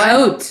genuine.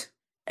 Out.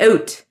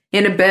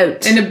 In a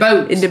boat. In a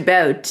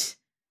boat.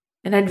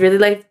 And I'd really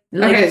like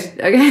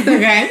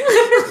okay.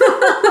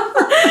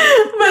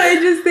 But I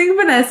just think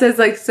Vanessa is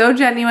like so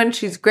genuine.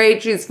 She's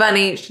great. She's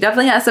funny. She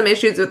definitely has some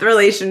issues with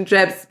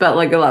relationships, but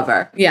like I love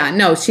her. Yeah,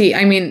 no,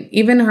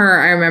 even her,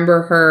 I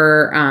remember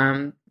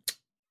her,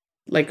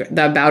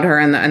 about her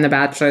and the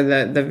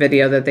Bachelor, the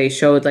video that they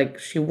showed, like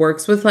she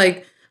works with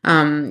like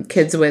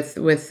kids with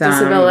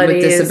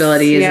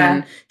disabilities, yeah.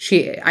 And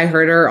I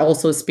heard her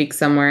also speak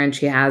somewhere, and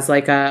she has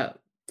like a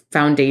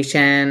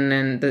foundation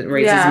and that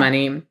raises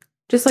money.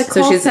 Just like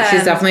so Colton.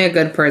 she's definitely a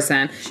good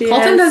person.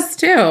 Colton does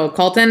too.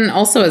 Colton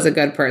also is a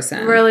good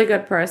person. Really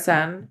good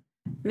person.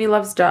 And he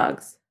loves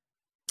dogs.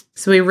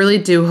 So we really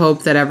do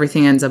hope that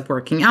everything ends up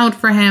working out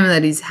for him,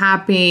 that he's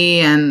happy,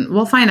 and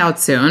we'll find out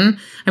soon.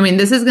 I mean,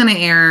 this is going to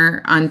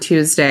air on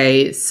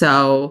Tuesday,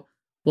 so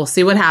we'll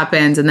see what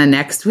happens. And then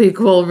next week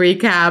we'll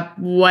recap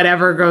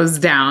whatever goes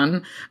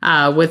down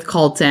with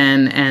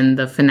Colton and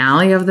the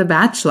finale of The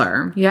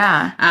Bachelor.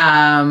 Yeah.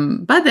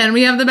 But then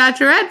we have The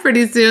Bachelorette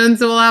pretty soon,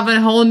 so we'll have a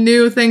whole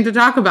new thing to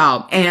talk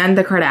about. And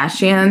the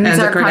Kardashians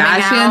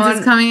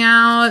is coming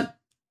out.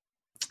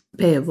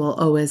 Babe, we'll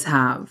always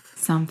have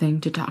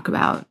something to talk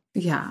about.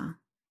 Yeah.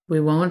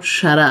 We won't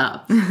shut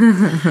up.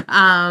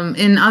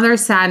 In other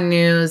sad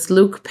news,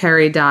 Luke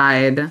Perry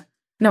died.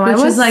 No,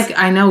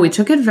 I know we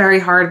took it very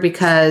hard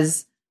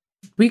because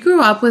we grew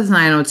up with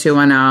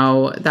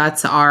 90210.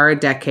 That's our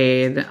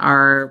decade,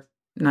 our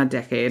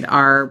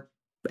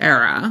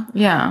era.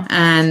 Yeah.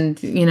 And,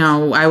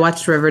 I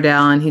watched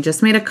Riverdale, and he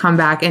just made a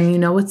comeback.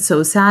 And what's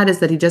so sad is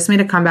that he just made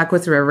a comeback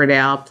with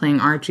Riverdale playing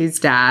Archie's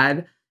dad.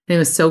 And he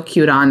was so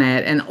cute on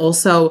it. And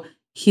also,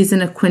 he's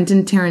in a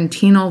Quentin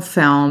Tarantino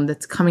film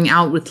that's coming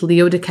out with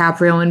Leo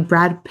DiCaprio and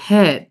Brad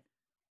Pitt.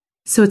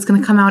 So it's going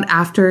to come out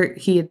after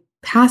he had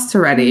passed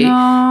already.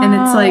 No. And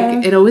it's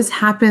like, it always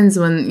happens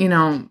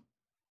when,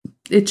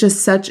 it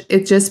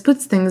just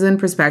puts things in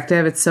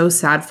perspective. It's so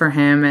sad for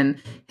him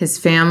and his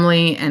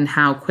family and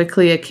how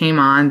quickly it came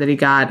on that he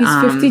got.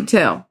 He's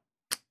 52.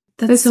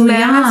 This so man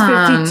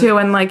young. is 52.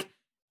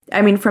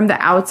 And from the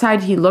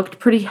outside, he looked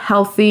pretty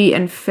healthy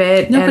and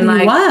fit. No, and but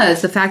he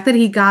was. The fact that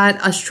he got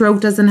a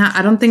stroke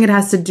I don't think it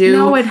has to do.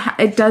 No,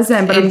 it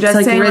doesn't. But I'm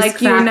just saying, risk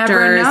factors. You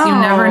never know. You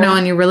never know,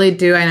 and you really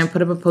do. And I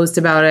put up a post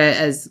about it,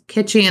 as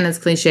kitschy and as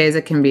cliche as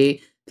it can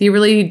be. You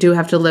really do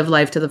have to live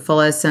life to the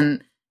fullest,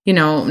 and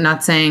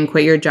not saying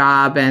quit your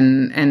job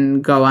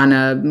and go on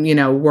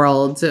a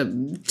world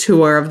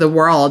tour of the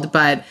world,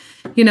 but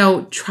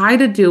try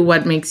to do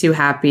what makes you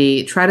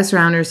happy. Try to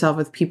surround yourself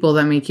with people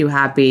that make you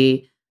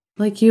happy.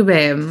 Like you,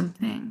 babe.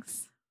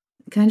 Thanks.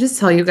 Can I just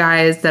tell you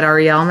guys that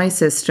Ariel, my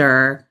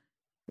sister,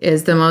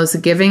 is the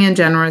most giving and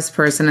generous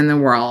person in the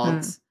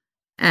world.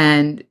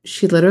 And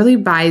she literally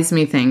buys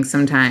me things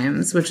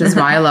sometimes, which is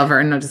why I love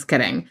her. No, just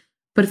kidding.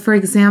 But for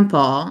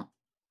example,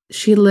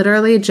 she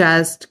literally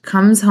just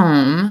comes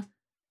home.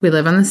 We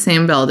live on the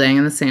same building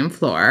and the same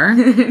floor.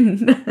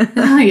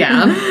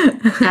 Yeah.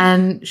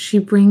 And she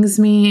brings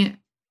me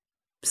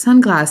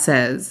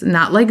sunglasses,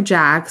 not like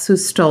Jax, who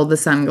stole the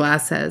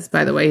sunglasses.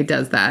 By the way, he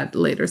does that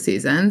later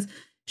seasons.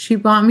 She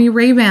bought me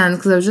Ray-Bans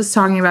because I was just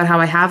talking about how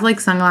I have like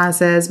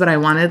sunglasses, but I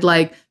wanted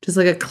just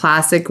a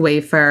classic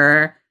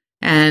wafer.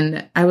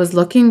 And I was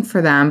looking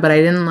for them, but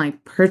I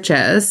didn't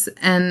purchase.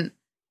 And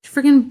she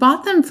freaking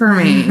bought them for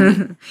me.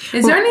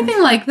 Is there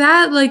anything like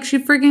that? Like she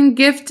freaking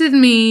gifted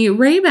me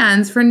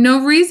Ray-Bans for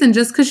no reason,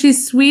 just because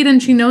she's sweet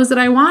and she knows that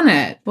I want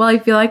it. Well, I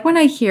feel like when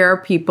I hear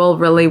people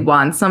really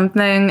want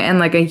something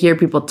and I hear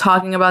people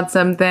talking about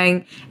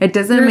something, it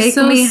doesn't make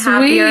me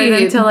happier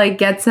than to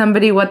get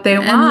somebody what they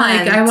want.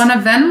 And I want to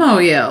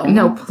Venmo you.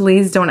 No,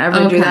 please don't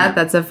ever do that.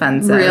 That's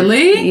offensive.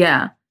 Really?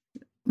 Yeah.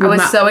 I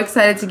was so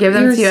excited to give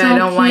them to you, and I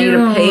don't want you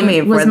to pay me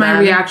for them. Was my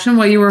reaction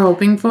what you were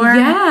hoping for?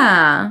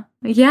 Yeah.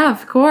 Yeah,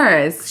 of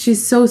course.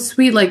 She's so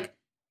sweet.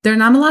 There are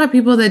not a lot of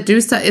people that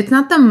do stuff. It's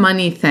not the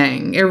money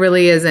thing. It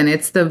really isn't.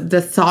 It's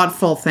the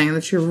thoughtful thing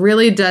that she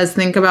really does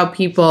think about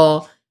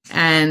people.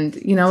 And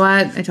you know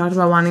what? I talked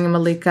about wanting a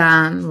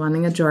Malika,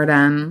 wanting a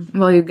Jordan.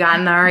 Well, you got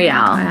an Ariel.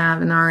 I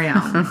have an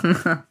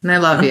Ariel. And I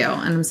love you.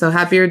 And I'm so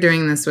happy you're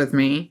doing this with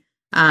me.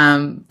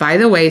 By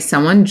the way,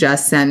 someone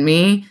just sent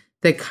me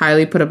that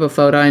Kylie put up a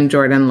photo and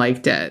Jordan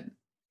liked it.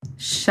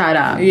 Shut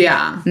up.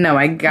 Yeah. No,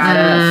 I gotta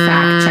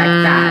fact check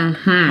that.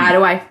 How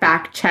do I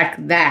fact check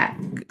that?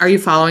 Are you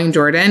following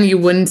Jordan? You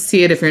wouldn't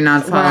see it if you're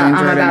not following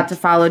Jordan. I'm about to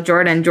follow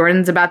Jordan.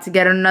 Jordan's about to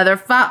get another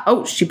follow.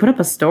 Oh, she put up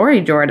a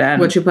story, Jordan.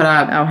 What'd you put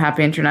up? Oh,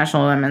 happy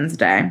International Women's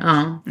Day.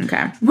 Oh.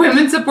 Okay.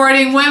 Women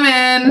supporting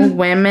women.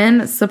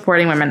 Women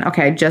supporting women.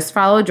 Okay, just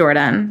follow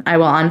Jordan. I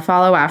will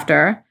unfollow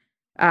after.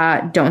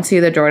 Don't see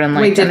that Jordan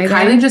liked anything.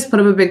 Wait, did Kylie just put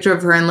up a picture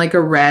of her in like a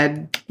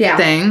red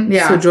thing?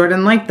 Yeah. So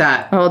Jordan liked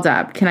that. Hold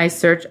up. Can I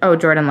search? Oh,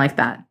 Jordan liked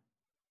that.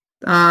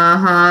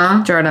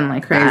 Uh-huh. Jordan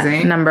liked Crazy.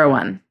 that. Number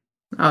 1.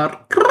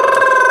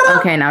 Oh.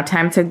 Okay, now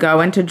time to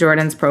go into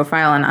Jordan's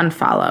profile and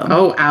unfollow.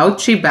 Oh,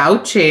 ouchie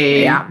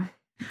bouchie. Yeah.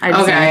 I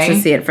just wanted to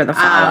see it for the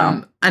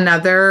follow.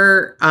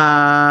 Another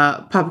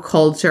pop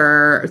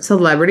culture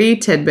celebrity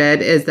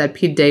tidbit is that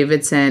Pete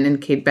Davidson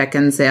and Kate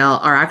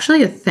Beckinsale are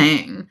actually a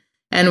thing.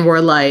 And we're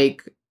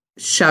like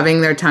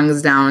shoving their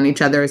tongues down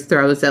each other's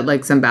throats at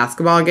like some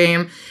basketball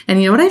game.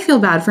 And you know what I feel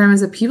bad for him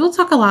is that people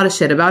talk a lot of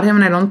shit about him.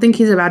 And I don't think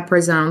he's a bad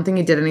person. I don't think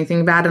he did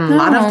anything bad. And a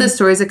lot of the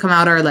stories that come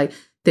out are like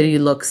that he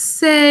looks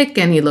sick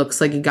and he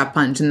looks like he got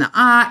punched in the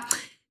eye.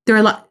 There are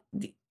a lot.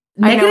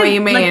 I know what you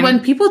mean. Like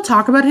when people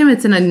talk about him,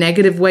 it's in a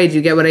negative way. Do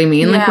you get what I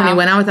mean? Yeah. Like when he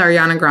went out with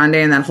Ariana Grande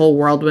and that whole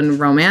whirlwind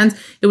romance,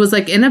 it was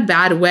like in a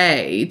bad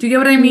way. Do you get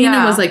what I mean?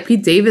 Yeah. It was like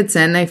Pete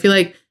Davidson. I feel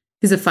like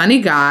he's a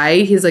funny guy.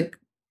 He's like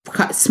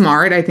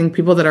smart. I think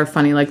people that are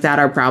funny like that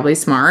are probably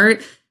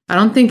smart. I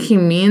don't think he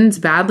means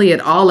badly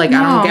at all. Like,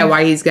 no. I don't get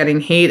why he's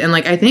getting hate. And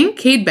like, I think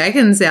Kate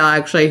Beckinsale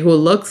actually, who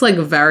looks like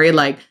very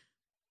like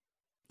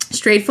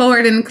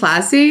straightforward and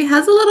classy,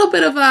 has a little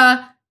bit of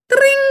a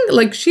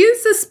like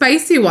she's a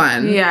spicy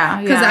one.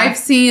 Yeah. Because I've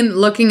seen,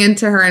 looking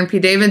into her and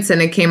Pete Davidson,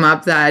 it came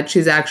up that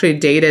she's actually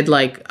dated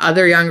like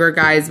other younger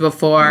guys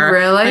before.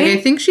 Really? Like, I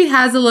think she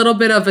has a little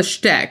bit of a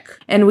shtick.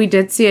 And we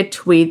did see a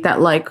tweet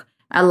that like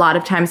a lot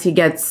of times he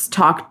gets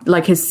talked,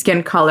 like his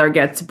skin color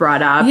gets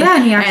brought up.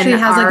 Yeah, he actually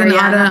has like an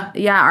auto.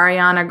 Yeah,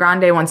 Ariana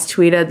Grande once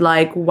tweeted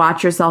like,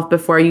 watch yourself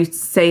before you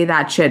say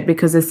that shit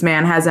because this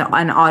man has an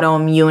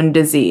autoimmune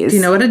disease. Do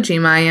you know what a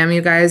Gima I am,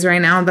 you guys,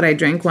 right now? That I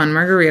drank one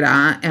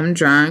margarita, am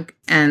drunk,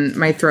 and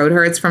my throat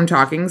hurts from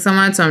talking so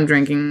much, so I'm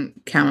drinking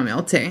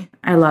chamomile tea.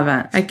 I love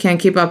it. I can't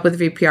keep up with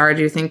VPR.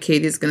 Do you think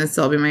Katie's going to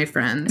still be my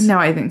friend? No,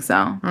 I think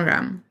so. Okay.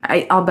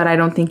 I'll bet I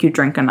don't think you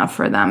drink enough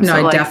for them. No,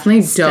 so, I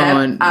definitely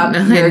don't.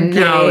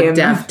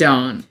 No,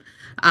 don't.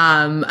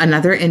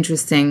 Another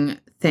interesting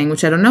thing,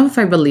 which I don't know if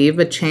I believe,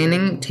 but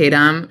Channing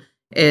Tatum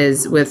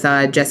is with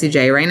Jessie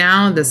J right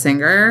now, the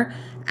singer.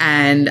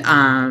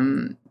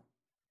 And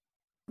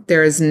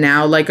there's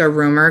now like a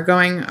rumor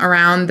going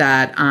around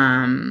that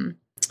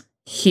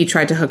he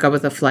tried to hook up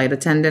with a flight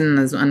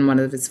attendant on one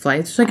of his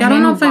flights. Like, I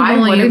don't know if I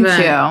believe it.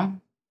 You?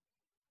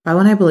 Why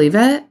wouldn't I believe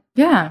it?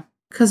 Yeah.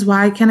 Because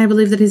why can't I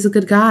believe that he's a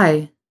good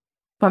guy?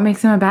 What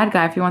makes him a bad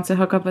guy if he wants to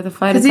hook up with a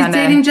flight attendant?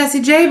 Because he's dating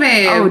Jessie J,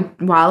 babe.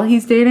 Oh, while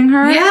he's dating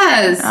her?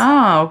 Yes.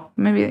 Oh,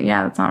 maybe,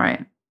 yeah, that's not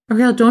right.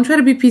 Okay, don't try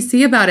to be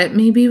PC about it.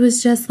 Maybe it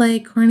was just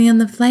like horny on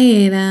the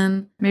flight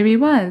and... Maybe he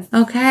was.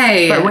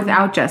 Okay. But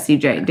without Jessie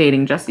J,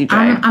 dating Jessie J.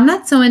 I'm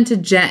not so into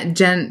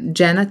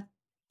Jenna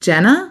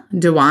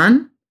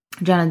Dewan.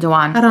 Jenna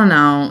Dewan. I don't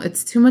know.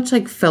 It's too much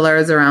like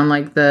fillers around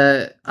like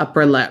the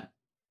upper lip.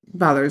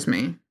 Bothers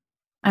me.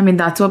 I mean,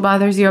 that's what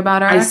bothers you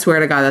about her? I swear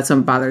to God, that's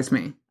what bothers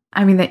me.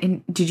 I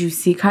mean, did you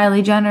see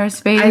Kylie Jenner's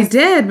face? I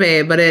did,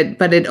 babe, but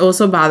it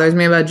also bothers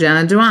me about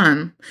Jenna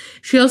Dewan.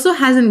 She also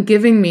hasn't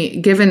given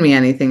me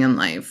anything in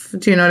life.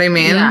 Do you know what I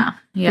mean?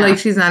 Yeah. Like,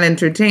 she's not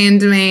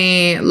entertained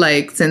me,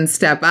 like, since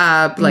Step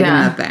Up, like,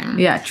 nothing.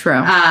 Yeah,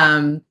 true.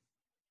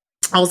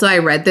 Also, I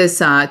read this,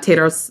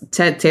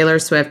 Taylor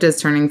Swift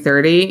is turning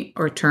 30,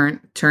 or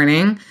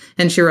turning,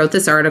 and she wrote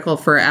this article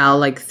for Elle,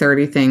 like,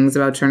 30 things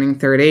about turning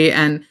 30,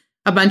 and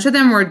a bunch of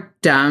them were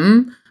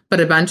dumb, but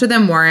a bunch of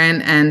them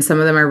weren't, and some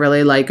of them I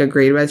really, like,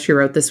 agreed with. She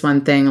wrote this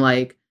one thing,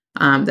 like,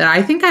 that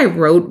I think I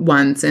wrote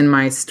once in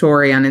my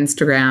story on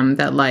Instagram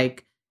that,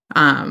 like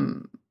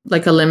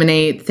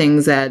eliminate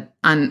things that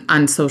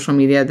on social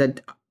media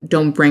that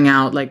don't bring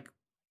out, like,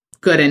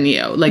 good in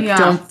you. Like,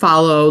 don't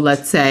follow,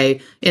 let's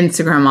say,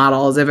 Instagram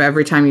models if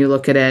every time you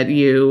look at it,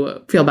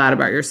 you feel bad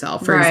about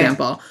yourself, for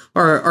example.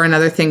 Or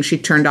another thing, she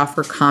turned off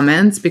her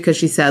comments because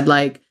she said,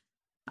 like,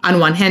 on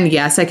one hand,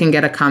 yes, I can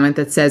get a comment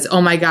that says,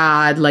 oh my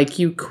God, like,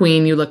 you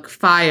queen, you look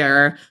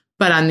fire.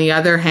 But on the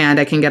other hand,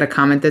 I can get a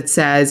comment that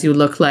says, you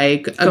look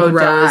like a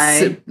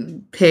gross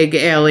pig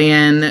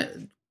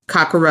alien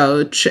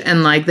cockroach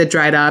and, like, that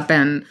dried up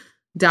and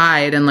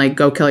died and, like,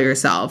 go kill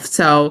yourself.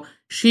 So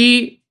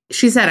she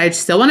said, I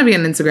still want to be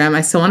on Instagram.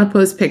 I still want to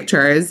post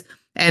pictures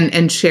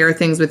and share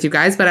things with you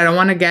guys, but I don't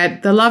want to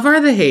get the love or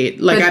the hate.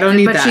 Like, I don't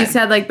need that. But she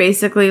said, like,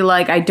 basically,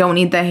 like, I don't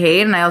need the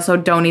hate and I also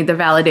don't need the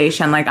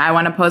validation. Like, I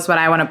want to post what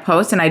I want to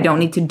post and I don't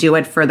need to do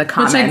it for the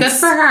comments. Which, like, good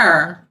for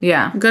her.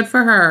 Yeah. Good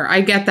for her.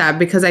 I get that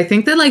because I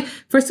think that, like,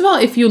 first of all,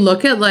 if you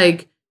look at,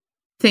 like,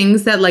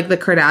 things that, like, the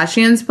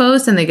Kardashians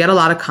post and they get a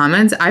lot of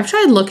comments, I've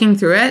tried looking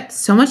through it.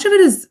 So much of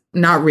it is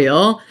not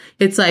real.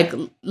 It's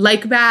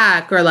like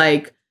back or,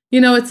 like,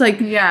 It's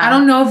like, I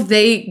don't know if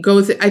they go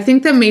I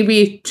think that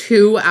maybe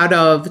 2 out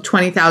of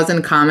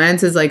 20,000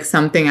 comments is like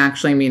something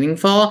actually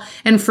meaningful.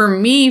 And for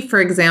me, for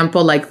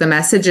example, like the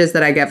messages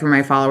that I get from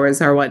my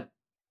followers are what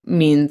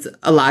means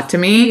a lot to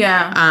me.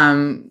 Yeah.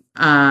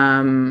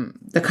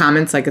 The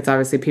comments, like it's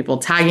obviously people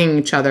tagging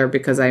each other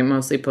because I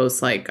mostly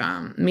post like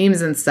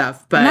memes and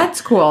stuff. But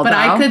that's cool. But though.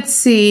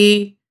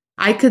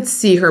 I could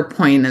see her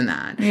point in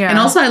that. Yeah. And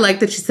also I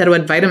like that she said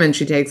what vitamins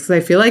she takes, because I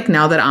feel like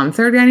now that I'm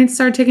 30, I need to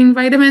start taking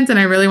vitamins, and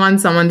I really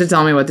want someone to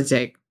tell me what to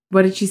take.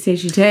 What did she say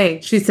she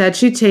takes? She said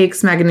she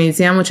takes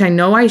magnesium, which I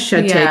know I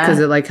should take because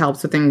it like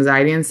helps with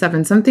anxiety and stuff,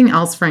 and something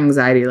else for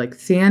anxiety, like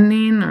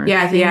theanine or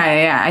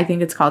Yeah. I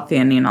think it's called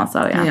theanine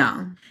also,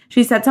 Yeah.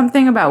 She said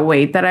something about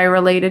weight that I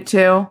related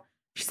to.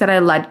 She said I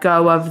let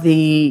go of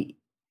the...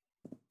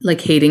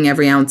 like hating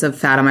every ounce of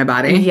fat on my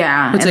body.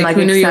 Yeah. Which, and like,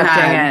 who knew you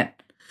had? It.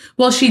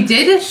 Well, she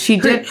did.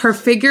 Her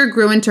figure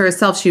grew into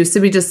herself. She used to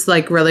be just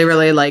like really,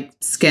 really like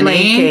skinny.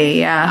 Lanky,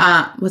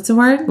 yeah. What's the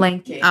word?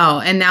 Lanky. Oh,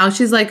 and now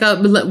she's like a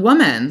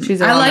woman.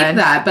 She's a woman. woman. I like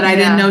that, but I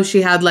didn't know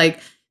she had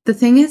like... The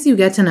thing is, you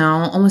get to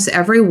know almost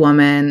every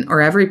woman or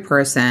every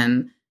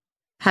person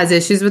has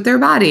issues with their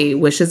body,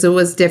 wishes it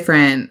was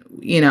different,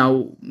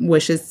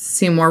 wishes to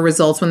see more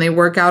results when they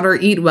work out or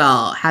eat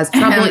well, has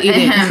trouble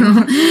eating.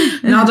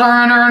 Not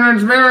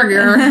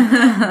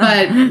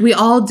but we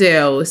all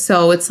do.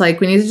 So it's like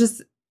we need to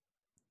just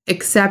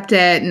accept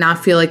it,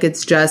 not feel like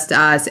it's just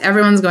us.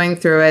 Everyone's going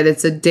through it.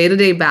 It's a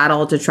day-to-day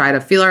battle to try to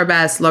feel our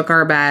best, look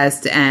our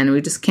best, and we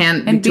just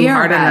can't be too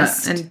hard on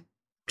us. And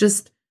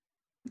just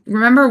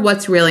remember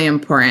what's really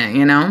important,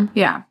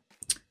 Yeah.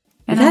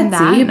 And on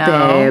that deep,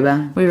 babe.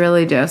 We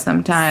really do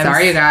sometimes.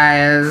 Sorry, you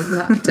guys.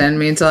 Didn't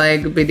mean to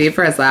like be deep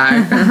for a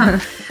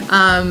sec.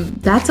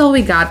 That's all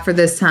we got for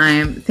this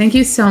time. Thank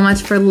you so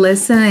much for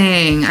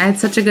listening. I had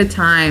such a good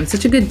time.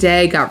 Such a good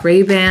day. Got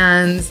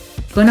Ray-Bans.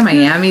 Going to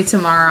Miami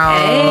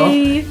tomorrow.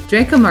 Hey.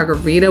 Drank a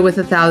margarita with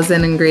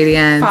 1,000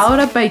 ingredients. Followed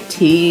up by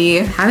tea.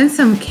 Having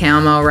some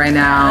camo right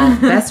now.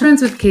 Best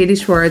friends with Katie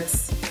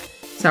Schwartz.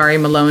 Sorry,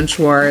 Malone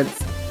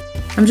Schwartz.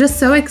 I'm just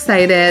so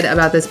excited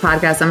about this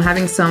podcast. I'm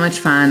having so much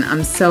fun.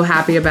 I'm so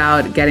happy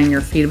about getting your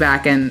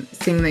feedback and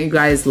seeing that you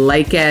guys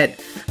like it.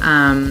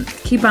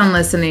 Keep on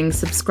listening.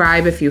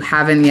 Subscribe if you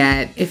haven't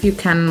yet. If you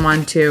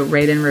want to,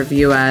 rate and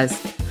review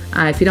us.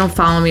 If you don't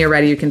follow me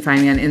already, you can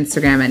find me on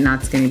Instagram at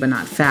Not Skinny But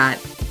Not Fat.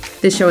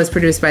 This show is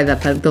produced by The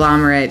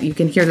Podglomerate. You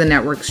can hear the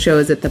network's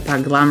shows at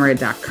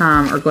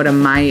thepodglomerate.com or go to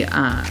my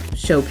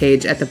show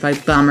page at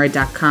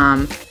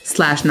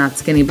thepodglomerate.com/Not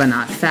Skinny But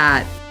Not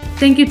Fat.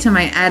 Thank you to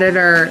my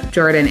editor,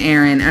 Jordan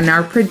Aaron, and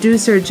our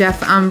producer,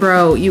 Jeff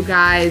Umbro. You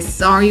guys,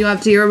 sorry you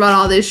have to hear about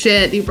all this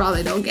shit you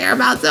probably don't care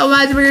about so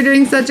much, but you're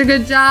doing such a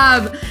good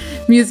job.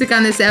 Music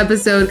on this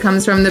episode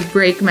comes from the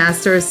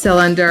Breakmaster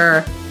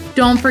Cylinder.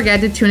 Don't forget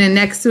to tune in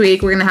next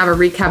week. We're going to have a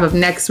recap of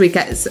next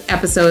week's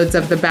episodes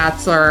of The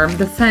Bachelor,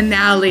 the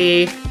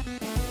finale.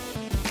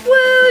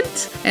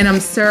 Woot! And I'm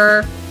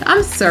sure.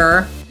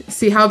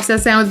 See how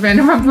obsessed I am with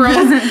Vanderpump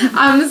Rules?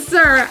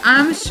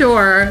 I'm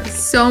sure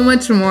so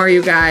much more,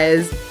 you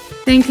guys.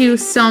 Thank you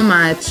so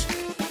much.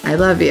 I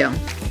love you.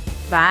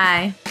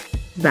 Bye.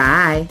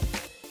 Bye.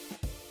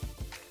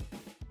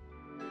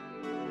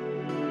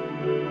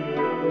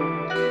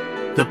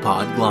 The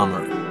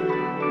Podglomerate.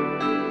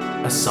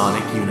 A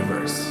sonic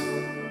universe.